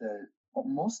fortunate enough that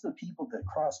most of the people that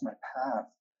cross my path,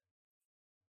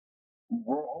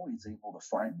 we're always able to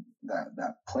find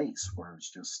that place where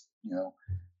it's just,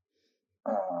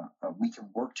 we can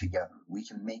work together. We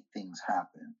can make things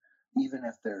happen. Even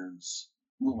if there's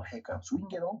little hiccups, we can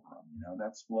get over them.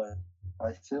 That's what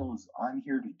I feel is I'm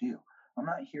here to do. I'm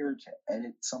not here to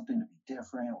edit something to be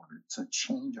different or to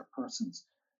change a person's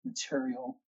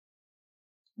material,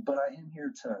 but I am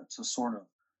here to sort of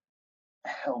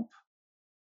help,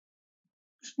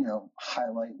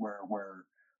 highlight where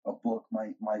a book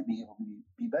might be able to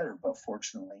be better. But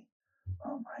fortunately,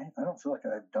 I don't feel like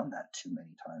I've done that too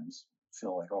many times.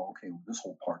 Feel like, oh, okay, this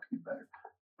whole part could be better.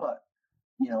 But,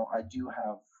 I do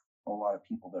have a lot of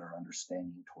people that are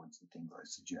understanding towards the things I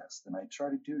suggest. And I try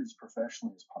to do it as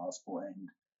professionally as possible, and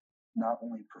not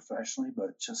only professionally,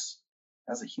 but just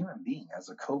as a human being, as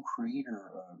a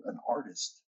co-creator, an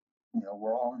artist.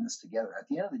 We're all in this together. At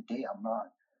the end of the day, I'm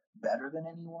not better than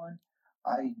anyone.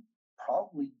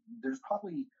 There's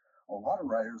probably a lot of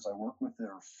writers I work with that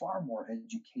are far more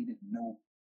educated, know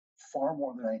far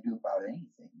more than I do about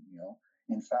anything.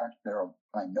 In fact,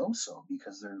 I know so,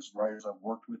 because there's writers I've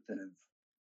worked with that have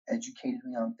educated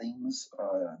me on things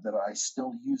that I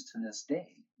still use to this day.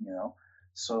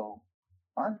 So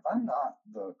I'm not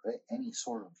any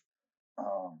sort of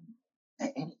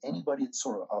anybody that's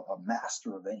sort of a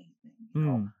master of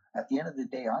anything. At the end of the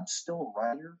day, I'm still a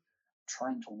writer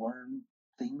trying to learn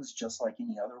things just like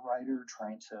any other writer,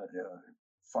 trying to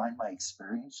find my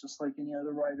experience just like any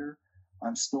other writer.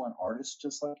 I'm still an artist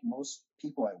just like most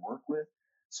people I work with.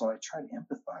 So I try to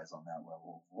empathize on that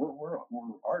level. We're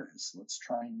artists. Let's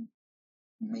try and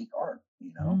make art,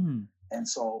 And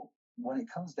so when it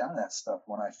comes down to that stuff,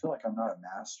 when I feel like I'm not a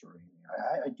master,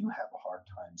 I do have a hard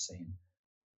time saying,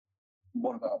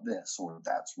 what about this, or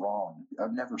that's wrong.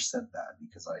 I've never said that,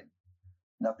 because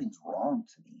nothing's wrong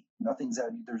to me.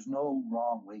 There's no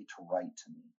wrong way to write to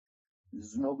me.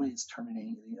 There's nobody that's turning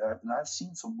anything. And I've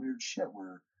seen some weird shit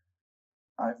where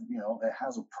it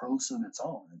has a prose of its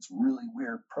own. It's really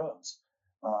weird prose.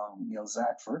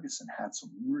 Zach Ferguson had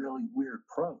some really weird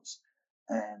prose,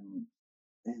 and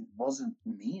it wasn't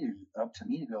up to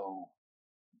me to go,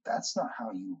 that's not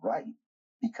how you write,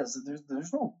 because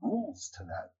there's no rules to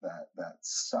that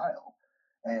style.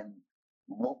 And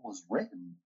what was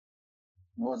written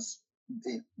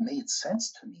it made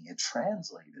sense to me. It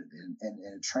translated, and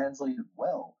it translated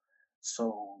well.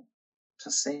 So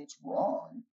to say it's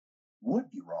wrong would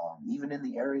be wrong, even in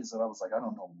the areas that I was like, I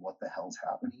don't know what the hell's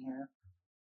happening here.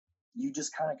 You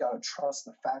just kind of got to trust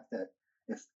the fact that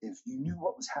if you knew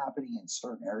what was happening in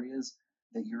certain areas,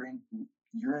 that you're in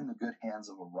the good hands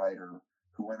of a writer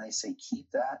who, when they say keep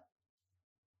that,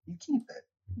 you keep it.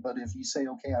 But if you say,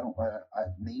 okay,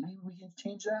 maybe we can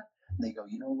change that, and they go,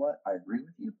 you know what, I agree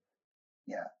with you.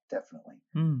 Yeah, definitely.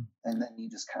 And then you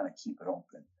just kind of keep it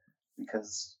open,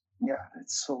 because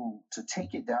it's so, to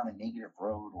take it down a negative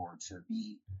road, or to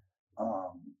be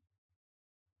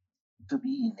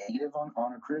negative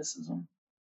on a criticism,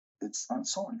 it's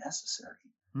so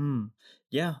unnecessary.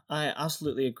 Yeah, I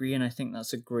absolutely agree, and I think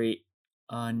that's a great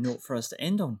note for us to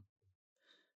end on,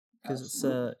 because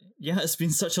it's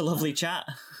been such a lovely chat.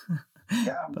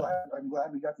 Yeah, I'm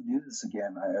glad we got to do this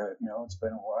again. It's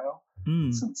been a while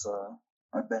since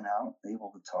I've been out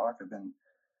able to talk. I've been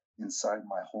inside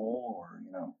my hole or,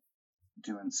 you know,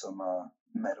 doing some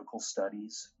medical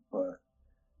studies. But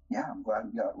yeah, I'm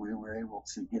glad we were able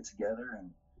to get together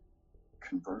and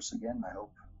converse again. I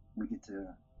hope we get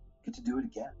to do it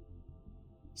again.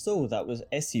 So that was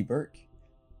S.C. Burke,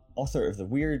 author of The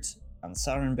Weird and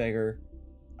Siren Beggar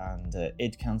and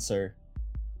Id Cancer,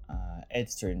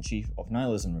 editor-in-chief of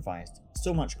Nihilism Revised.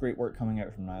 So much great work coming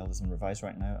out from Nihilism Revised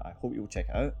right now. I hope you'll check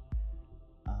it out.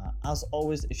 As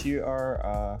always, if you are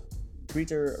a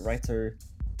reader, a writer,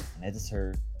 an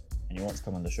editor, and you want to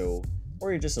come on the show,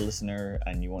 or you're just a listener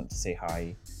and you want to say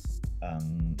hi,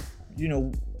 you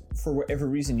know, for whatever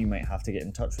reason you might have to get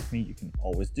in touch with me, you can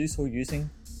always do so using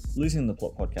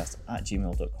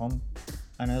losingtheplotpodcast@gmail.com,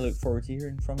 and I look forward to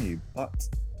hearing from you. But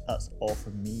that's all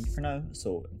from me for now,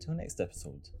 so until next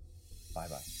episode, bye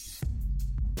bye.